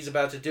soon as he's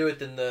about to do it,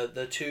 then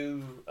the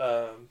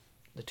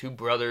two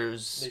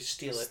brothers they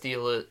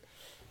steal it.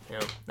 You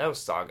know, that was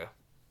Saga.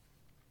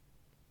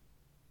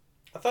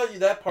 I thought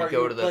that part you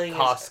were playing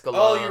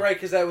oh, you're right,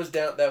 because that was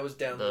down in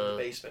the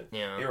basement.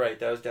 Yeah. You're right,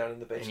 that was down in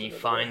the basement.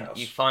 And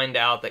you find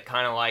out that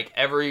kind of like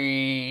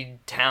every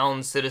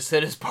town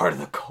citizen is part of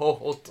the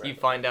cult. Right. You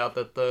find out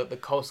that the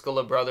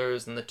Koskela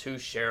brothers and the two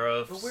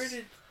sheriffs. But where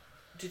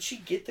did she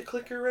get the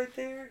clicker right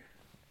there?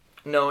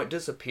 No, it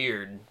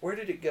disappeared. Where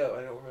did it go?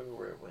 I don't remember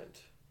where it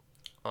went.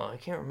 Oh, I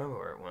can't remember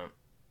where it went.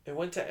 It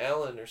went to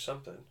Alan or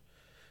something.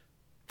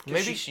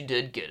 Maybe she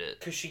did get it.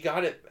 Because she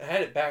had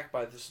it back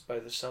by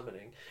the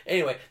summoning.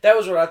 Anyway, that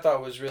was what I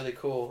thought was really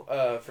cool.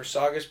 For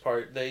Saga's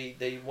part,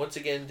 they once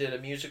again did a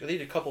musical. They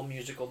did a couple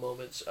musical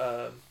moments.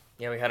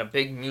 We had a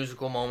big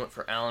musical moment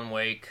for Alan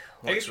Wake.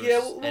 We'll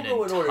go in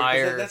order,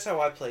 because that's how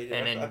I played it.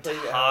 I played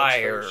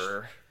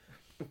entire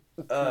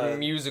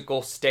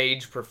musical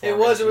stage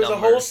performance. It was a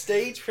whole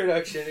stage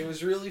production. It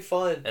was really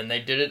fun. And they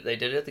did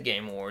it at the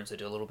Game Awards. They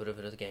did a little bit of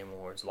it at the Game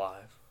Awards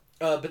live.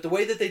 But the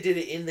way that they did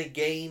it in the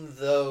game,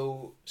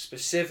 though,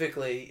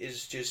 specifically,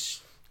 is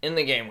just... In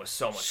the game was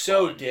so much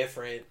fun.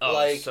 Different. Oh,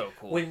 like, so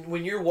cool.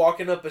 When you're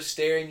walking up a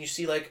stair and you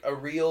see, like, a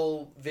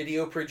real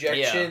video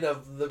projection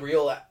of the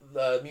real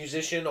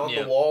musician on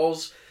the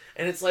walls,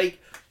 and it's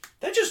like...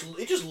 it just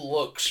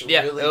looks really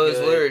good. Yeah, it was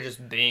literally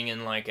just being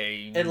in, like,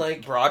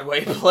 a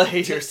Broadway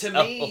play or something.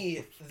 To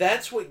me,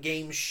 that's what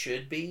games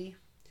should be.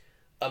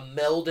 A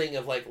melding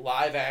of like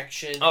live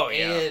action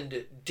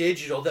and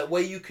digital. That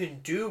way you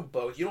can do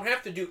both. You don't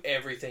have to do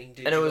everything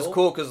digital. And it was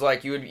cool because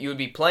like you would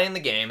be playing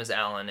the game as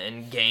Alan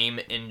and game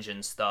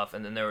engine stuff,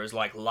 and then there was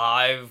like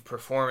live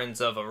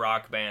performance of a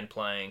rock band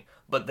playing,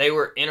 but they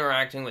were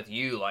interacting with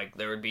you. Like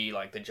there would be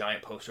like the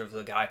giant poster of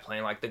the guy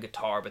playing like the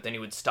guitar, but then he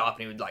would stop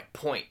and he would like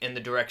point in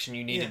the direction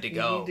you needed to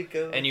go.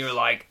 And you were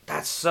like,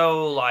 that's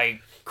so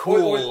like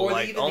cool. Or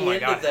like, even oh the my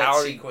end god, of that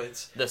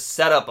sequence. The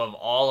setup of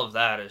all of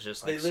that is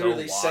just like so wild. They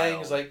literally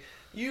sang like,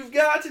 you've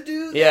got to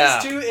do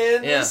this to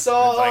end the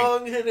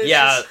song.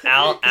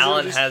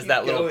 Alan has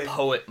that little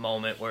poet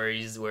moment where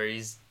he's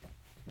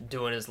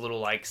doing his little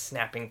like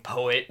snapping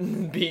poet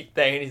beat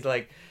thing, and he's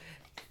like,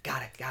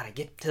 gotta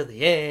get to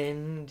the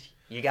end.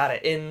 You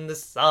gotta end the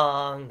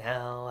song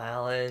now,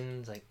 Alan.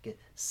 It's like,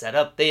 set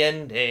up the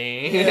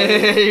ending.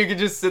 Yeah. You could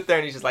just sit there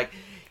and he's just like,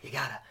 you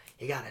gotta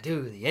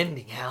do the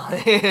ending,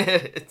 Alan.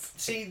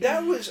 See,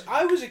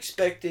 I was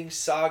expecting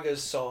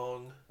Saga's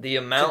song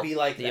to be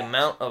like the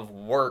amount of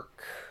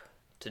work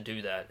to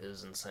do that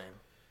is insane.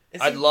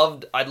 I'd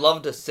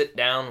love to sit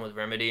down with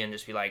Remedy and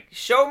just be like,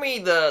 show me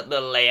the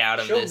layout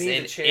of this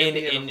in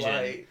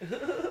engine.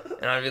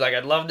 And I'd be like,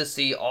 I'd love to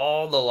see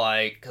all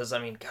the, because, I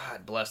mean,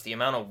 God bless the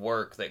amount of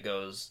work that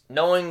goes,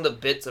 knowing the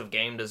bits of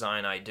game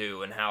design I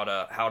do and how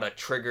to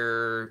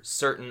trigger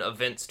certain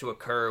events to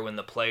occur when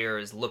the player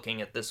is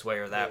looking at this way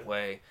or that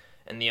way.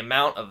 And the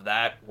amount of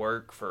that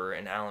work for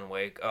an Alan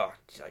Wake, I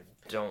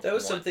don't. That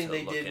was something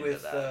they did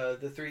with the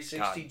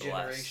 360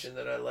 generation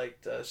that I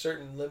liked.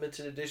 Certain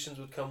limited editions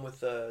would come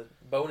with a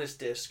bonus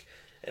disc,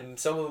 and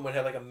some of them would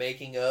have like a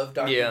making of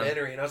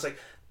documentary. And I was like,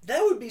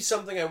 that would be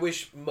something I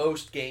wish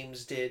most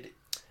games did.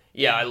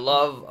 Yeah, I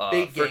love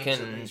big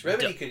games.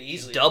 Remedy could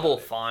easily. Double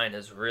Fine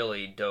has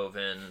really dove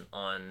in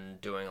on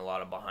doing a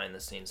lot of behind the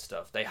scenes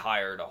stuff. They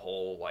hired a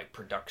whole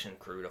production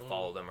crew to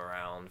follow them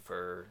around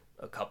for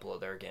a couple of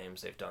their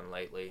games they've done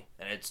lately,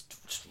 and it's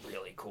just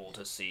really cool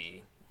to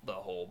see the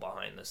whole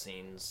behind the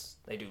scenes.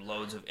 They do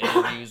loads of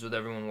interviews with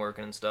everyone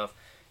working and stuff.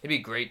 It'd be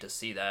great to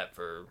see that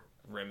for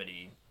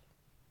Remedy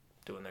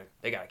doing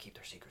they gotta keep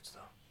their secrets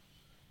though.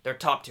 They're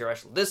top tier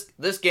echelon.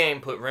 This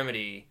game put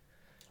Remedy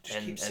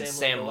and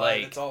Sam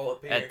Lake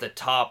at the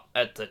top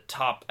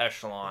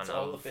echelon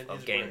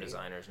of game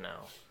designers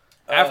now.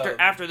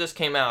 After this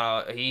came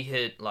out, he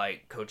hit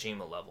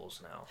Kojima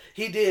levels now.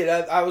 He did.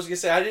 I was gonna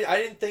say I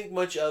didn't think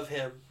much of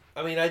him.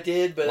 I mean, I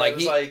did, but I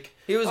was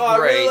he was great. I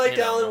really liked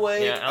Alan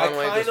Wake. Yeah, Alan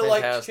Wake was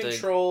fantastic. Liked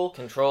Control.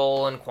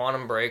 Control and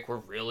Quantum Break were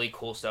really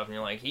cool stuff, and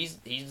you're like, he's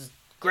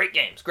great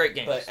games.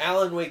 But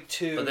Alan Wake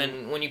 2... But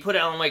then when you put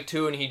Alan Wake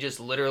 2 and he just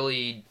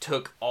literally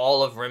took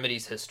all of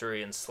Remedy's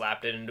history and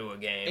slapped it into a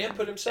game. And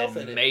put himself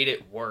in it. And made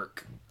it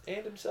work.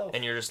 And himself.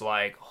 And you're just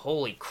like,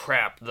 holy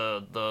crap,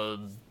 the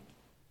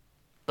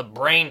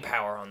brain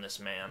power on this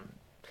man.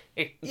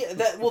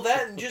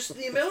 That and just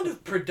the amount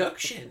of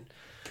production.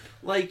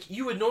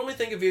 You would normally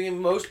think of your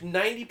game,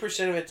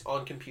 90% of it's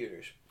on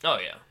computers. Oh,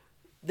 yeah.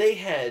 They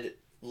had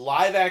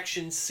live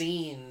action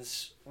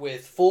scenes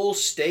with full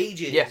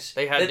stages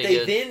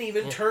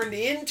then turned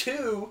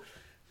into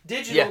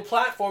digital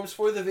platforms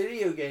for the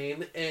video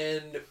game,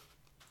 and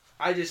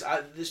I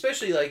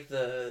especially I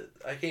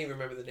can't even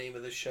remember the name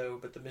of the show,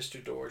 but the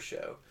Mr. Door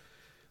show,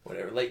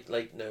 whatever, late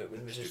note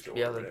with Mr. Door,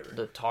 whatever.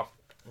 The talk.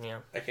 Yeah,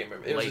 I can't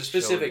remember. It was a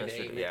specific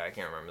name. Yeah, I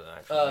can't remember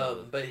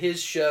that. But his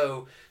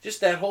show,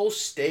 just that whole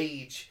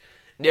stage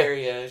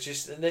area,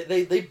 just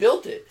they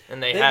built it.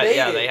 And they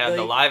had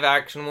the live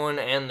action one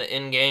and the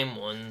in game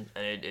one,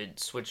 and it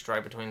switched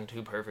right between the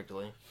two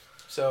perfectly.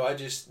 So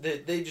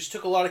they just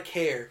took a lot of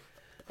care,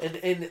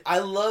 and I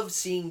love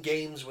seeing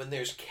games when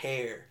there's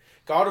care.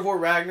 God of War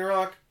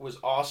Ragnarok was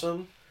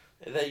awesome.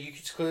 That you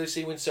could clearly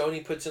see when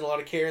Sony puts in a lot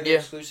of care in their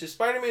exclusives.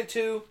 Spider-Man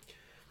 2.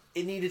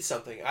 It needed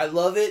something. I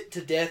love it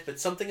to death, but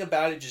something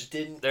about it just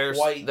didn't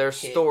quite Their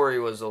hit. Story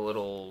was a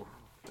little...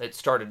 It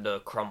started to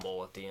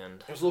crumble at the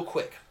end. It was a little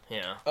quick.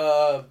 Yeah.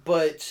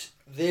 But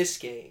this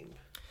game...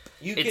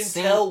 You can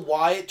tell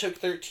why it took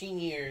 13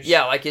 years.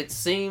 Yeah, it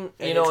seemed...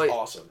 It's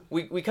awesome.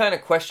 We kind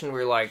of questioned, we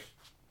were like,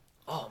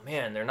 oh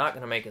man, they're not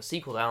going to make a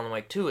sequel to Alan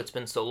Wake 2. It's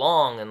been so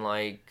long,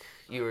 and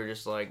you were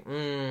just like,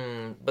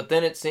 But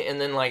then it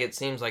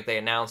seems like they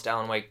announced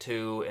Alan Wake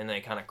 2, and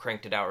they kind of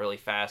cranked it out really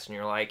fast, and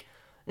you're like...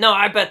 No,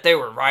 I bet they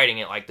were writing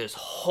it this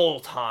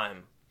whole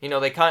time.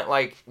 They kind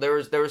of there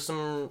was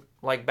some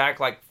back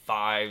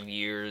 5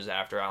 years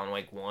after Alan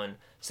Wake 1,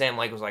 Sam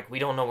Lake was like, we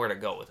don't know where to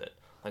go with it.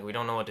 We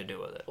don't know what to do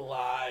with it.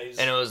 Lies.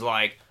 And it was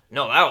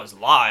no, that was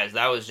lies.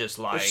 That was just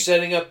We're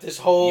setting up this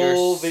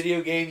whole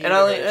video game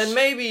universe. And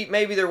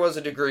maybe there was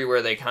a degree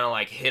where they kind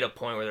of hit a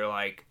point where they're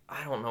like,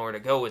 I don't know where to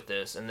go with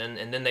this, and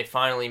then they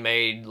finally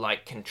made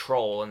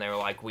Control, and they were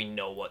like, we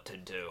know what to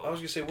do. I was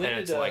gonna say,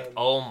 it's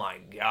oh my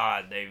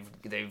god,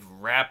 they've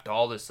wrapped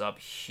all this up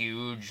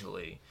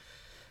hugely.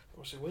 I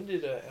was gonna say, when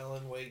did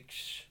Alan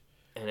Wake's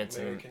and it's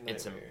American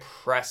it's Nightmare?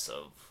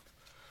 Impressive,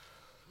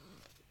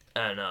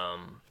 and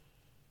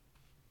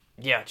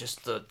yeah,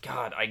 just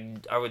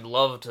I would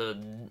love to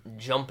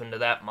jump into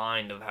that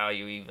mind of how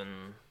you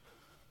even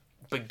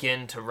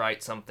begin to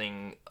write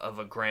something of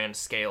a grand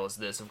scale as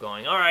this, of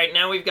going, all right,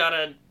 now we've got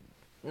to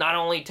not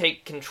only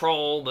take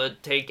Control,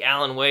 but take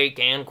Alan Wake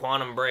and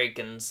Quantum Break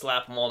and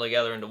slap them all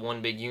together into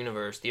one big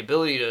universe. The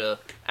ability to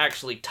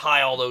actually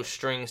tie all those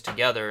strings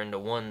together into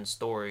one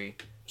story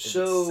is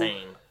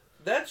insane.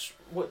 That's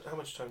how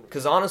much time?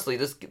 Because honestly,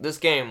 this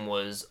game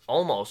was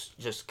almost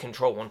just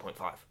Control 1.5.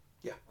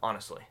 Yeah.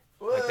 Honestly.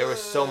 There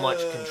was so much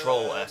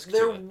Control-esque to it.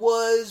 There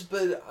was,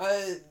 but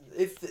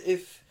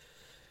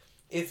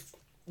if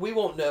we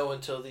won't know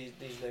until these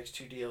next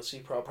two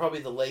DLC, probably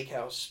the Lake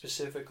House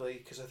specifically,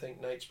 because I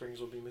think Night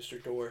Springs will be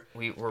Mr. Door.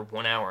 We're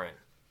 1 hour in.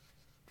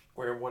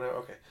 We're 1 hour?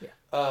 Okay.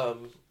 Yeah.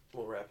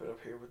 We'll wrap it up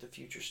here with the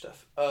future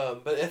stuff.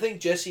 But I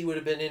think Jessie would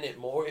have been in it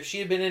more. If she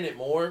had been in it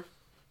more,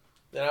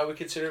 then I would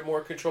consider it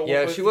more Control.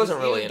 Yeah, she wasn't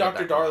really in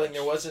Dr. it Darling, much.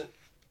 There wasn't...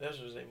 That was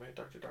his name, right?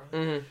 Dr. Darling?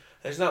 Mm-hmm.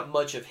 There's not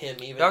much of him,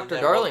 even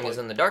Dr. Darling is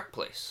in the dark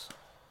place.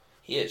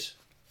 He is.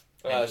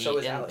 So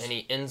is Alice. And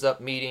he ends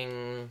up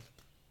meeting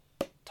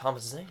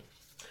Thomas Zane.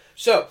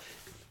 So,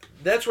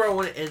 that's where I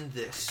want to end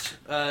this,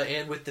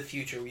 and with the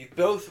future.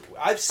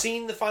 I've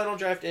seen the final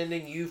draft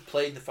ending. You've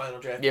played the final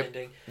draft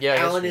ending. Yeah,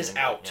 Alan is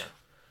out.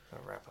 Yeah.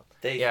 I'll wrap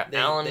up.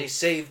 Alan, they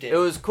saved him. It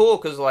was cool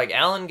because like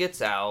Alan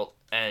gets out,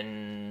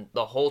 and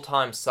the whole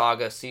time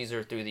Saga sees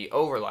her through the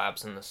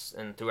overlaps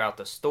and throughout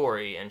the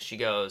story, and she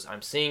goes,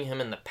 "I'm seeing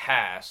him in the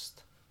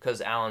past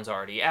because Alan's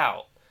already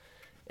out."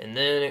 And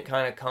then it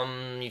kind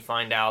of you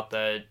find out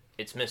that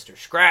it's Mr.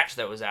 Scratch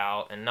that was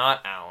out and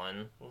not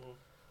Alan. Mm-hmm.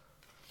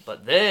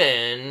 But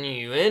then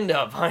you end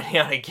up finding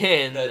out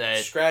again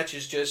that Scratch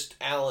is just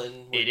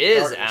Alan. It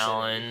is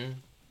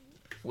Alan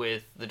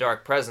with the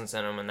dark presence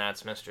in him, and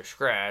that's Mr.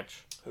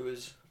 Scratch. Who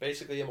is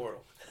basically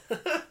immortal.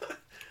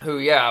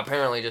 Who,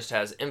 apparently just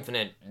has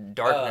infinite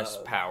darkness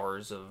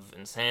powers of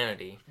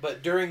insanity.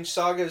 But during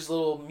Saga's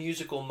little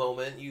musical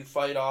moment, you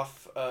fight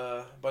off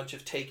a bunch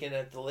of Taken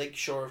at the lake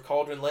shore of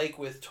Cauldron Lake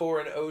with Tor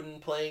and Odin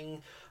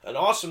playing an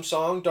awesome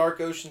song, Dark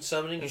Ocean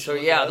Summoning. So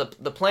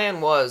the plan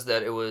was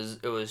that it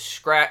was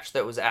Scratch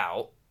that was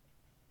out,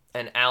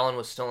 and Alan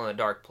was still in a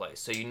dark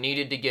place. So you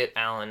needed to get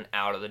Alan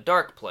out of the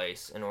dark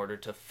place in order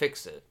to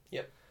fix it.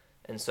 Yep.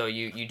 And so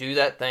you do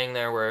that thing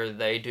there where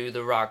they do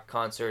the rock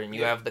concert and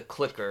you have the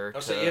clicker.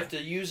 So you have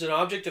to use an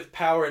object of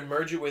power and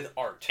merge it with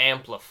art.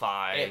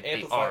 Amplify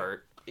the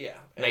art. Yeah.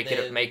 Make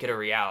it a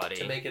reality.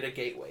 To make it a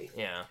gateway.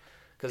 Yeah.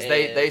 Because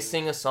they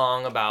sing a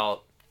song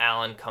about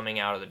Alan coming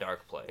out of the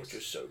dark place. Which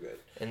is so good.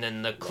 And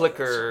then the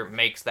clicker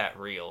makes that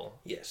real.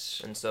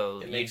 Yes. And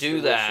so you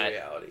do that,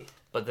 reality.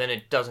 But then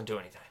it doesn't do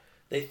anything.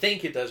 They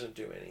think it doesn't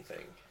do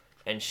anything.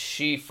 And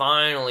she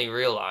finally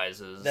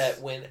realizes that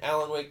when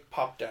Alan Wake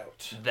popped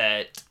out,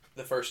 that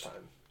the first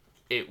time,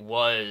 it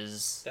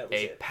was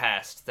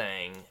past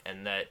thing,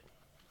 and that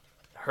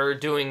her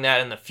doing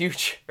that in the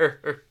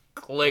future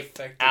clicked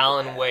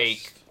Alan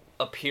Wake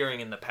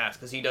appearing in the past,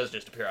 because he does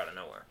just appear out of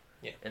nowhere.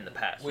 Yeah. In the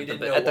past,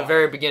 at the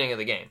very beginning of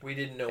the game. We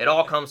didn't know. It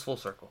all comes full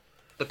circle.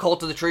 The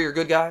Cult of the Tree are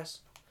good guys.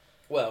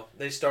 Well,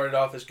 they started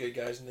off as good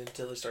guys, and then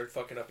until they started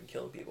fucking up and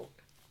killing people.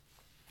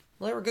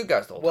 Well, they were good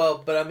guys the whole time.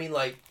 Well, but I mean,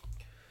 like.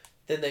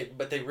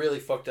 But they really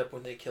fucked up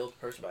when they killed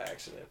a person by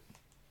accident.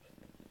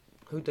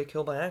 Who'd they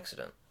kill by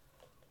accident?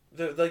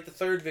 The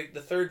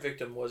third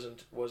victim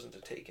wasn't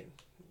a Taken.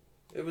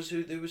 It was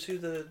who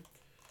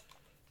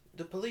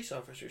the police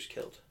officers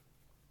killed.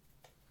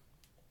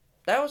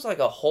 That was like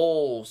a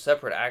whole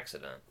separate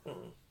accident.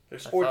 Mm-mm.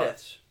 There's 4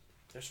 deaths.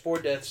 There's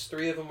 4 deaths.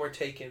 3 of them were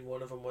Taken.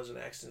 1 of them was an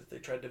accident. They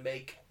tried to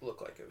make look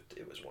like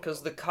it was one.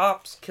 Because the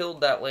cops killed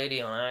that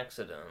lady on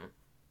accident,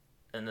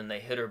 and then they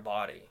hit her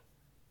body.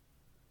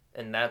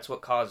 And that's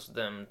what caused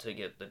them to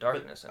get the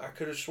darkness in. I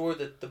could have swore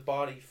that the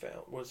body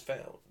was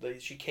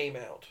found. She came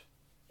out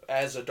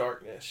as a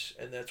darkness,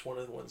 and that's one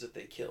of the ones that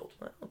they killed.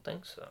 I don't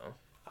think so.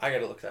 I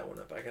gotta look that one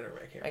up. I can't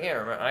remember.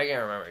 I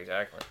can't remember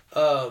exactly.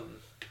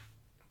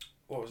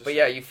 What was it? But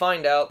yeah, you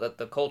find out that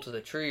the Cult of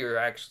the Tree are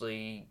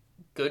actually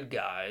good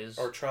guys.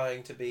 Or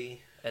trying to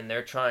be. And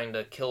they're trying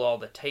to kill all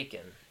the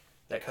Taken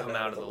that come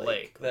out of the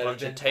lake. A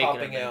bunch of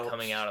Taken have been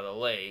coming out of the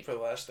lake for the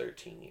last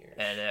 13 years.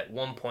 And at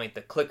one point,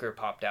 the clicker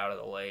popped out of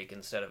the lake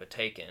instead of a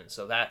Taken.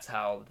 So that's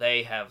how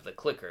they have the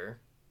clicker.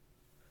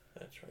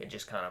 That's right. It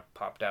just kind of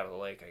popped out of the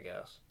lake, I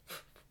guess.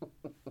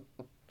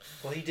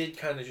 Well, he did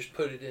kind of just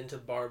put it into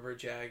Barbara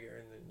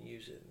Jagger and then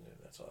use it, and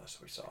that's all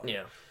we saw.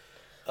 Yeah.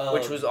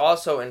 Which was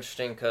also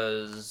interesting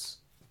because,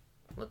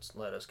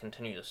 let us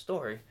continue the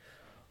story,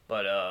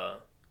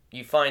 but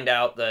you find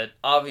out that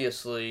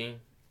obviously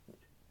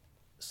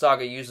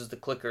Saga uses the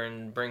clicker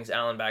and brings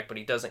Alan back, but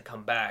he doesn't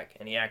come back,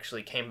 and he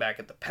actually came back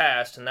at the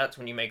past, and that's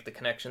when you make the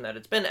connection that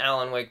it's been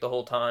Alan Wake the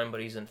whole time,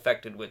 but he's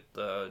infected with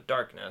the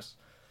darkness.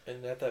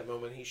 And at that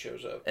moment, he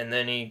shows up. And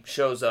then he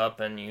shows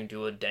up, and you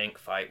do a dank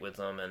fight with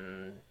him,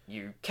 and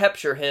you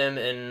capture him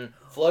and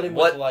flood him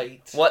with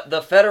light. What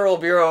the Federal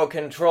Bureau of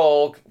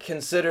Control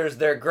considers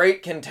their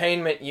great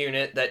containment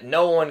unit that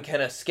no one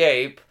can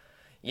escape,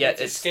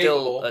 yet it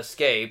still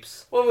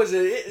escapes. What was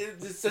it?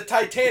 It's the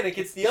Titanic.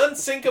 It's the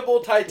unsinkable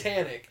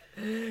Titanic.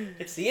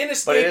 It's the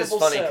inescapable. But it is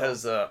funny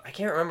because I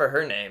can't remember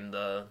her name.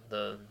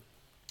 The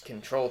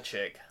control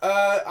chick.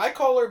 I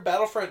call her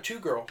Battlefront 2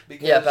 girl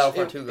because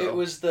Battlefront 2 girl. It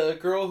was the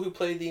girl who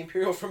played the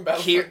Imperial from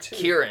Battlefront 2.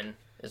 Kieran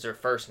is her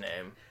first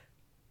name.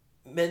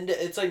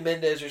 It's like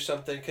Mendez or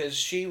something because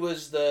she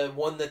was the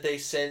one that they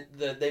sent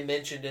that they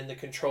mentioned in the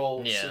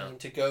control scene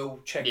to go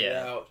check it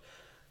out.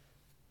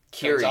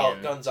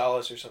 Kieran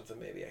Gonzalez or something,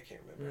 maybe. I can't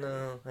remember.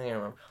 No, I can't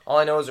remember. All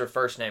I know is her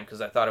first name because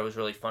I thought it was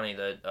really funny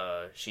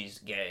that she's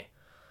gay.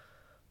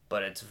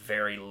 But it's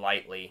very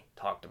lightly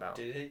talked about.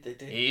 You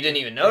didn't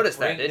even notice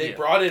that, did you? They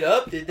brought it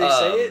up? Did they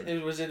say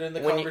it? Was it in the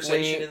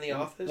conversation in the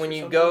office? When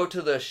you go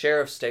to the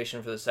sheriff's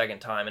station for the second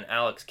time and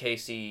Alex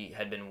Casey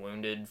had been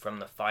wounded from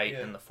the fight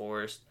in the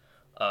forest,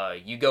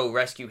 you go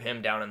rescue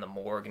him down in the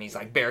morgue and he's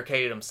like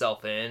barricaded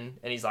himself in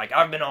and he's like,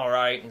 I've been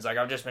alright. And he's like,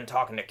 I've just been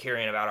talking to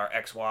Kieran about our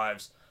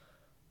ex-wives.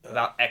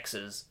 About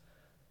exes,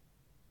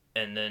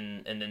 and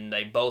then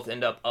they both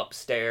end up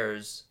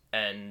upstairs,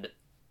 and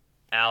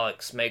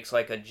Alex makes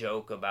like a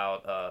joke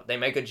about they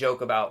make a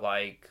joke about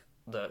like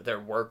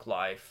their work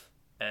life,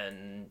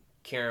 and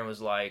Kieran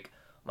was like,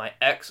 my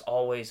ex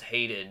always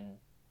hated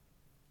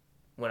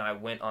when I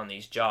went on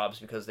these jobs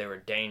because they were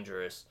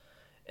dangerous.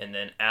 And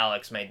then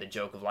Alex made the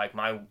joke of like,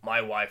 my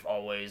wife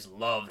always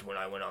loved when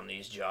I went on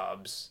these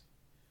jobs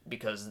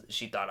because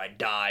she thought I'd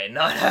die and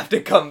not have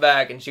to come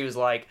back. And she was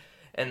like,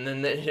 and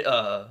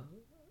then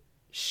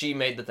she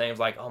made the thing of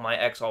like, oh, my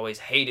ex always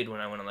hated when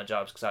I went on the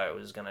jobs because I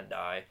was going to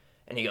die.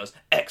 And he goes,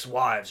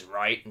 ex-wives,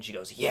 right? And she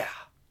goes, yeah.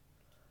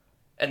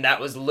 And that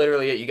was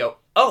literally it. You go,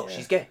 oh, yeah,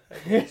 she's gay.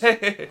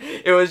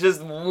 It was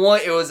just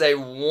one, it was a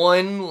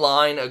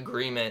one-line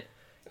agreement.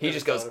 He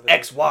just goes,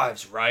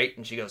 ex-wives, right?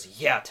 And she goes,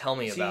 yeah, tell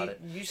me about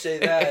it. You say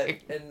that,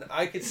 and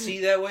I could see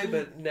that way,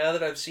 but now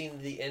that I've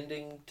seen the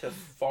ending to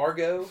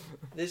Fargo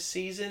this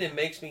season, it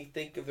makes me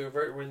think of the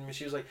revert when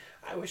she was like,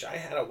 I wish I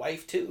had a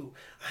wife, too.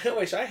 I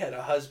wish I had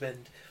a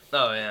husband.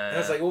 Oh, yeah. And I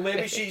was like, well,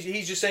 maybe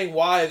he's just saying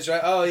wives,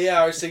 right? Oh,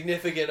 yeah, our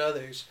significant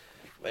others.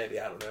 Maybe,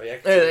 I don't know. Yeah, I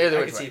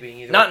could see it being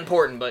either Not way.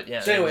 important, but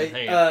yeah. So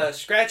anyway,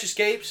 Scratch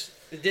escapes.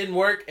 It didn't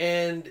work,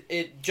 and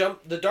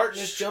the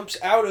darkness jumps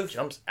out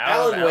of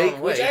Alan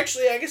Wake, which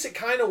actually, I guess it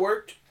kind of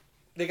worked.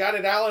 They got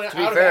it out of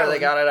Alan. They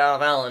got it out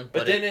of Alan.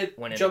 But then it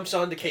jumps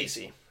onto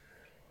Casey.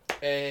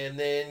 And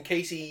then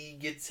Casey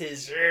gets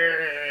his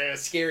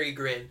scary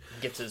grin.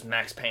 Gets his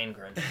Max Payne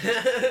grin.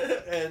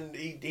 And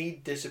he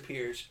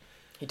disappears.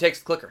 He takes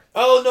the clicker.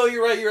 Oh, no,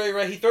 you're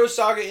right. He throws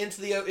Saga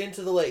into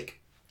the lake.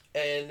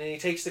 And then he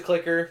takes the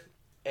clicker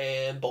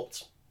and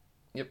bolts.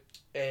 Yep.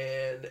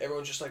 And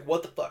everyone's just like,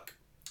 what the fuck?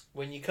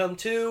 When you come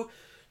to,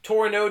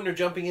 Tor and Odin are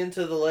jumping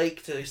into the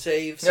lake to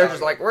save Saga. They're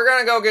just like, we're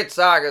gonna go get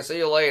Saga, see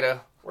you later.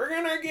 We're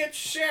gonna get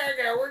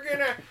Saga,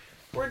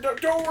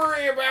 don't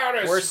worry about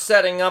us. We're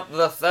setting up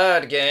the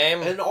third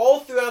game. And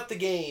all throughout the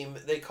game,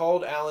 they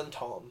called Alan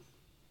Tom.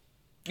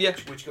 Yeah.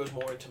 Which goes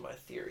more into my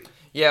theory.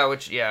 Yeah,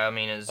 I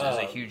mean, is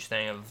a huge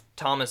thing of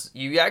Thomas.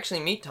 You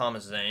actually meet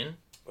Thomas Zane.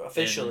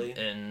 Officially.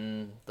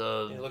 In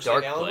the like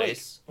Dark Alan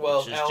Place. Wake.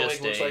 Well, Alan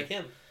Wake looks like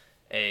him.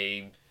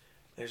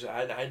 There's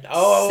I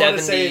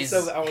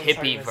 70s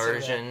hippie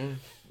version,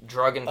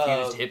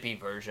 drug-infused hippie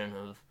version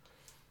of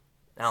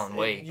Alan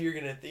Wake. You're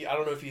gonna. I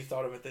don't know if you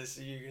thought about this.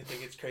 You're gonna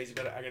think it's crazy,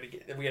 but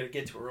we gotta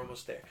get to it. We're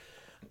almost there.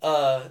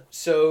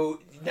 So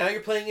now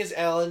you're playing as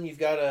Alan. You've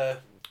got a.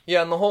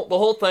 Yeah, and the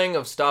whole thing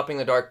of stopping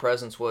the Dark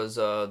Presence was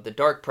the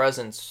Dark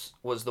Presence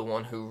was the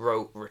one who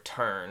wrote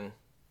Return.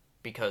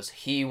 Because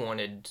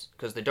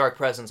the Dark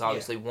Presence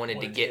obviously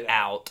wanted to get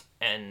out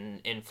and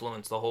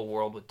influence the whole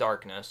world with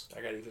darkness. I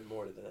got even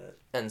more to that.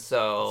 And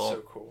so... That's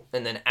so cool.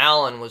 And then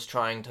Alan was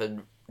trying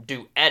to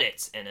do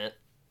edits in it.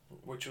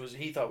 Which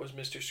he thought was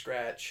Mr.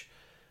 Scratch,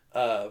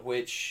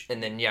 which...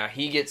 And then, yeah,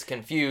 he gets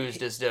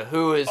confused as to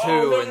who is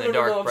who in the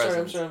Dark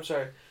Presence. I'm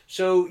sorry.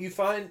 So you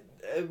find,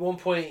 at one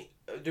point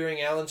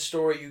during Alan's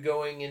story, you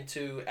going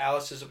into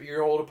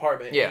your old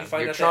apartment. Yeah, and you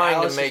find you're out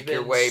trying that to make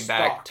your way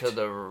back stalked. to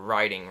the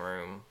writing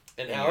room.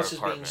 And Alice is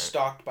being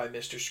stalked by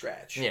Mr.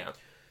 Scratch. Yeah.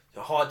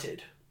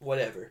 Haunted.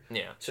 Whatever.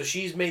 Yeah. So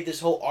she's made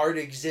this whole art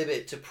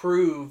exhibit to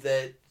prove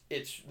that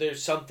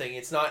there's something.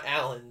 It's not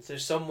Alan.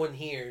 There's someone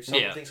here.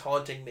 Something's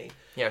haunting me.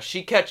 Yeah,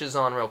 she catches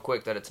on real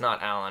quick that it's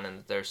not Alan and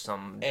that there's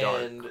some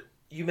dark And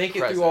you make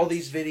it through all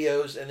these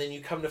videos, and then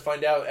you come to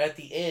find out at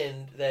the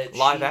end that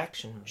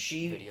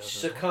she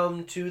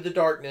succumbed to the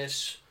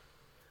darkness,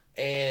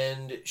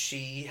 and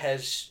she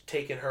has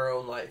taken her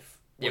own life.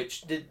 Yep.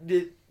 Which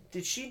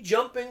did she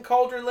jump in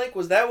Cauldron Lake?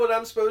 Was that what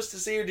I'm supposed to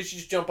see, or did she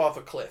just jump off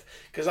a cliff?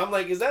 Because I'm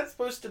like, is that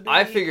supposed to be...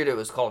 I figured it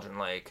was Cauldron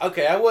Lake.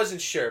 Okay, I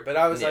wasn't sure, but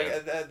I was like,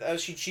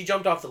 she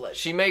jumped off the ledge.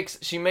 She makes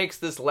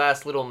this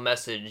last little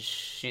message.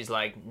 She's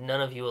like,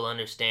 none of you will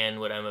understand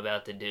what I'm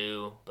about to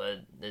do, but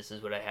this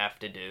is what I have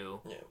to do.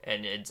 Yeah.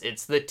 And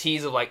it's the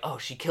tease of like, oh,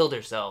 she killed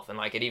herself, and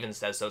like it even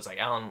says so. It's like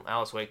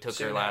Alice Wake took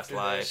her last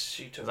life.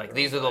 It's like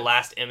these are the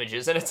last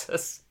images, and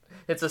it's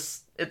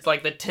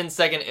like the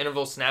 10-second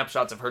interval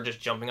snapshots of her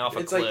just jumping off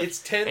a cliff. Like it's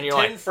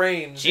 10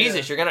 frames.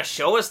 Jesus, you're gonna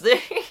show us this?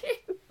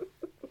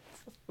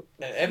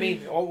 I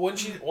mean,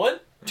 one,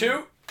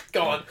 two,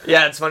 gone.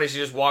 Yeah, it's funny. She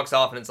just walks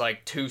off, and it's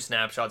like 2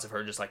 snapshots of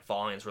her just like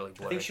falling. It's really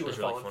blurry. I think she would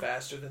have fallen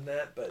faster than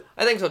that, but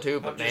I think so too.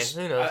 But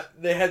who knows?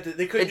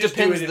 They couldn't just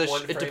do it in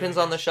one frame. It depends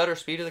on the shutter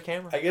speed of the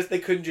camera. I guess they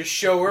couldn't just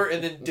show her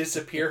and then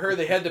disappear her.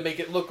 They had to make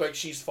it look like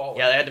she's falling.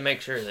 Yeah, they had to make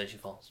sure that she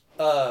falls.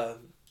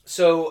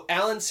 So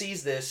Alan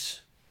sees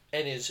this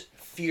and is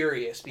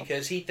furious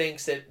because he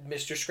thinks that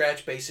Mr.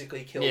 Scratch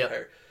basically killed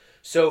her.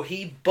 So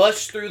he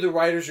busts through the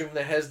writer's room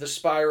that has the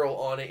spiral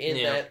on it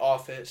in that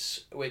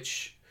office,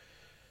 which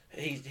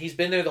he's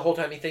been there the whole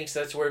time. He thinks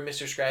that's where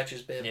Mr. Scratch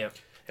has been. Yeah.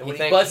 And when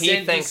he busts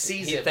in, he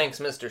sees him. He thinks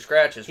Mr.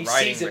 Scratch is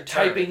writing Return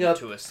typing up,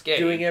 to escape.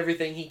 Doing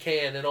everything he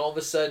can, and all of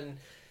a sudden,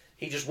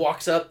 he just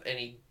walks up and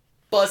he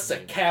busts a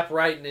cap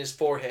right in his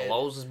forehead.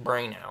 Blows his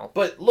brain out.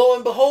 But lo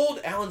and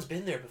behold, Alan's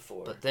been there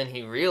before. But then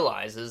he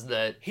realizes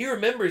that... He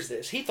remembers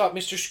this. He thought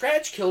Mr.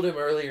 Scratch killed him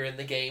earlier in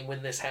the game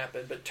when this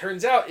happened. But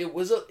turns out it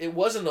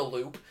wasn't a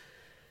loop.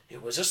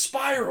 It was a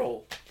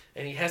spiral.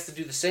 and he has to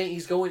do the same.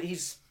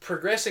 He's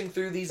progressing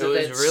through these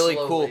events. It was really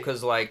slowly. cool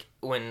because like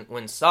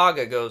when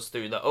Saga goes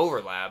through the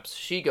overlaps,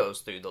 she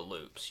goes through the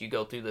loops. You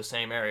go through the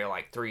same area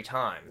like 3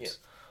 times, yeah.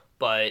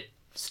 but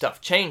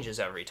stuff changes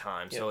every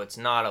time, so it's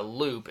not a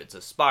loop; it's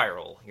a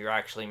spiral. You're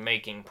actually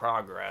making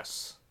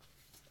progress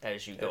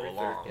as you go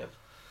along,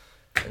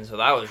 and so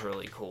that was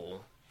really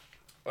cool.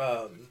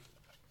 But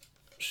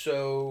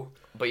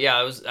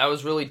yeah, that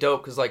was really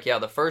dope because, like,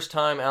 the first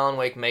time Alan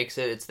Wake makes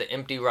it, it's the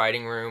empty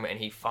writing room, and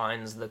he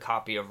finds the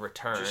copy of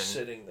Return. Just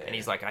sitting there. And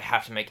he's like, I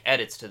have to make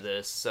edits to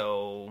this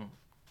so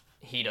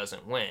he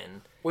doesn't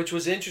win. Which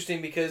was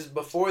interesting because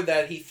before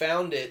that, he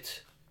found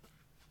it.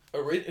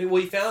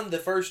 He found the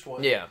first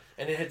one. Yeah.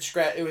 And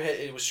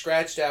it was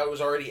scratched out. It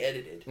was already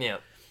edited. Yeah.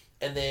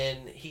 And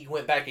then he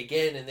went back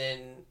again, and then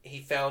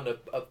he found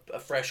a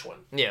fresh one.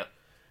 Yeah.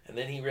 And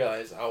then he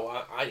realized,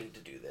 I need to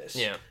do this.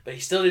 Yeah. But he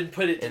still didn't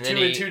put it two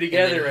and two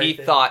together. And he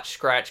thought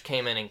Scratch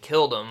came in and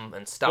killed him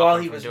and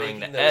stopped him from doing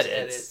the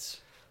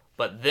edits.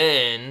 But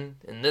then,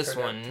 in this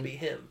one, to be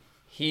him.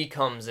 He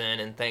comes in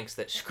and thinks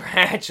that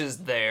Scratch is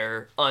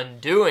there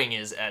undoing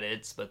his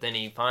edits, but then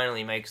he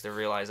finally makes the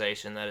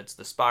realization that it's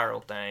the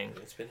spiral thing.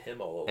 It's been him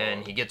all along.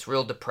 And he gets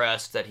real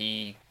depressed that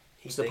he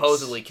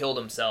supposedly killed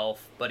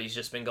himself, but he's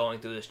just been going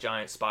through this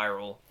giant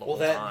spiral the whole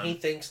time. He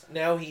thinks,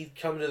 now he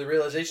come to the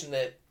realization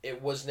that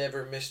it was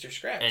never Mr.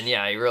 Scratch. And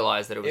he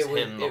realized that it was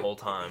him the whole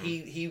time.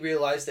 He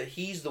realized that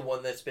he's the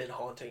one that's been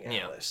haunting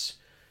Alice.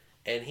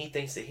 And he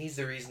thinks that he's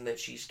the reason that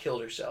she's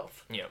killed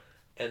herself. Yeah.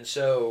 And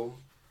so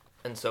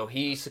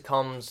he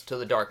succumbs to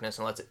the darkness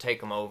and lets it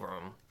take him over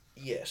him.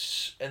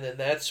 Yes. And then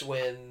that's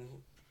when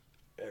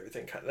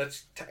everything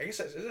I guess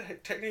is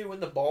it technically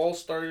when the ball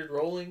started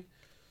rolling?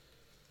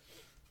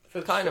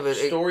 Kind of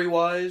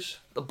story-wise.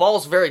 The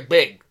ball's very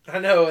big. I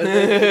know. And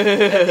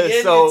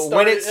then, so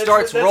when it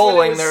starts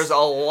rolling, there's a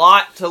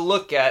lot to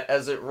look at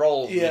as it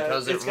rolls. Yeah,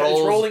 because it's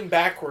rolling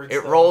backwards.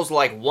 It rolls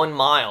like 1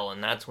 mile,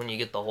 and that's when you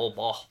get the whole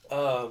ball.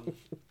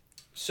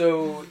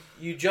 So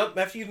you jump,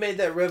 after you've made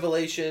that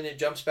revelation, it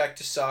jumps back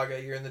to Saga.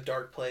 You're in the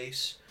dark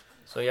place.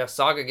 So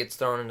Saga gets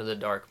thrown into the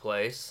dark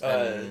place.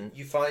 And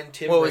you find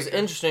Tim. What was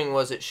interesting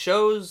was it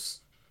shows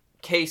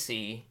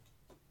Casey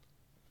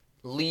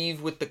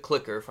leave with the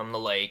clicker from the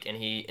lake, and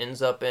he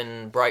ends up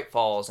in Bright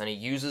Falls, and he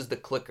uses the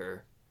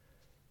clicker,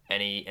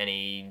 and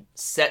he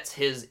sets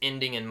his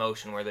ending in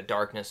motion where the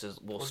darkness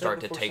will start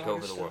to take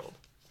over the world.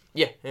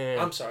 Yeah.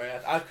 I'm sorry,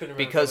 I couldn't remember.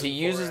 Because he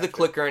uses the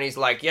clicker, and he's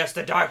like, yes,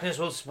 the darkness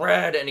will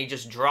spread, and he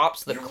just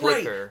drops the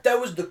clicker. Right.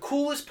 That was the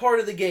coolest part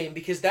of the game,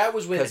 because that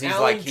was when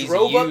Alan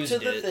drove up to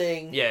the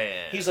thing. Yeah.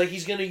 He's like,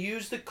 he's going to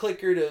use the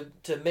clicker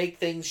to make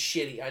things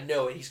shitty. I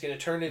know it. He's going to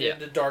turn it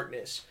into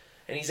darkness.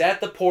 And he's at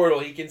the portal,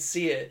 he can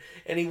see it.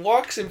 And he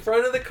walks in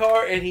front of the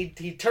car, and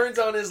he turns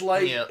on his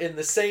light in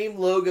the same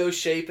logo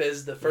shape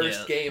as the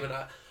first game, and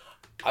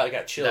I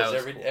got chills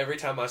every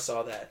time I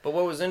saw that. But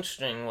what was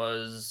interesting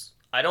was,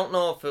 I don't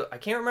know if I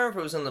can't remember if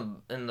it was in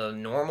the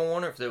normal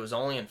one or if it was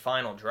only in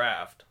Final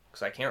Draft,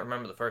 because I can't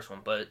remember the first one,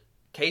 but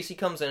Casey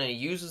comes in and he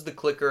uses the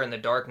clicker, and the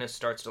darkness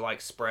starts to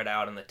like spread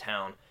out in the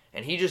town,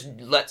 and he just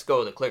lets go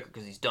of the clicker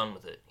because he's done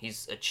with it.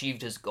 He's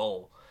achieved his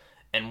goal.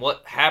 And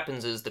what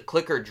happens is the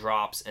clicker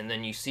drops, and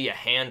then you see a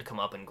hand come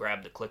up and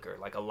grab the clicker,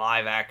 like a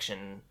live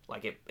action,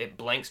 like it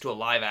blanks to a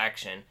live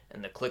action,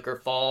 and the clicker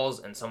falls,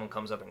 and someone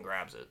comes up and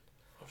grabs it.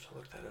 I'll have to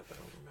look that up, I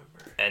don't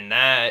remember. And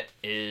that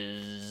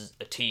is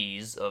a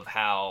tease of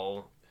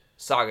how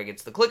Saga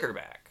gets the clicker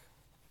back.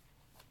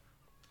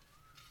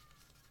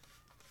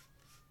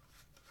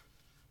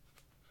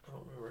 I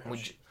don't remember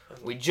how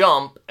we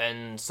jump,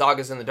 and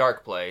Saga's in the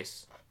dark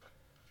place.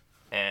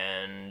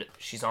 And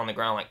she's on the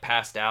ground, like,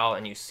 passed out,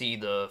 and you see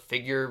the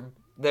figure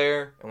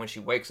there, and when she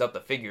wakes up, the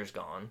figure's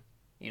gone.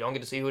 You don't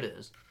get to see who it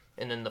is.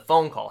 And then the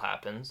phone call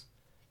happens,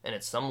 and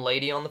it's some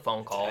lady on the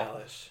phone call. It's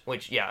Alice.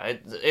 Which,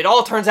 it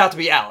all turns out to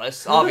be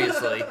Alice,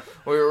 obviously.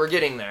 We're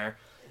getting there.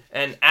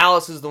 And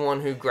Alice is the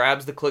one who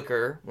grabs the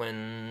clicker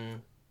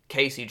when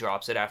Casey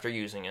drops it after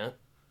using it,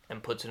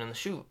 and puts it in the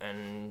chute,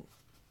 and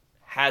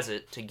has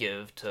it to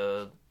give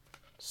to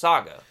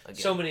Saga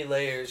again. So many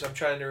layers. I'm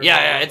trying to remember.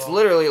 Yeah, it's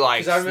literally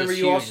like because I remember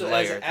you also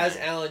as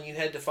Alan, you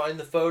had to find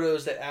the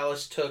photos that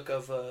Alice took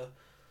of the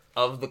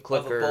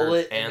clicker of a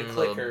bullet and the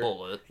clicker, the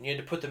bullet, and you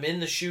had to put them in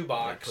the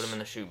shoebox. Put them in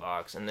the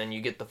shoebox, and then you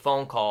get the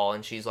phone call,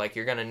 and she's like,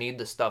 "You're gonna need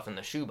the stuff in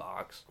the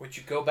shoebox." Which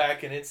you go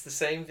back, and it's the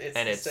same.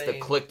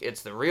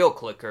 It's the real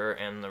clicker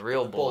and the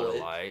real bullet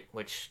light,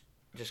 which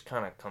just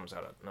kind of comes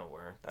out of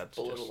nowhere. That's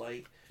bullet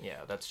light.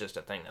 Yeah, that's just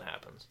a thing that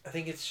happens. I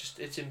think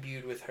it's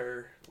imbued with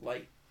her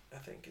light. I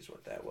think is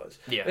what that was.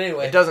 Yeah. But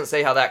anyway, it doesn't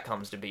say how that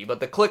comes to be,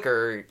 but the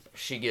clicker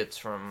she gets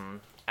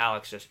from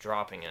Alex just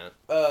dropping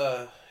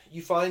it.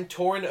 You find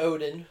Tor and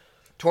Odin.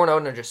 Tor and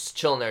Odin are just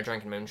chilling there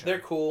drinking moonshine. They're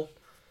cool.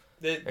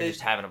 They're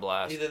just having a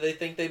blast. Either they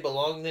think they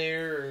belong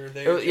there, or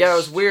it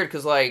was weird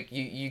because like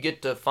you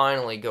get to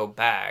finally go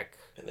back.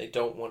 And they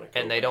don't want to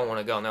go. And they don't want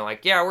to go. And they're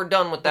like, yeah, we're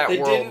done with that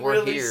world.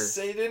 We're here.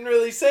 They didn't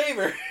really save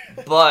her.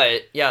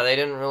 But they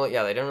didn't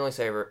really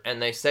save her. And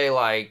they say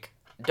like,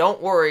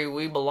 don't worry,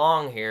 we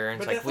belong here. And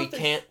it's like we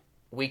can't.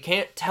 we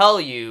can't tell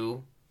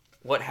you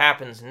what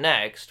happens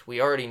next. We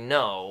already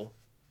know,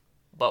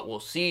 but we'll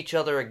see each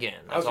other again.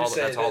 That's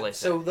all they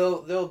say.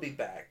 So they'll be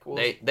back.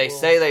 They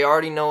say they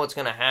already know what's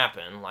going to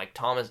happen. Like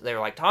they were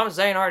like, Thomas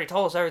Zane already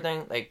told us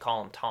everything. They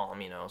call him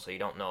Tom, so you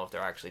don't know if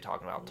they're actually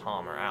talking about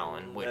Tom or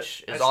Alan,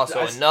 which is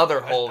also another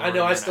whole. I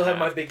know. I still have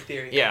my big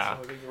theory. Yeah,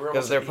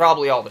 because they're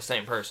probably all the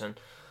same person.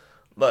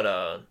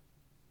 But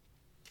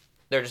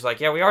they're just like,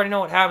 yeah, we already know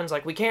what happens.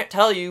 Like, we can't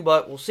tell you,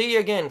 but we'll see you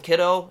again,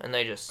 kiddo. And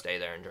they just stay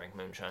there and drink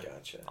moonshine.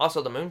 Gotcha.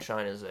 Also, the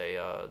moonshine is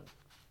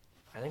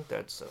I think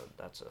that's a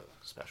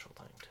special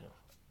thing too.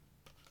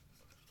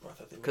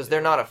 Because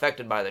they're not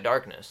affected by the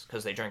darkness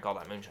because they drink all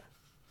that moonshine.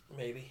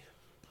 Maybe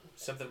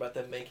something about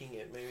them making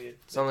it. Maybe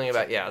something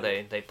about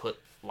they put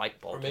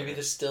light bulbs. Or maybe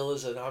the still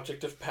is an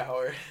object of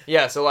power.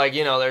 Yeah, so like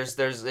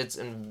there's it's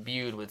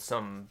imbued with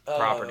some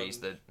properties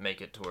that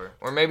make it to her,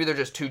 or maybe they're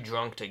just too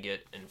drunk to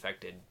get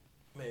infected.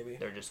 Maybe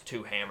they're just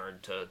too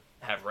hammered to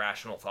have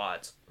rational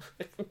thoughts.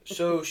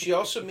 So she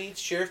also meets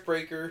Sheriff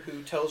Breaker,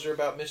 who tells her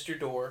about Mr.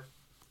 Door.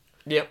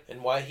 Yep.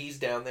 And why he's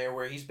down there,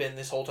 where he's been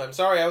this whole time.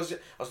 Sorry, I was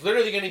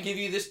literally going to give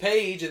you this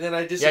page, and then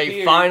I disappeared. Yeah,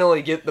 you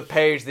finally get the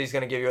page that he's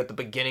going to give you at the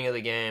beginning of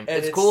the game.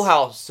 It's cool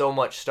how so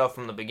much stuff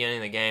from the beginning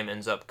of the game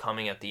ends up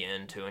coming at the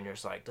end, too, and you're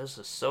just like, this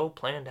is so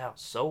planned out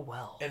so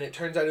well. And it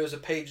turns out it was a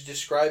page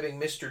describing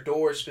Mr.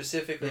 Door,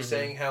 specifically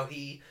saying how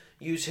he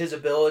used his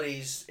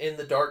abilities in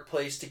the dark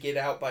place to get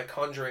out by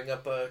conjuring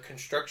up a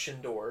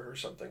construction door or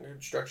something, a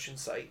construction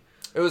site.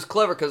 It was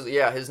clever because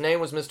his name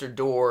was Mr.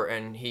 Door,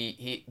 and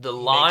the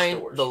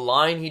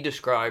line he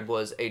described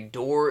was a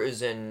door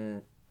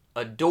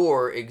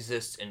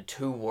exists in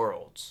two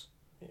worlds.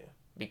 Yeah.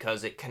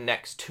 Because it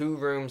connects two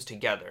rooms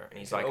together, and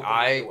he's like,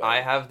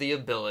 I have the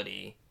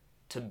ability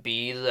to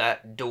be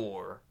that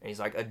door, and he's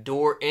like, a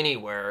door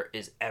anywhere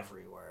is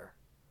everywhere.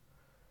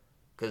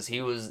 Because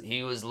he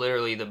was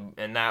literally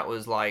and that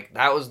was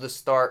the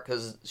start.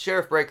 Because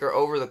Sheriff Breaker,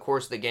 over the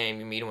course of the game,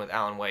 you meet him with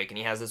Alan Wake, and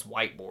he has this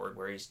whiteboard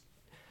where he's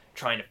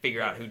trying to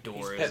figure out who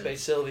Door is. Pepe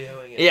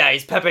Silvioing it. Yeah,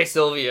 he's Pepe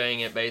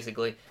Silvioing it,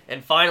 basically.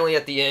 And finally,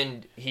 at the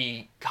end,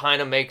 he kind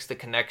of makes the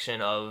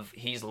connection of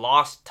he's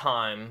lost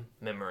time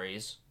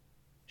memories,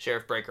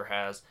 Sheriff Breaker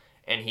has,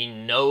 and he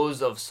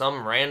knows of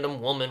some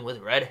random woman with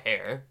red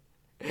hair.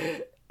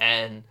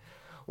 And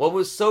what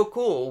was so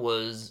cool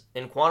was,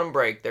 in Quantum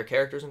Break, their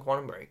characters in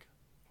Quantum Break.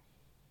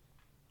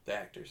 The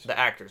actors. The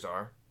actors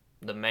are.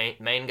 The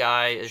main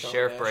guy is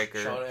Sheriff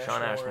Breaker,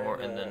 Sean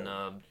Ashmore, and then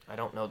I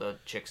don't know the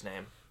chick's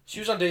name. She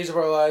was on Days of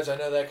Our Lives. I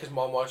know that because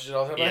Mom watches it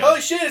all the time. I'm like,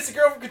 holy shit, it's the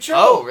girl from Control.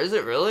 Oh, is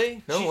it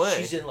really? No way.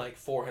 She's in like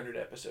 400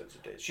 episodes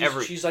of Days.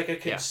 She's like a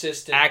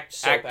consistent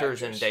soap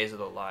actors actress. in Days of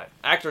the Life.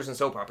 Actors in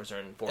soap operas are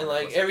in 400 And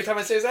like episodes. every time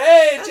I say,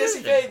 hey, it's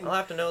Jesse Faden. I'll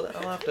have to know that.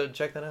 I'll have to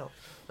check that out.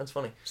 That's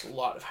funny. It's a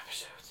lot of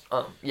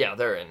episodes. Yeah,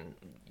 they're in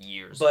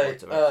years.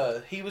 But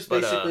he was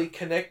basically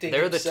connecting.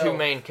 They're himself, the two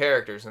main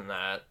characters in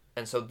that.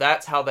 And so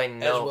that's how they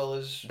know. As well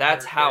as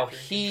that's how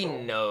he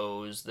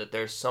knows that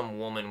there's some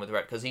woman with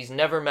red, because he's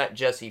never met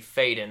Jesse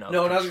Faden of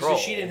Control. and I was going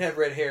to say she didn't have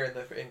red hair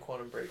in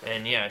Quantum Break.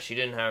 And yeah, she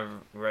didn't have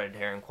red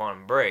hair in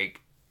Quantum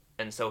Break,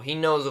 and so he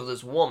knows of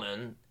this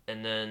woman.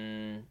 And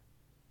then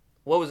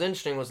what was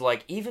interesting was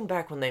like even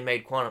back when they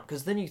made Quantum,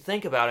 because then you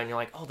think about it and you're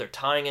like, oh, they're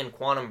tying in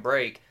Quantum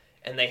Break,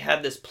 and they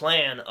had this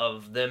plan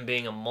of them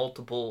being a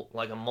multiple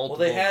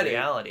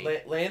reality.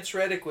 Lance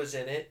Reddick was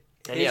in it.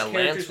 And his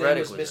Lance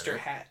Reddick was Mr.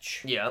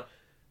 Hatch. Yep.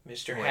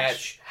 Mr.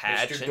 Hatch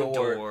Mr. and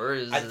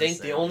Door I think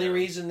the only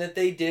reason that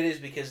they did is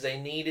because they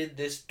needed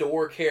this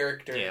Door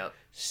character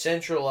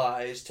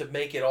centralized to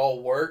make it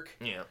all work.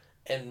 Yeah.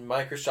 And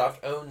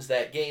Microsoft owns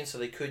that game, so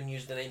they couldn't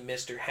use the name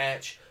Mr.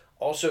 Hatch.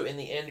 Also, in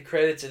the end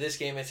credits of this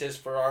game, it says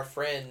for our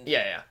friend.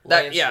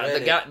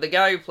 Reddick. The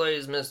guy who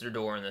plays Mr.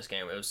 Door in this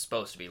game, it was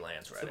supposed to be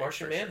Lance Reddick. The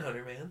Martian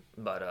Manhunter, man.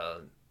 But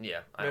I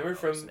remember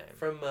from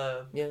I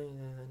know.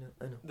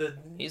 The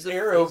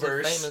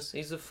Arrowverse.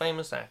 He's a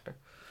famous actor,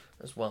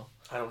 as well.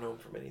 I don't know him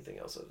from anything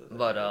else other than.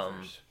 But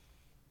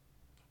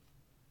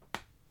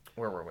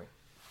where were we?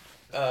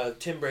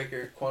 Tim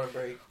Breaker, Quantum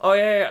Break. Oh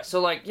yeah.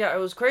 So it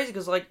was crazy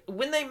because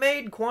when they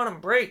made Quantum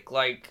Break,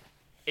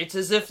 it's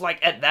as if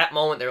at that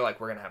moment they're like,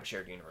 we're gonna have a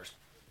shared universe,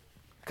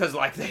 because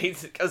they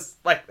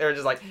were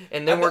just like,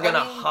 and then we're gonna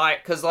hire,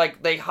 because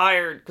they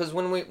hired, because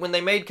when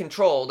they made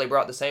Control, they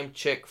brought the same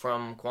chick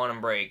from Quantum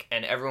Break,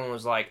 and everyone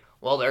was like,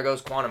 well, there goes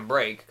Quantum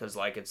Break, because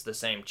it's the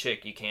same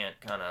chick, you can't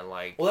kind of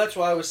Well, that's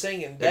why I was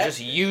saying they're just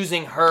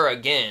using her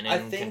again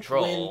in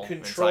Control. When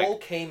Control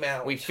came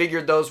out, we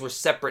figured those were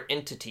separate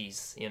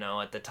entities,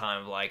 at the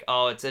time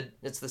of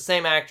it's the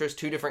same actress,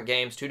 two different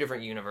games, two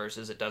different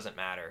universes, it doesn't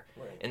matter.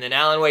 Right. And then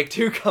Alan Wake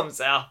 2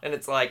 comes out, and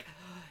it's like,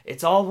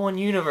 it's all one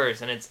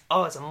universe, and it's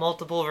a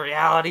multiple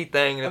reality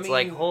thing, and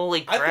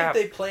holy crap. I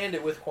think they planned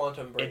it with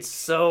Quantum Break. It's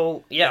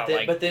so,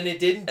 but then it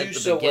didn't do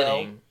so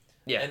well.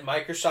 Yeah. And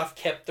Microsoft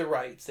kept the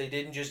rights. They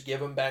didn't just give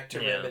them back to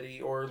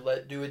Remedy or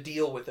do a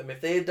deal with them. If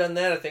they had done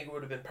that, I think it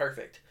would have been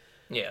perfect.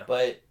 Yeah.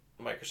 But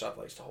Microsoft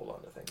likes to hold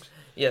on to things.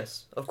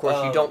 Yes, of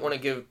course. You don't want to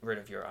get rid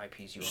of your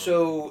IPs.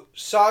 So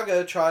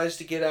Saga tries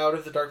to get out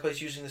of the dark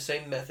place using the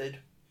same method.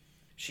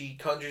 She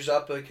conjures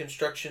up a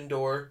construction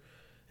door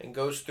and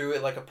goes through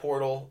it like a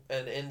portal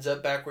and ends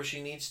up back where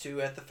she needs to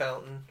at the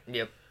fountain.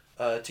 Yep.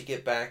 To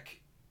get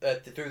back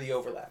through the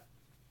overlap.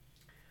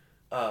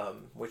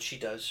 Which she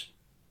does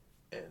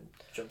and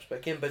jumps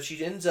back in. But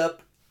she ends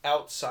up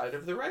outside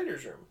of the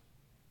writer's room.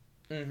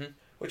 Mm-hmm.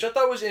 Which I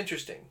thought was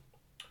interesting.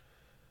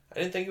 I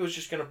didn't think it was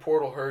just going to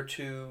portal her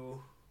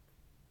to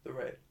the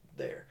right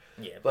there.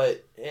 Yeah.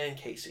 And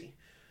Casey.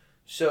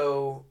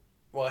 So,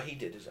 well, he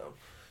did his own.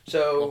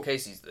 So, well,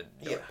 Casey's the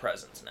dark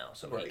presence now,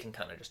 so he can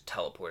kind of just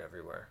teleport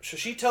everywhere. So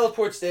she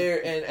teleports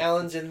there, and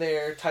Alan's in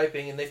there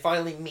typing, and they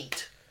finally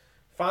meet.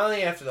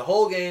 Finally, after the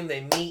whole game,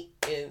 they meet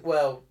in,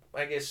 well,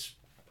 I guess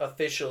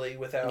officially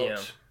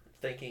without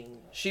thinking.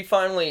 She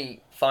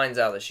finally finds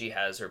out that she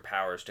has her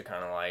powers to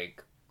kind of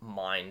like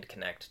mind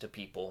connect to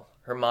people.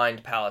 Her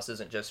mind palace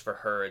isn't just for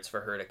her, it's for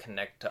her to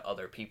connect to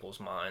other people's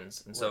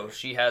minds. And so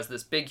she has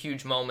this big,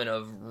 huge moment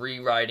of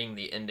rewriting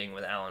the ending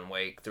with Alan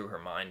Wake through her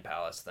mind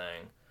palace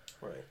thing.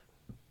 Right.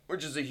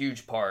 Which is a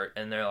huge part,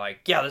 and they're like,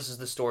 yeah, this is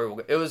the story.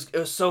 It was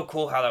so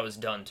cool how that was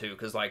done, too,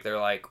 because, like, they're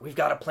like, we've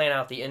got to plan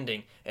out the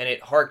ending, and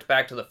it harked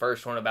back to the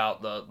first one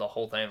about the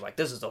whole thing. It's like,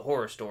 this is a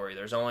horror story.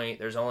 There's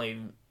only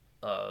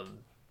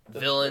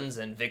villains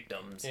and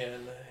victims. Yeah,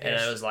 and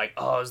it was like,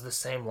 oh, it was the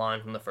same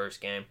line from the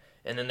first game.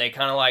 And then they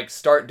kind of, like,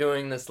 start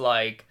doing this,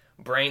 like,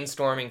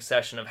 brainstorming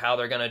session of how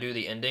they're going to do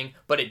the ending,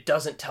 but it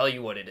doesn't tell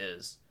you what it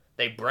is.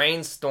 They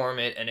brainstorm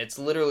it, and it's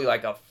literally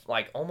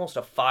like almost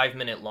a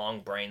 5-minute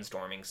long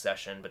brainstorming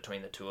session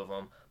between the two of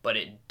them, but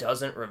it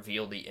doesn't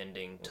reveal the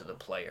ending to the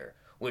player,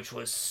 which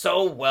was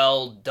so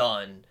well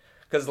done.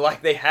 Because,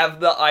 like, they have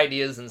the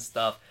ideas and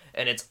stuff,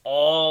 and it's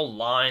all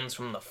lines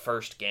from the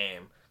first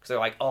game. Because they're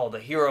like, oh, the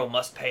hero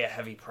must pay a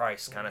heavy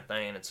price kind of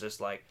thing, and it's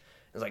just like,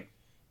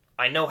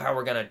 I know how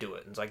we're going to do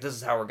it. And it's like, this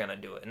is how we're going to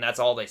do it. And that's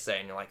all they say,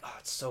 and you're like, oh,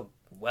 it's so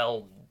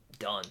well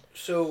done.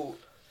 So,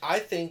 I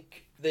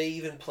think they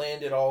even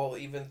planned it all,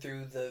 even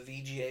through the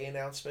VGA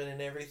announcement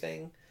and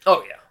everything.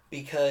 Oh, yeah.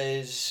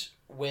 Because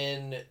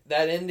when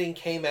that ending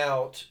came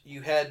out,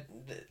 you had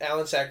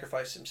Alan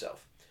sacrifice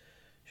himself.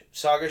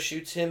 Saga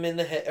shoots him in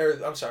the head.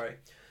 Or, I'm sorry.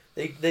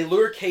 They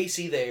lure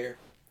Casey there.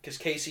 Because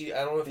Casey,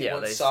 I don't know if he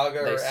wants Saga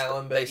or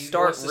Alan, but he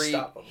wants to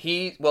stop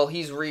him.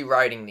 He's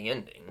rewriting the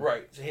ending.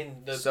 Right.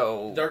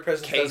 So Dark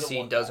Presence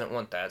Casey doesn't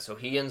want that, so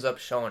he ends up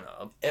showing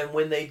up. And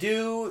when they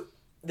do,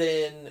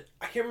 then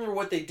I can't remember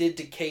what they did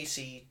to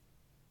Casey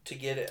to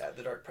get it at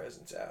the Dark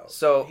Presence out.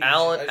 So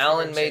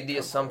Alan made the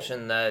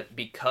assumption that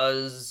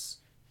because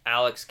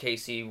Alex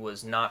Casey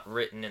was not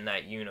written in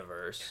that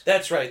universe.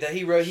 That's right. That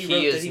he wrote.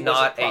 He is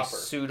not a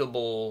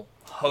suitable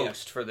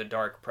host for the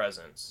Dark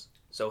Presence.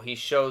 So he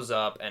shows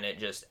up and it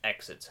just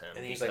exits him.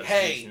 And he's like,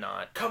 "Hey,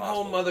 come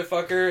home,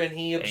 motherfucker!" And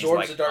he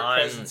absorbs the Dark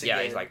Presence again.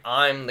 Yeah, he's like,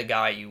 "I'm the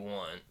guy you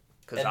want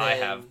because I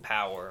have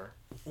power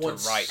to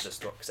write the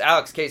story." Because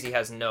Alex Casey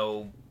has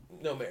no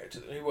merit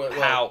to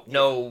it.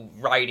 No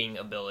writing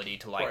ability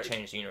to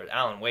change the universe.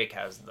 Alan Wake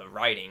has the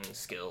writing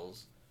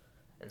skills,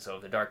 and so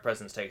if the Dark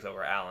Presence takes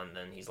over Alan,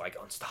 then he's like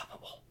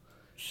unstoppable.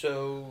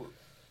 So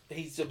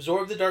he's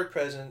absorbed the Dark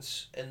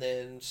Presence, and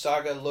then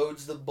Saga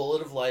loads the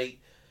Bullet of Light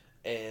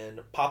and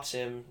pops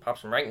him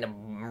right in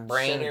the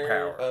brain center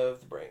power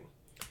of the brain.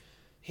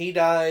 He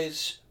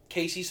dies.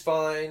 Casey's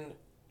fine.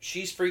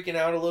 She's freaking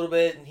out a little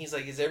bit, and he's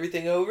like, "Is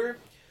everything over?"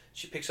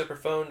 She picks up her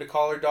phone to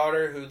call her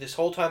daughter, who this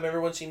whole time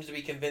everyone seems to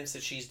be convinced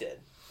that she's dead.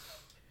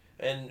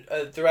 And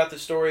throughout the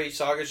story,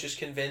 Saga's just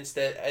convinced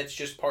that it's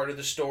just part of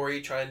the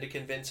story, trying to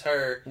convince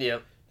her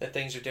that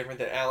things are different,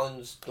 that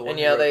Alan's the one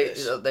who wrote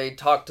this. They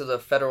talk to the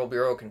Federal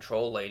Bureau of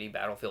Control lady,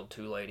 Battlefield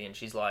 2 lady, and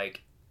she's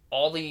like,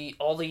 all the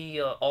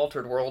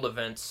altered world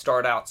events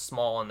start out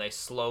small and they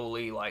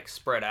slowly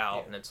spread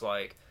out, and it's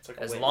like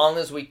as long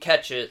as we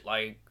catch it,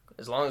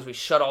 as long as we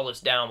shut all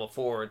this down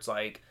before, it's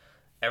like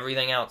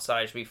everything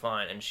outside should be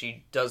fine. And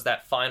she does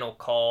that final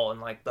call,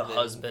 and the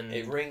husband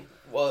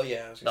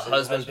the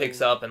husband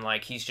picks up, and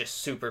he's just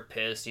super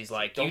pissed. He's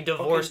like, "You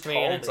divorced me,"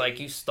 and it's like,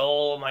 "You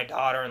stole my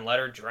daughter and let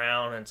her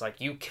drown," and it's like,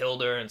 "You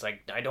killed her," and it's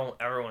like, "I don't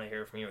ever want to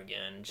hear from you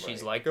again." And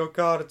she's like, "Oh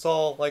God, it's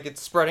all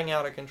it's spreading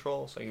out of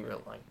control." So you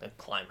really the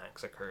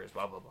climax occurs,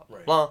 blah blah blah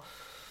blah.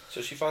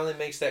 So she finally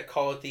makes that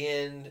call at the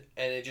end,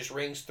 and it just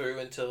rings through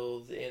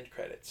until the end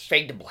credits.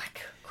 Fade to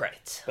black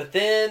credits. But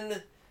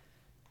then,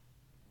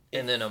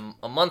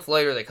 a month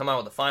later, they come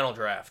out with the final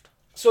draft.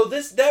 So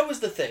that was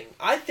the thing.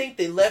 I think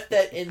they left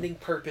that ending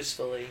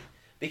purposefully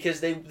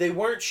because they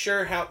weren't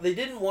sure how. They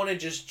didn't want to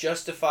just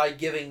justify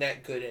giving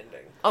that good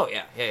ending. Oh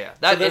yeah.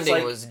 That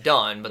ending was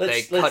done, but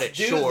they cut it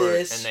short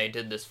and they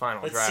did this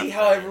final draft. Let's see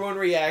how everyone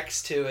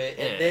reacts to it,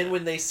 and then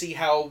when they see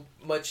how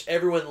much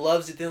everyone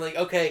loves it, they're like,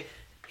 okay,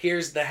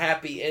 here's the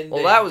happy ending.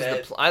 Well, that was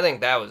I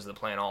think that was the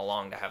plan all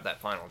along, to have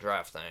that final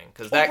draft thing,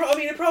 because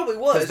it probably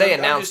was. Because they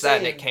announced that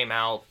and it came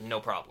out no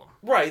problem.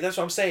 Right, that's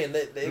what I'm saying.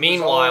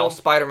 Meanwhile,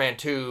 Spider-Man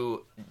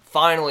 2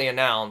 finally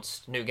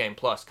announced New Game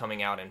Plus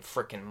coming out in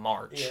frickin'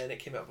 March. Yeah, and it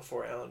came out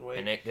before Alan Wake.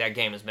 And that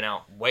game has been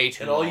out way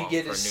too long. And all you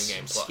get for is New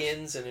Game some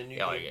skins and a New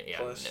Game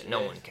Plus. No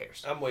one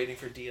cares. I'm waiting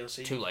for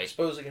DLC. Too late.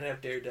 Supposedly gonna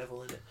have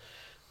Daredevil in it.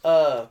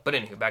 But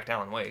anywho, back to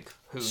Alan Wake,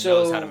 who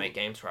knows how to make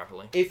games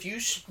properly.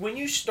 When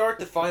you start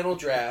the final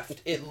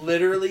draft, it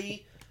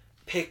literally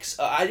picks.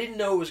 I didn't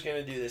know it was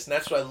going to do this, and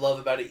that's what I love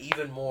about it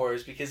even more.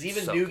 Is because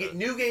even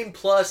New Game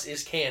Plus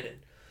is canon.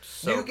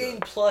 New Game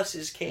Plus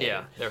is canon.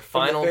 Yeah, their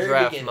final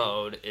draft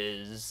mode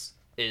is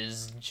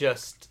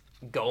just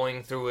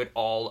going through it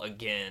all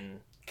again.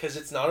 Because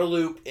it's not a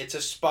loop; it's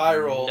a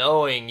spiral.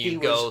 Knowing you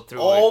go through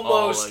it all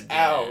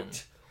again.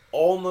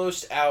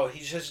 Almost out. He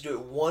just has to do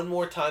it one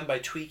more time by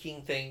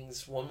tweaking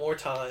things one more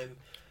time,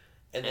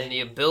 and then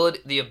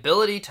the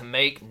ability to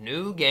make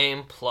New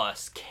Game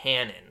Plus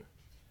canon.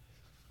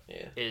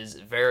 Yeah. Is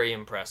very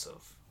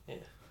impressive. Yeah.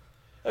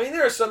 I mean,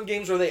 there are some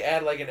games where they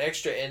add like an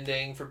extra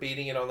ending for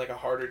beating it on like a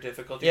harder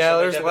difficulty. Yeah,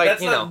 there's like that,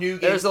 that's not New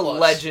Game there's Plus. A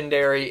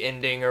legendary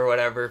ending or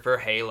whatever for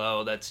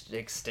Halo that's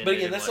extended. But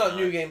again, that's not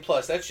New Game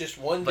Plus. That's just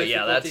one difficulty.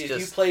 Yeah, that's if just,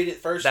 you played it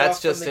first that's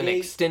off just from an the gate,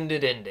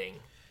 extended ending.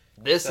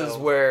 This is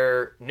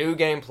where New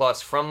Game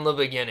Plus from the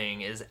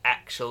beginning is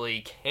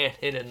actually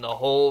canon in the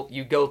whole.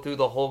 You go through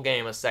the whole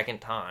game a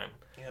second time.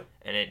 Yep.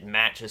 And it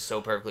matches so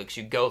perfectly because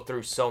you go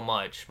through so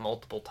much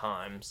multiple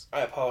times.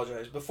 I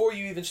apologize. Before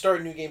you even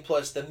start New Game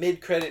Plus, the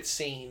mid-credit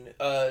scene,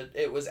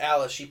 it was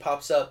Alice. She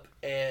pops up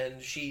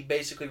and she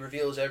basically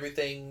reveals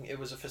everything. It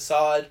was a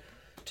facade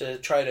to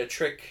try to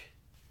trick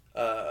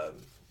the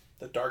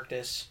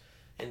darkness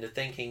into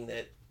thinking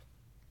that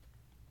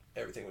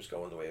everything was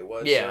going the way it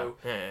was. Yeah.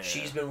 So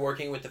she's been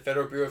working with the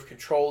Federal Bureau of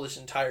Control this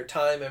entire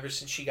time, ever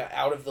since she got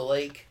out of the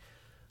lake.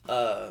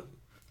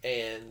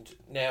 And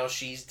now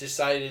she's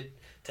decided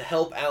to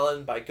help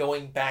Alan by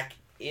going back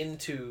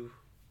into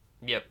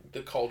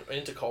into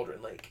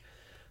Cauldron Lake.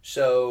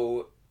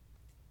 So,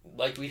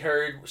 like we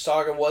heard,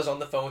 Saga was on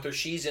the phone with her.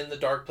 She's in the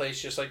dark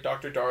place, just like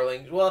Dr.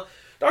 Darling. Well,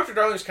 Dr.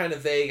 Darling's kind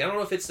of vague. I don't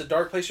know if it's the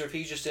dark place or if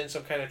he's just in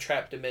some kind of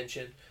trapped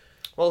dimension.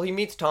 Well, he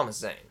meets Thomas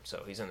Zane,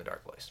 so he's in the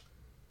dark place.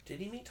 Did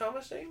he meet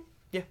Thomas Zane?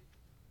 Yeah.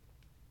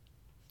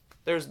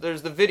 There's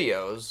the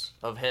videos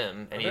of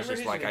him, and he's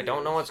just like, I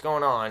don't know what's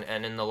going on.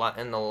 And in the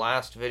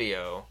last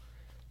video,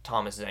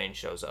 Thomas Zane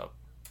shows up.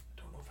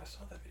 I don't know if I saw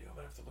that video. I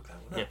might have to look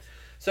that one up. Yeah.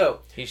 So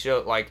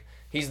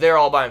he's there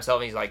all by himself.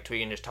 And he's like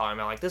tweeting, just talking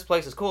about like this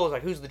place is cool. It's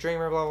like who's the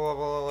dreamer, blah blah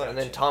blah blah. Gotcha. And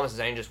then Thomas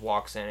Zane just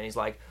walks in and he's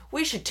like,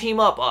 we should team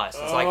up us.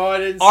 It's like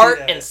art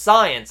and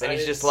science, and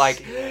he's just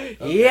like,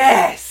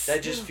 yes.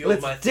 That just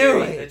fueled my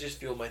theory. That just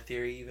fueled my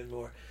theory even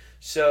more.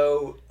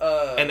 So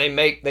and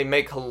they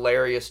make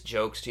hilarious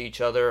jokes to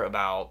each other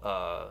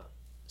about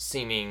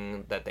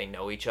seeming that they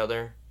know each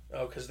other.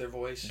 Oh, because their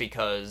voice.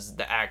 Because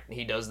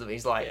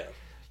he's like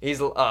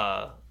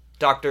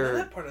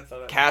Dr.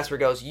 Casper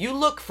goes, you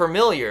look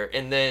familiar,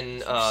 and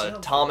then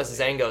Thomas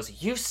Zane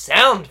goes, you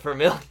sound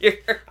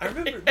familiar. I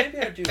remember, maybe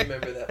I do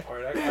remember that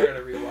part. I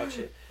gotta rewatch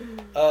it.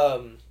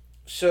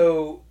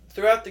 So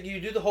throughout you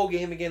do the whole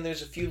game again.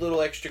 There's a few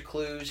little extra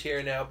clues here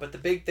and now, but the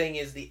big thing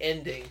is the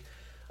ending.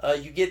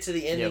 You get to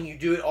the ending, you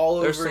do it all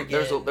over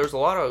again. There's a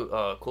lot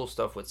of cool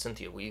stuff with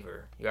Cynthia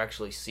Weaver. You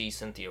actually see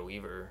Cynthia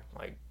Weaver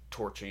like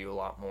torture you a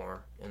lot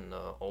more in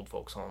the old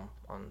folks' home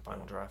on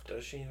Final Draft.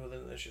 Does she? Well,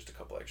 then there's just a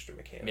couple extra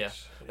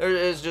mechanics. Yeah,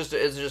 it's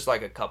just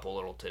like a couple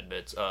little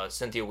tidbits.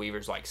 Cynthia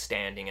Weaver's like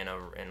standing in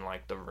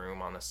like the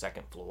room on the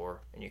second floor,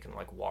 and you can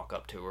like walk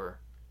up to her.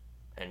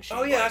 And she,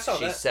 I saw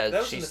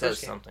that. She says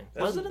something.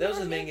 That was in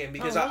the main game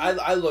because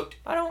I looked.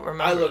 I don't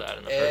remember that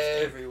in the first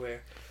game.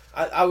 Everywhere.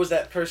 I was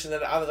that person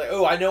that I was like,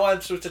 oh, I know I'm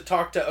supposed to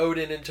talk to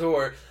Odin and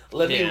Tor.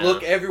 Let me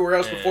look everywhere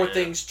else before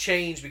things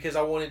change because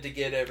I wanted to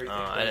get everything.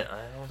 I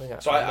don't think I.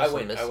 So I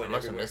went. I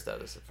must have missed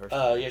that as the first.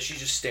 Yeah, she's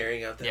just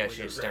staring out that window.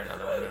 Yeah, she's staring out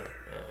the window.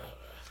 Yeah.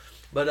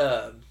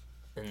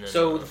 But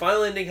so the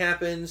final ending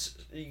happens.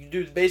 You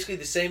do basically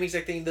the same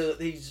exact thing.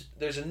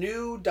 There's a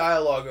new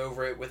dialogue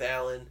over it with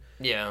Alan.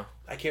 Yeah.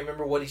 I can't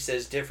remember what he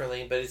says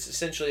differently, but it's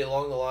essentially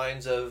along the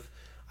lines of,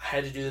 I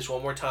had to do this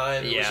one more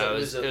time. It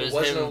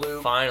wasn't him a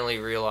loop. Finally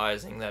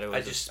realizing that it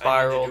was a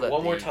spiral. I had to do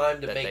one more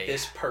time to make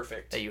this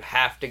perfect. That you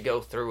have to go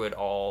through it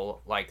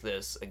all like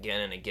this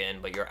again and again,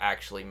 but you're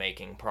actually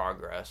making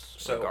progress.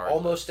 So regardless.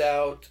 Almost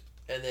out,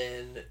 and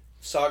then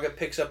Saga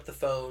picks up the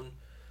phone,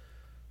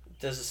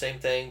 does the same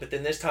thing, but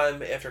then this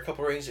time after a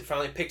couple rings, it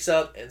finally picks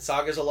up, and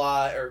Saga's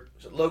alive, or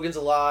Logan's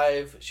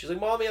alive. She's like,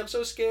 "Mommy, I'm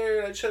so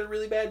scared. I just had a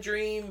really bad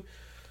dream."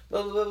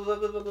 Blah, blah, blah,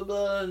 blah, blah, blah,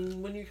 blah.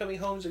 And when you're coming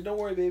home, he's like, don't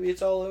worry, baby,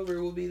 it's all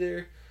over. We'll be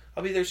there.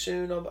 I'll be there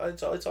soon.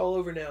 It's all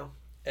over now.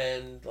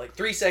 And like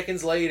 3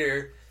 seconds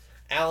later,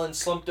 Alan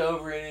slumped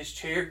over in his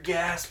chair,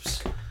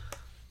 gasps.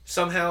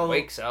 Somehow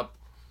wakes up.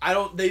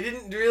 They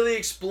didn't really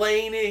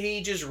explain it. He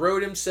just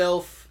wrote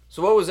himself.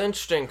 So what was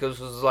interesting, because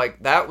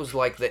that was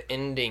like the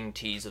ending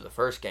tease of the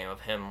first game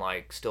of him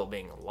like still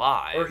being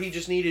alive. Or he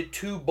just needed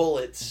 2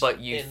 bullets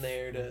in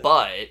there to.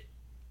 But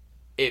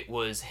it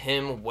was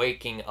him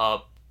waking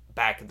up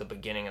back at the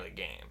beginning of the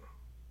game.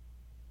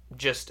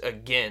 just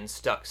again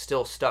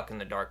still stuck in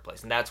the dark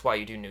place, and that's why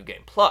you do New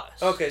Game Plus.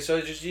 Okay, so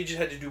you just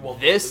had to do one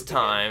more this loop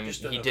time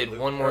again, he did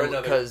one more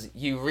because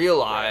you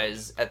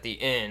realize round. at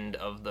the end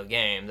of the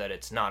game that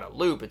it's not a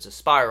loop, it's a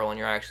spiral, and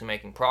you're actually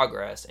making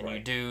progress, and you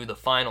do the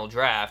final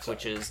draft,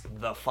 which is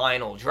the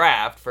final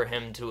draft for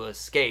him to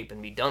escape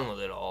and be done with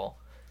it all.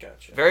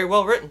 Gotcha. Very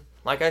well written,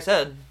 like I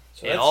said.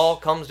 So it all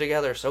comes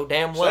together so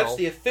damn well. So that's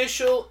the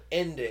official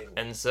ending.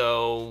 And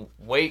so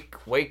Wake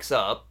wakes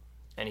up,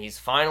 and he's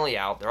finally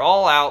out. They're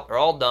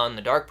all done.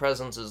 The Dark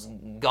Presence is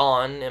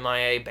gone,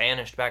 MIA,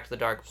 banished back to the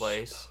Dark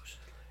Place.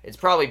 It's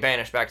probably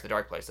banished back to the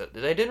Dark Place.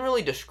 They didn't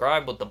really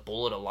describe what the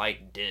Bullet of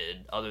Light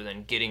did, other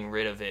than getting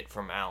rid of it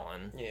from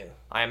Alan. Yeah.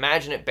 I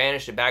imagine it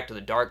banished it back to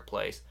the Dark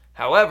Place.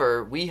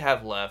 However, we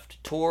have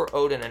left Tor,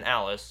 Odin, and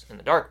Alice in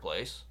the Dark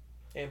Place.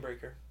 And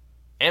Breaker.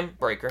 And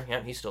Breaker,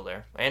 yeah, he's still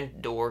there. And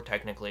Door,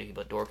 technically,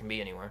 but Door can be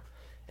anywhere.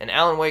 And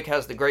Alan Wake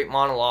has the great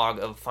monologue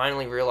of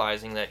finally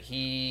realizing that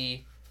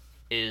he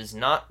is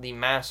not the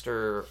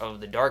master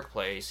of the Dark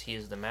Place, he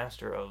is the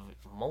master of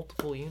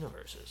multiple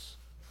universes.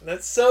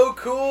 That's so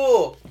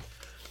cool!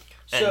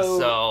 And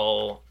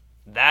so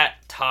that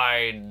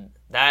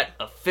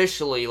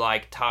officially,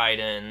 tied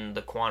in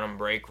the Quantum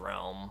Break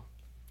realm.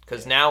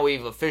 Because now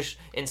we've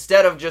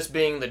instead of just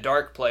being the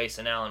Dark Place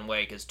and Alan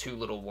Wake as two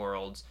little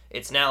worlds,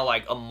 it's now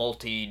like a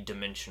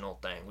multi-dimensional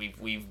thing.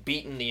 We've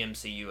beaten the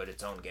MCU at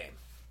its own game.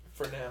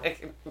 For now.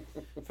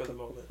 For the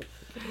moment.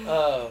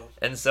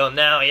 And so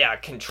now,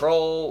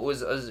 Control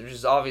was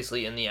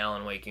obviously in the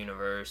Alan Wake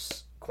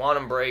universe.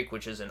 Quantum Break,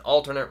 which is an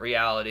alternate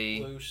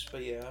reality. Loose,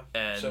 but yeah.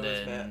 And so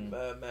then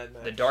Mad Max.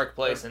 the Dark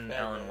Place and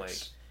Alan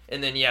Wake.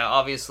 And then,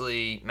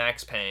 obviously,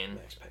 Max Payne.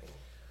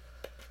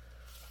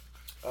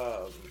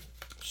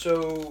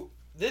 So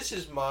this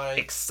is my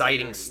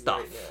exciting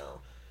stuff right now.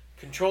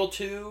 Control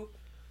 2.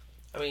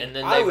 I mean, and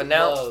then they've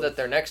announced that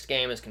their next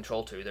game is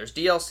Control 2. There's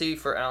DLC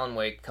for Alan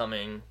Wake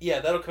coming. Yeah,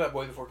 that'll come out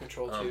way before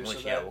Control 2.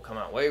 Which will come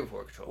out way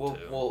before Control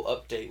 2. We'll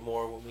update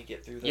more when we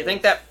get through that. You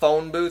think that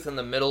phone booth in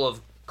the middle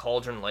of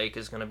Cauldron Lake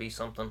is going to be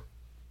something?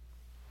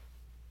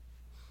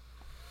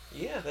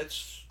 Yeah,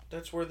 that's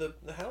where the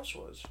house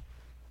was.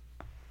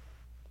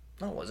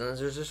 No, it wasn't.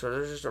 There's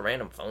just a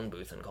random phone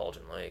booth in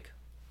Cauldron Lake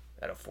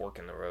at a fork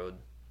in the road.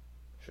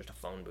 There's just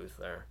a phone booth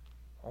there.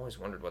 Always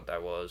wondered what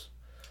that was.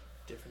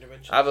 Different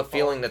dimensions. I have a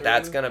feeling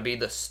that's going to be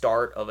the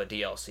start of a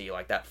DLC,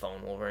 like that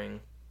phone will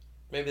ring.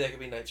 Maybe that could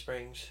be Night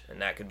Springs. And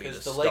that could be the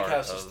start because the lake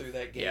house is through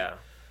that gate. Yeah.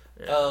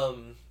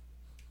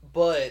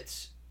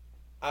 But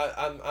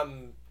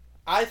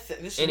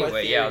this is anyway,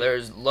 my theory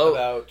there's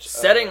about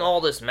setting all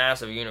this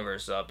massive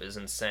universe up is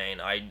insane.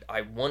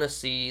 I want to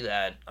see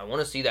that. I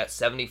want to see that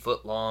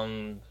 70-foot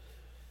long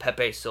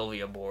Pepe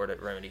Sylvia board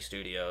at Remedy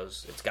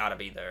Studios. It's got to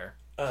be there.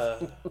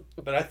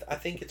 But I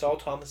think it's all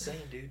Thomas Zane,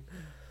 dude.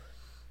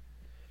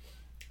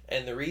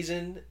 And the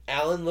reason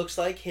Alan looks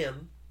like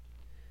him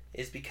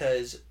is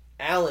because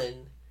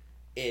Alan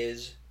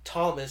is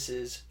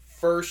Thomas's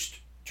first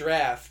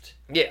draft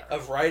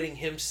of writing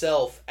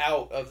himself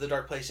out of the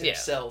Dark Place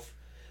himself.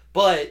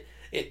 But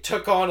it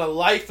took on a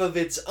life of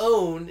its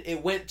own.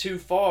 It went too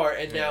far,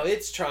 and now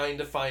it's trying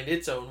to find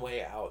its own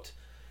way out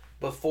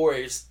before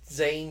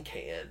Zane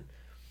can.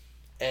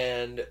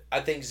 And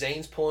I think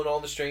Zane's pulling all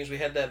the strings. We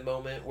had that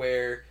moment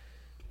where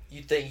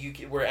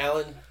where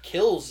Alan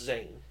kills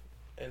Zane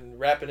and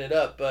wrapping it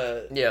up.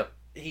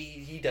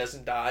 He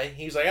doesn't die.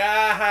 He's like,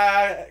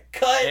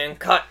 cut. And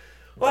cut.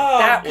 Wow,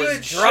 that good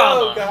was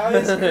drama. Show,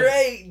 guys.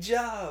 Great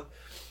job.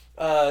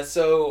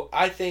 So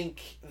I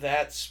think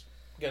that's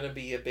going to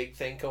be a big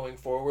thing going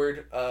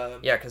forward.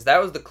 Because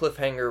that was the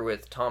cliffhanger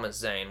with Thomas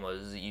Zane,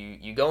 was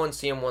you go and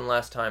see him one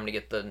last time to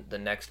get the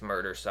next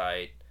murder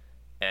site,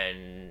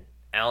 and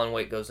Alan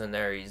Wake goes in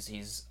there,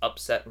 he's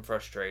upset and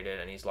frustrated,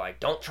 and he's like,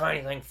 don't try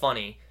anything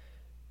funny.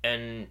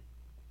 And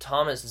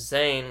Thomas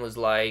Zane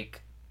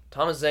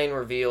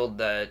revealed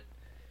that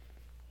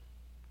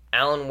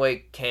Alan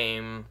Wake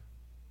came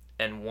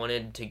and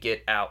wanted to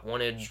get out,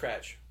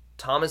 Scratch.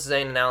 Thomas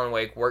Zane and Alan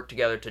Wake worked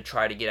together to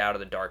try to get out of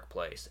the Dark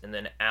Place, and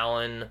then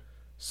Alan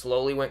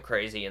slowly went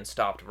crazy and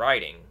stopped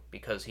writing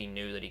because he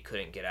knew that he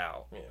couldn't get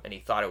out, and he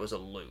thought it was a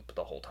loop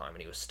the whole time,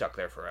 and he was stuck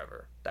there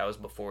forever. That was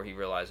before he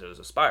realized it was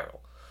a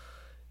spiral.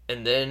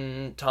 And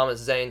then Thomas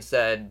Zane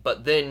said,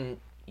 but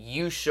then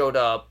you showed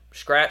up,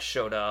 Scratch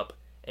showed up,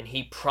 and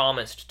he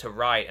promised to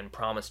write and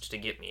promised to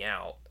get me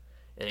out.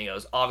 And he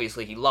goes,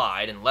 obviously he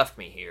lied and left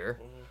me here.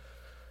 Mm-hmm.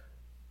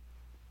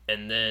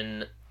 And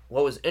then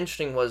what was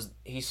interesting was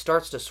he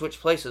starts to switch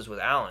places with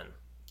Alan.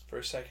 For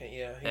a second,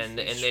 yeah. And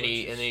then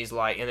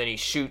he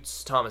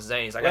shoots Thomas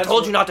Zane. He's like, I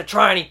told you not to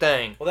try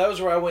anything. Well, that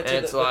was where I went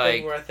to the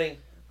thing where I think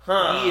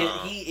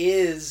he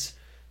is.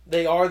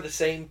 They are the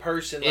same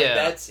person.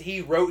 Like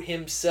he wrote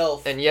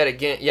himself. And yet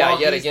again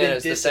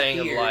it's the thing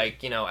of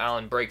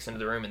Alan breaks into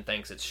the room and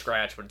thinks it's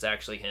Scratch, but it's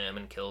actually him,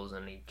 and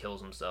he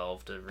kills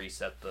himself to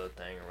reset the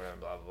thing or whatever,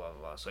 blah blah blah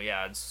blah. So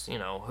it's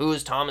who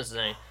is Thomas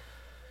Zane?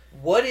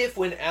 What if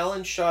when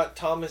Alan shot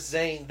Thomas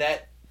Zane,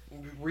 that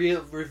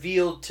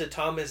revealed to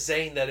Thomas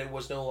Zane that it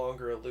was no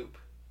longer a loop?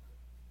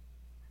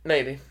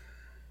 Maybe.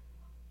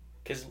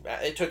 Because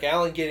it took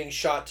Alan getting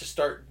shot to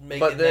start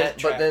making that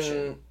traction. But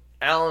then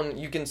Alan,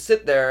 you can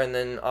sit there, and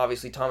then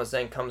obviously Thomas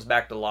Zane comes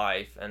back to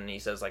life, and he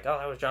says, like, oh,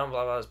 that was John,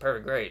 blah, blah, that was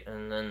perfect, great,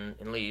 and then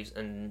and leaves,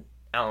 and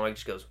Alan Wake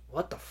just goes,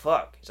 what the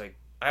fuck? He's like,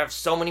 I have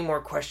so many more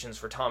questions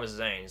for Thomas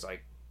Zane. He's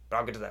like, but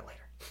I'll get to that later.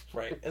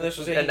 Right, and this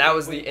was that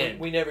was the end.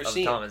 We never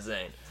see Thomas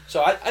Zane.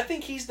 So I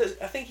think he's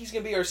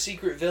gonna be our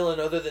secret villain,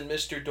 other than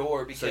Mr.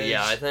 Door, because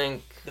I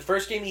think the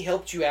first game he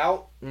helped you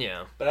out.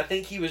 Yeah, but I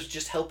think he was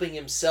just helping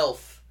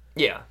himself.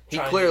 Yeah, he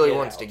clearly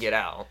wants to get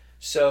out.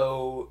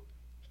 So,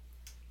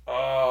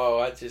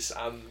 I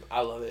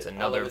love it. It's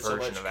another version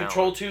so of Alan.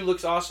 Control 2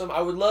 looks awesome.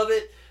 I would love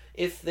it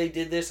if they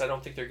did this. I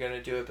don't think they're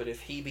gonna do it, but if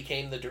he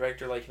became the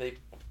director like they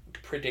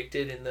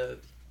predicted in the.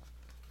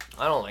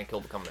 I don't think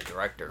he'll become the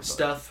director.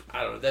 Stuff.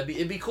 I don't know.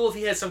 It'd be cool if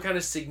he had some kind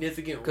of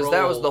significant role. Because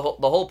that was the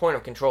whole point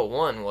of Control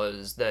 1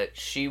 was that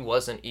she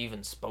wasn't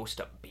even supposed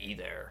to be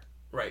there.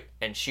 Right.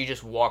 And she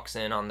just walks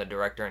in on the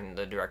director, and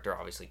the director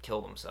obviously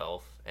killed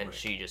himself, and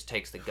she just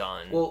takes the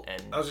gun. Well,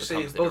 and I was just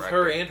saying, both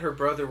her and her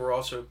brother were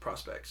also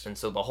prospects. And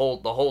so the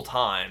whole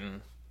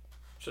time,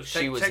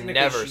 she was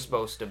never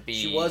supposed to be.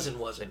 She was and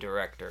wasn't the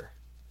director.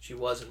 She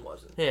was and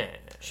wasn't. Yeah.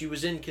 She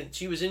was in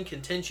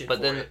contention.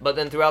 But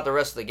then throughout the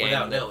rest of the game,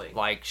 without knowing,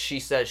 like she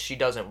says she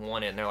doesn't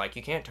want it, and they're like,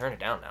 you can't turn it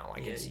down now.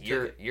 Like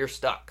you're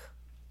stuck.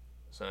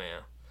 So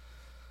yeah.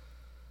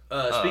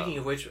 Speaking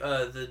of which,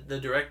 the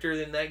director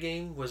in that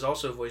game was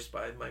also voiced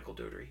by Michael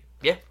Dougherty.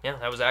 Yeah,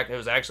 it was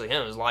actually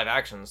him. It was live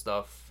action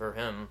stuff for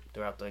him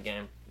throughout the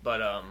game.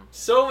 But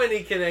so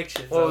many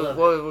connections. What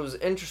was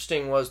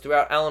interesting was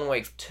throughout Alan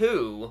Wake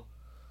 2.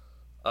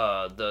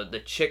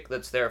 The chick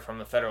that's there from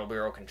the Federal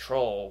Bureau of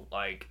Control,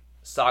 like,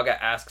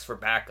 Saga asks for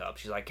backup.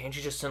 She's like, can't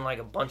you just send, like,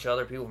 a bunch of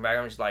other people from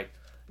backup? And she's like,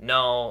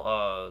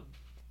 no,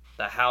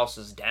 the house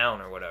is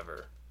down or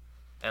whatever.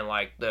 And,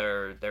 like,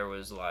 there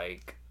was,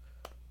 like,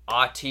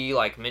 Ati,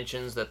 like,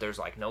 mentions that there's,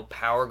 like, no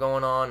power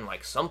going on.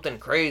 Like, something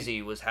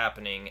crazy was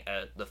happening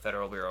at the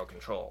Federal Bureau of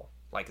Control.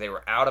 Like, they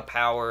were out of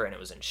power, and it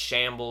was in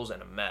shambles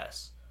and a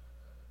mess.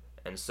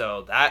 And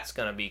so that's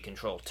gonna be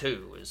Control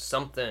 2, is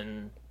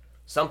something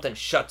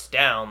shuts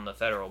down the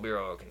Federal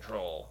Bureau of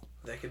Control.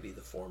 That could be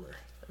the former.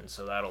 And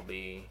so that'll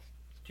be...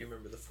 Do you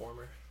remember the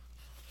former?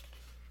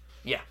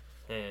 Yeah.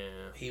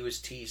 He was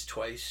teased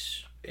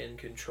twice in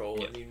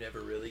Control, and you never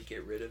really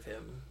get rid of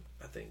him.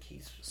 I think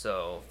he's...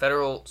 So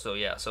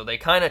they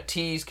kind of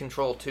tease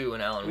Control 2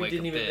 and Alan Wake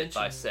a bit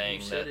by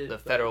saying that the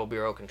Federal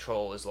Bureau of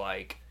Control is,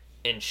 like,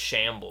 in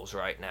shambles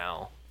right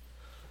now.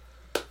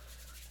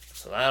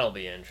 So that'll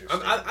be interesting.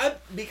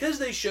 Because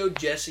they showed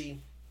Jesse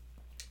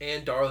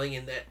and Darling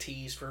in that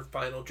tease for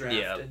Final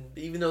Draft, and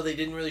even though they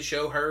didn't really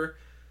show her,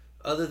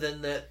 other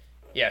than that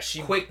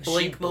quick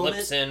blink moment,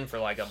 blips in for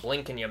like a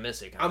blink and you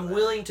miss it. I'm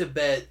willing to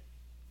bet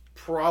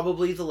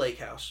probably the lake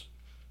house.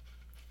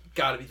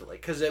 Got to be the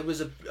lake, because it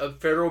was a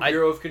Federal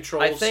Bureau of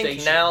Control station. I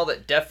think now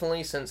that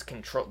definitely since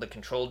the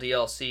Control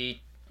DLC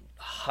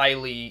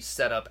highly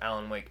set up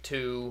Alan Wake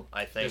 2,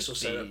 I think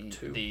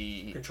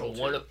the Control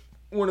 2.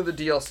 One of the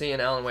DLC in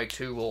Alan Wake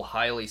 2 will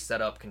highly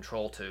set up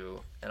Control 2,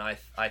 and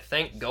I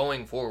think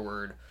going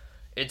forward,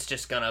 it's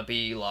just gonna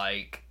be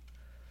like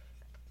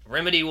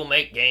Remedy will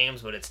make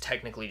games, but it's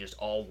technically just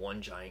all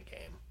one giant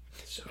game.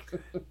 So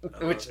good.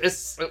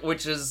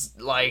 which is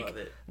like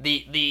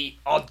the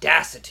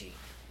audacity,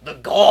 the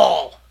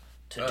gall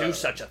to do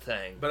such a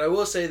thing. But I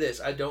will say this: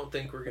 I don't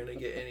think we're gonna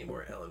get any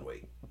more Alan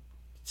Wake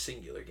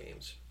singular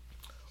games.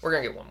 We're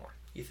gonna get one more.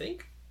 You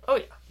think? Oh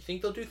yeah. You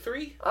think they'll do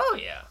 3? Oh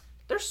yeah.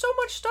 There's so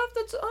much stuff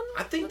that's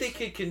I think they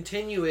could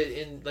continue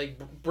it and like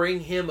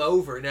bring him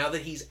over now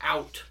that he's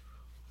out.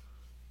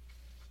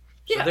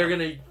 So they're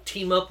gonna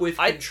team up with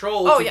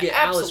Control to get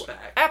Alice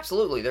back.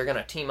 Absolutely, they're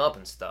gonna team up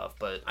and stuff,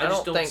 but I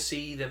just don't think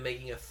see them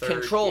making a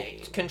third game.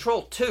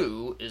 Control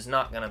 2 is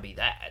not gonna be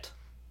that.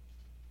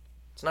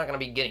 It's not gonna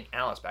be getting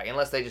Alice back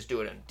unless they just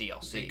do it in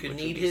DLC. They could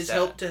need his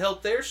help to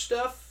help their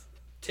stuff.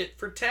 Tit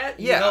for tat.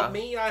 You help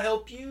me, I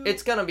help you.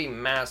 It's gonna be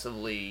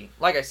massively,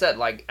 like I said,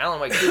 like Alan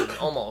Wake 2 is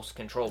almost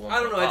Control 1.5. I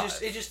don't know.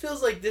 It just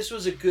feels like this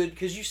was a good,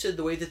 because you said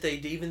the way that they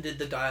even did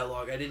the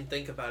dialogue. I didn't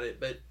think about it,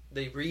 but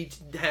they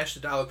rehashed the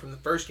dialogue from the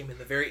first game in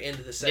the very end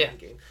of the second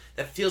game.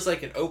 That feels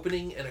like an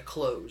opening and a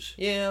close.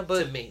 Yeah,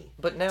 but to me,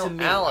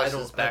 now Alice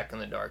is back in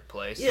the dark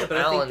place. Yeah, so but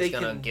Alan's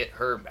gonna get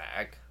her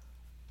back.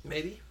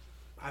 Maybe.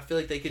 I feel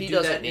like they could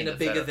do that in a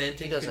big event.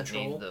 He doesn't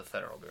need the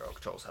Federal Bureau of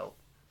Control's help.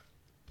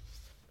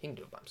 He can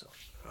do it by himself.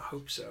 I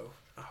hope so.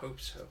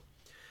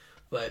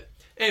 But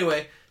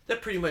anyway,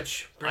 that pretty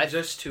much brings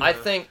us to... I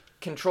think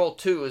Control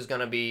 2 is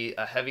going to be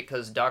a heavy...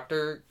 Because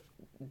Dr.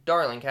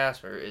 Darling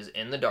Casper is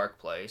in the dark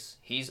place.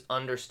 He's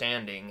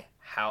understanding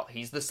how...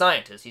 He's the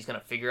scientist. He's going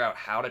to figure out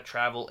how to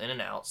travel in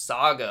and out.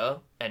 Saga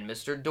and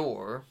Mr.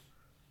 Door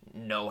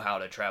know how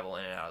to travel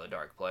in and out of the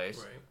dark place.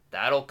 Right.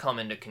 That'll come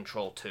into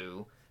Control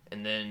 2.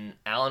 And then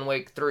Alan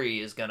Wake 3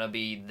 is going to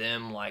be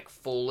them, like,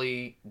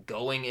 fully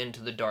going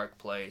into the dark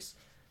place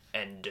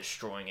and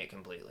destroying it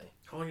completely.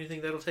 How long do you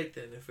think that'll take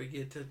then if we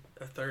get to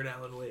a third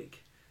Alan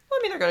Wake? Well,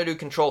 I mean, they're going to do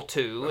Control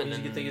 2 and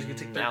then you think it's going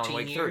to take 13 Alan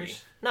Wake 3.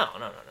 years? No.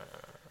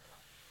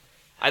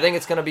 I think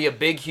it's going to be a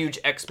big, huge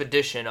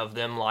expedition of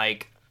them,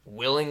 like,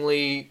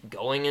 willingly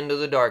going into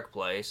the Dark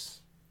Place.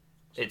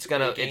 It's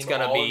gonna be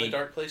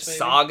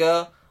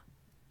Saga,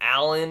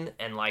 Alan,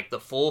 and, like, the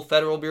full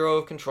Federal Bureau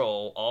of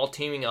Control all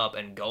teaming up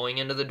and going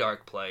into the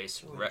Dark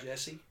Place.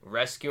 Jesse?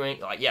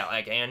 Rescuing,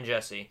 and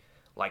Jesse.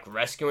 Like,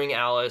 rescuing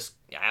Alice,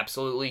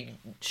 absolutely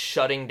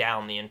shutting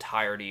down the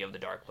entirety of the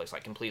Dark Place,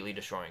 like, completely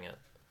destroying it.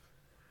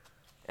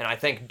 And I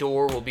think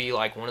Door will be,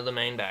 like, one of the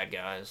main bad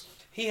guys.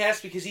 He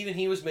has, because even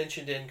he was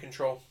mentioned in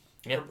Control.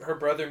 Yep. Her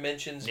brother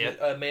mentions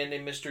a man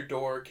named Mr.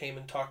 Door came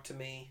and talked to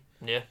me.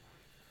 Yeah.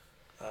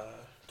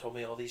 Told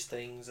me all these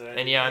things. Told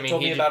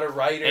me about a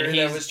writer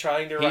that was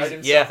trying to write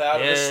himself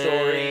out of a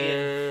story.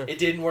 And it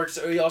didn't work.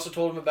 So he also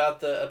told him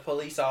about a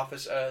police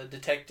officer,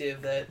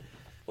 detective that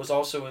was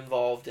also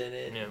involved in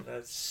it. Yeah.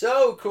 That's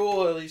so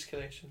cool, all these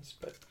connections.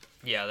 But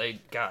yeah,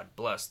 God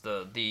bless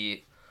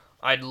the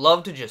I'd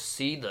love to just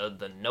see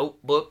the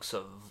notebooks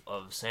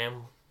of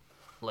Sam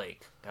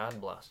Lake.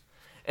 God bless.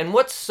 And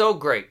what's so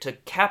great, to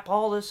cap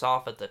all this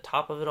off at the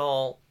top of it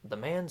all, the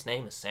man's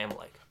name is Sam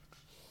Lake.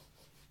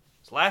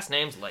 His last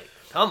name's Lake.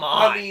 Come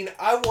on. I mean,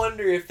 I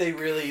wonder if they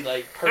really,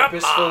 like,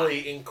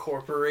 purposefully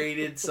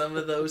incorporated some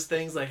of those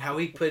things, like how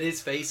he put his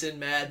face in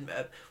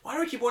why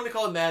do I keep wanting to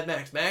call it Mad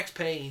Max? Max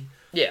Payne.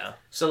 Yeah.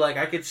 So, like,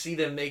 I could see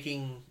them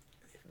making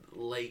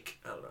Lake,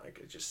 I don't know, I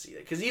could just see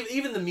that. Because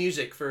even the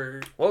music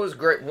for... What was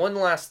great, one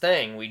last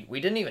thing, we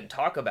didn't even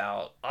talk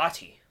about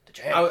Ati.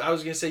 I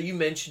was going to say, you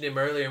mentioned him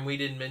earlier, and we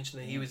didn't mention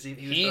that he was the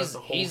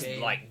whole game. He's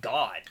like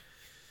God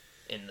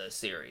in the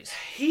series.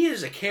 He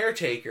is a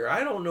caretaker.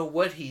 I don't know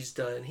what he's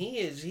done. He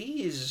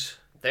is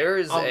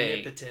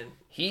omnipotent.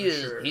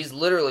 He's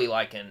literally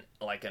like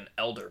an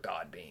elder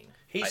god being.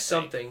 He's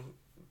something.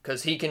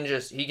 Because he can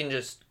just go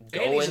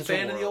and he's into a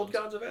fan worlds. of the old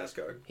gods of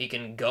Asgard. He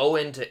can go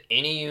into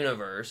any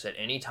universe at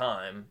any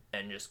time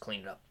and just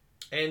clean it up.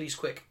 And he's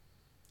quick.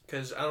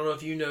 Because I don't know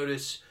if you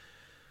notice,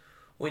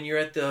 when you're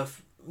at the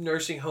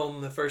nursing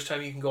home the first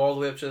time, you can go all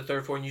the way up to the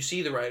third floor and you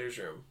see the writer's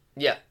room.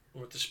 Yeah.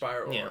 With the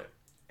spiral on it.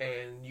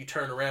 And you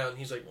turn around,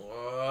 he's like,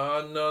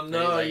 oh,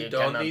 no, you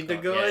don't need to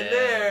go in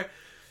there.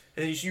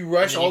 And you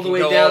rush all the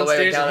way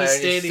downstairs and he's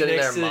standing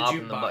next to the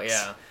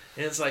jukebox.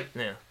 And it's like,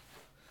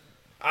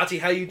 Ati,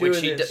 how you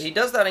doing this? He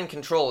does that in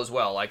Control as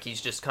well. Like,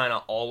 he's just kind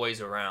of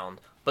always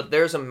around. But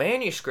there's a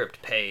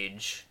manuscript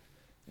page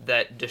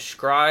that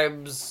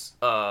describes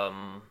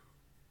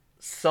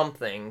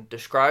something,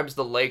 describes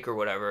the lake or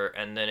whatever,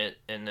 and then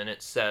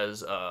it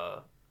says,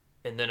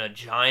 and then a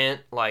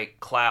giant, like,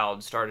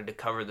 cloud started to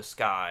cover the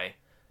sky,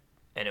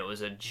 and it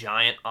was a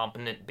giant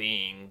omnipotent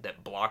being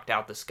that blocked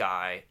out the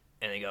sky,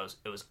 and it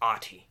was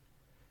Ati.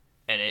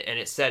 And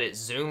it said it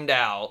zoomed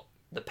out,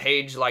 the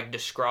page, like,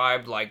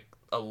 described, like,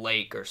 a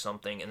lake or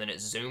something, and then it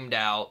zoomed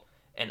out,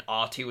 and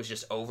Ati was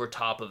just over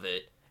top of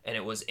it, and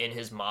it was in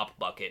his mop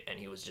bucket, and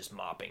he was just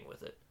mopping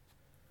with it.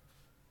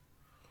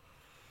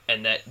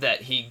 And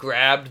that he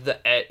grabbed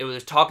it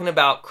was talking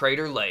about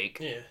Crater Lake,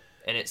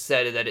 and it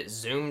said that it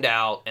zoomed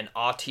out, and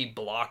Ati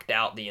blocked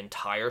out the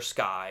entire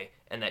sky,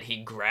 and that he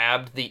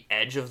grabbed the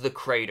edge of the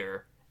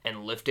crater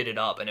and lifted it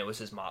up, and it was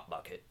his mop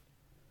bucket.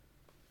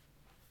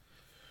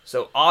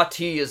 So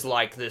Ati is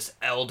like this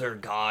elder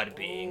god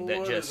being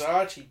that just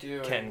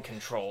can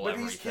control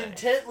everything. But he's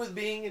content with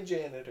being a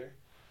janitor.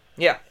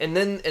 Yeah, and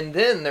then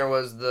there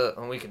was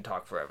we can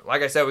talk forever.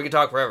 Like I said, we could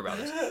talk forever about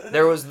this.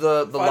 There was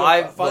the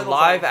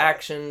live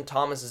action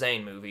Thomas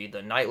Zane movie,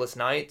 the Nightless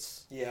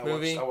Nights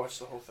movie. I watched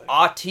the whole thing.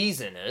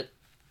 Ati's in it,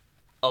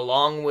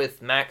 along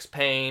with Max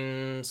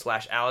Payne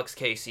 / Alex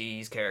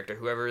Casey's character,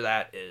 whoever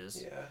that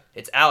is. Yeah.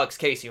 It's Alex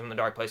Casey from The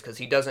Dark Place, because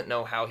he doesn't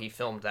know how he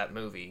filmed that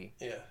movie.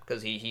 Yeah.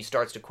 Because he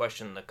starts to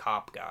question the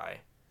cop guy.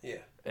 Yeah.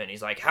 And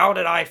he's like, how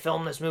did I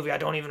film this movie? I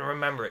don't even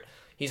remember it.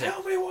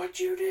 Tell me what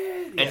you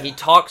did. And he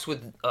talks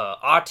with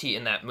Ati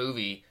in that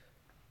movie,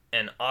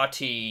 and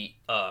Ati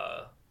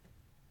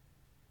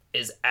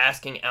is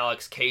asking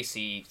Alex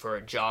Casey for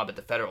a job at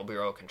the Federal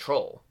Bureau of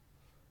Control.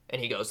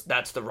 And he goes,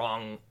 that's the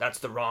wrong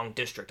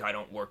district. I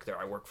don't work there.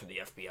 I work for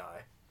the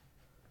FBI.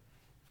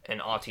 And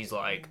Ati's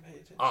like,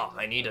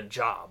 I need a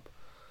job.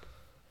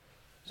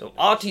 So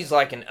Ati's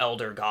like an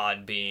elder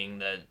god being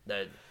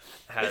that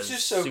has it's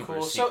just so super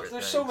cool.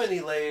 There's so many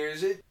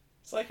layers.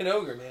 It's like an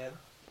ogre, man.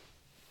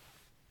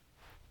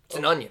 It's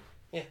an onion.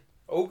 Yeah.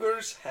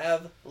 Ogres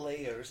have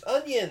layers.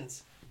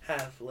 Onions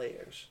have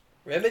layers.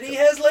 Remedy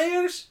has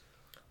layers.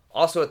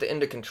 Also, at the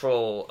end of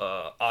Control,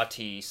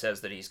 Ati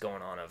says that he's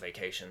going on a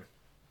vacation.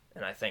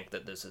 And I think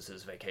that this is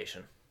his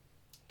vacation.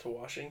 To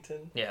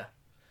Washington? Yeah.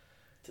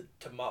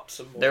 To mop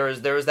some more.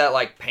 There was that,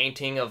 like,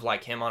 painting of,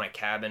 like, him on a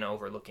cabin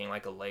overlooking,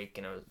 like, a lake,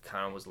 and it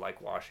kind of was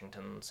like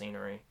Washington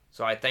scenery.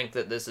 So I think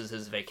that this is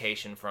his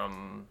vacation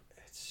from...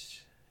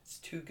 It's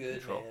too good,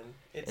 Control.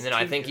 Man. And then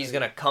I think he's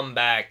going to come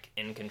back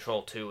in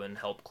Control 2 and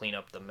help clean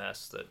up the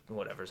mess that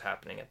whatever's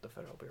happening at the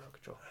Federal Bureau of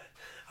Control.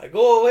 I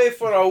go away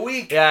for a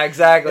week. Yeah,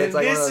 exactly. And it's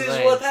like this is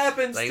things. what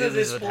happens like, to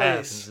this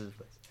place.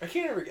 I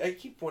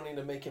keep wanting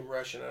to make him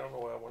Russian. I don't know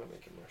why I want to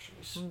make him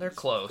Russian. They're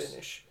close.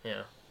 Finnish.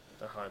 Yeah,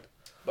 they're hard.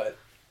 But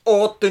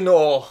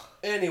Otino.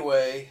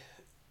 Anyway,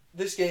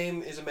 this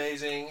game is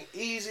amazing.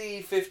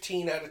 Easy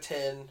 15 out of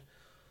 10.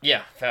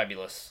 Yeah,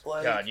 fabulous.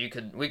 Like, God, we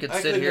could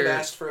sit couldn't here. have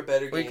asked for a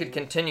better game. We could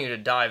continue to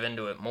dive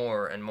into it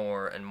more and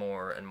more and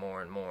more and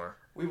more and more.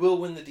 We will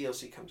when the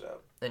DLC comes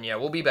out. And yeah,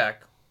 we'll be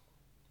back.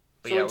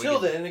 But so yeah, until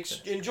then,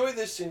 enjoy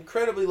this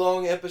incredibly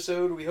long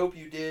episode. We hope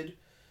you did.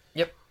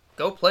 Yep.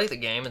 Go play the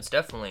game. It's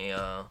definitely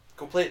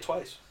Go play it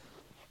twice.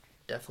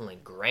 Definitely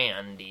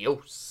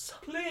grandiose.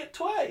 Play it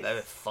twice.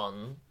 Very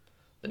fun.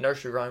 The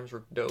nursery rhymes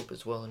were dope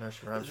as well. The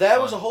nursery rhymes.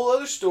 That was a whole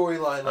other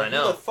storyline. Like, I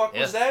know. Who the fuck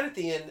was that at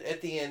the end?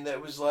 At the end,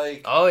 that was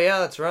like. Oh yeah,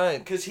 that's right.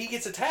 Because he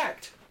gets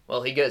attacked.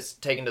 Well, he gets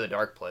taken to the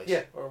dark place.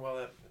 Yeah. Or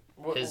well,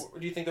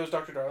 do you think that was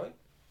Dr. Darling?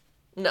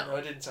 No,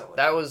 it didn't sound like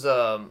that. Was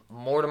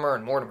Mortimer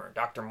and Mortimer,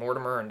 Dr.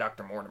 Mortimer and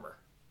Dr. Mortimer.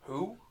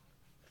 Who?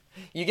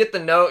 You get the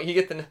note.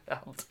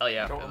 I'll tell you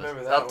after Don't this.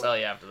 remember that I'll one. tell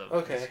you after the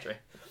history.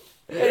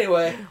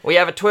 Anyway, we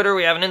have a Twitter,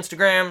 we have an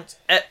Instagram. It's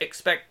at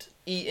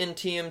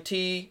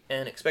ExpectENTMT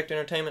and Expect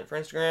Entertainment for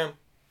Instagram.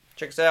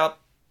 Check us out.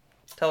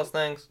 Tell us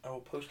things. I will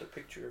post a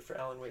picture for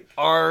Alan Wake.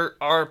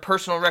 Our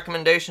personal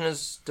recommendation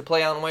is to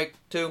play Alan Wake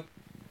 2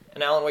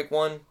 and Alan Wake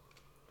 1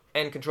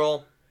 and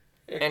Control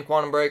and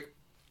Quantum Break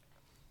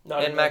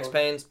and Max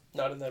Payne's.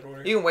 Not in that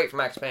order. You can wait for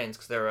Max Payne's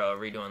because they're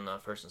redoing the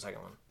first and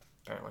second one,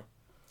 apparently.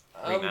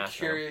 I'm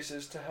curious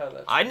as to how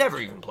that's... I never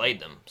even played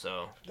them,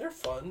 so... They're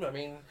fun. I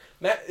mean,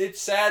 it's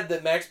sad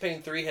that Max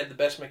Payne 3 had the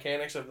best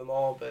mechanics of them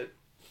all, but...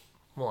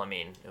 Well, I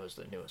mean, it was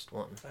the newest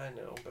one. I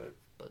know,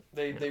 but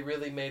they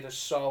really made a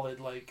solid,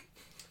 like,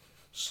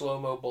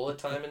 slow-mo bullet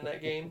time in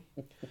that game.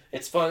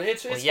 It's fun.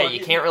 It's well, fun.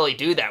 You can't really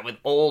do that with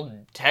old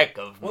tech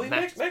of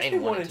Max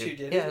Payne 1 and 2 did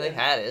it. Yeah, they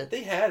had it.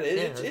 They had it.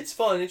 Yeah. It's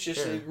fun. It's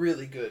just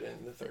really good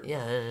in the third one.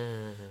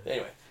 Yeah.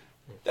 Anyway,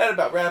 that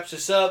about wraps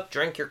us up.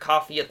 Drink your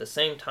coffee at the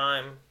same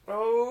time.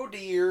 Oh,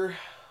 dear.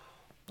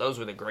 Those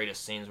were the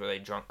greatest scenes where they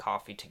drank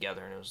coffee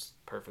together and it was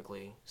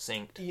perfectly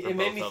synced. It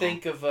made me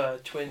think of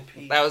Twin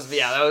Peaks. That was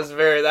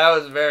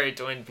very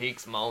Twin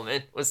Peaks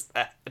moment. Was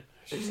that?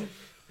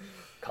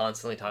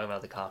 Constantly talking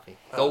about the coffee.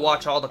 Go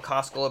watch all the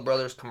Coscola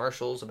Brothers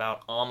commercials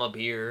about Alma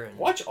beer. And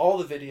watch all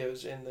the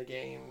videos in the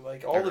game.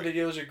 Like all the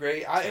videos are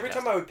great. Every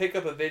time I would pick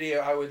up a video,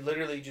 I would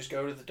literally just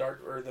go to the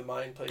dark or the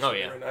mine place.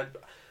 And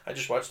I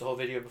just watched the whole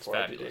video before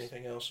I did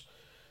anything else.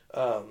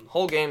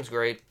 Whole game's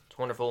great. It's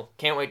wonderful.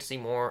 Can't wait to see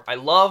more. I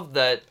love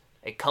that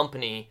a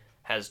company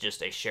has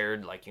just a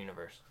shared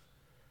universe.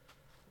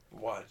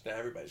 Watch now,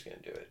 everybody's gonna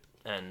do it.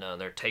 And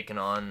they're taking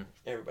on.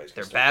 They're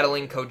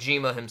battling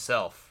Kojima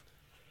himself.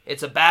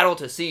 It's a battle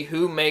to see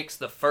who makes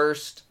the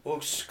first.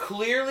 Well,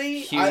 clearly,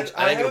 huge,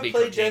 I haven't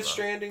played Kojima. Death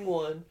Stranding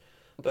 1,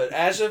 but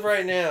as of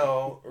right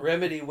now,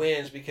 Remedy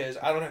wins because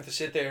I don't have to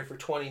sit there for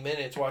 20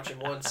 minutes watching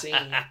one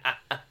scene.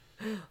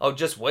 Oh,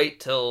 just wait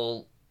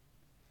till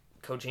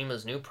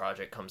Kojima's new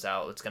project comes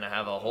out. It's going to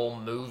have a whole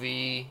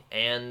movie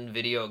and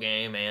video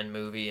game and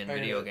movie and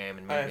video game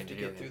and movie I have and to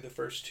video get game. through the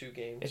first two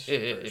games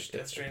first,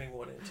 Death Stranding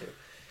 1 and 2.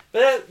 But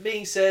that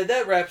being said,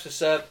 that wraps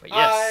us up. Yes.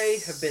 I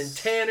have been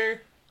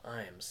Tanner.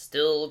 I am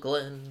still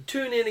Glenn.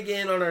 Tune in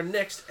again on our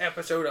next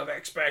episode of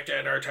Expect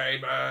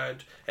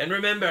Entertainment. And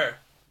remember...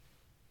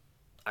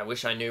 I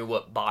wish I knew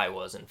what bye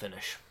was in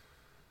Finnish.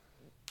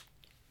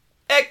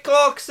 Ek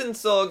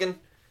Sorgen.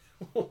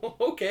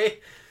 Okay.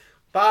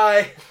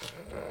 Bye.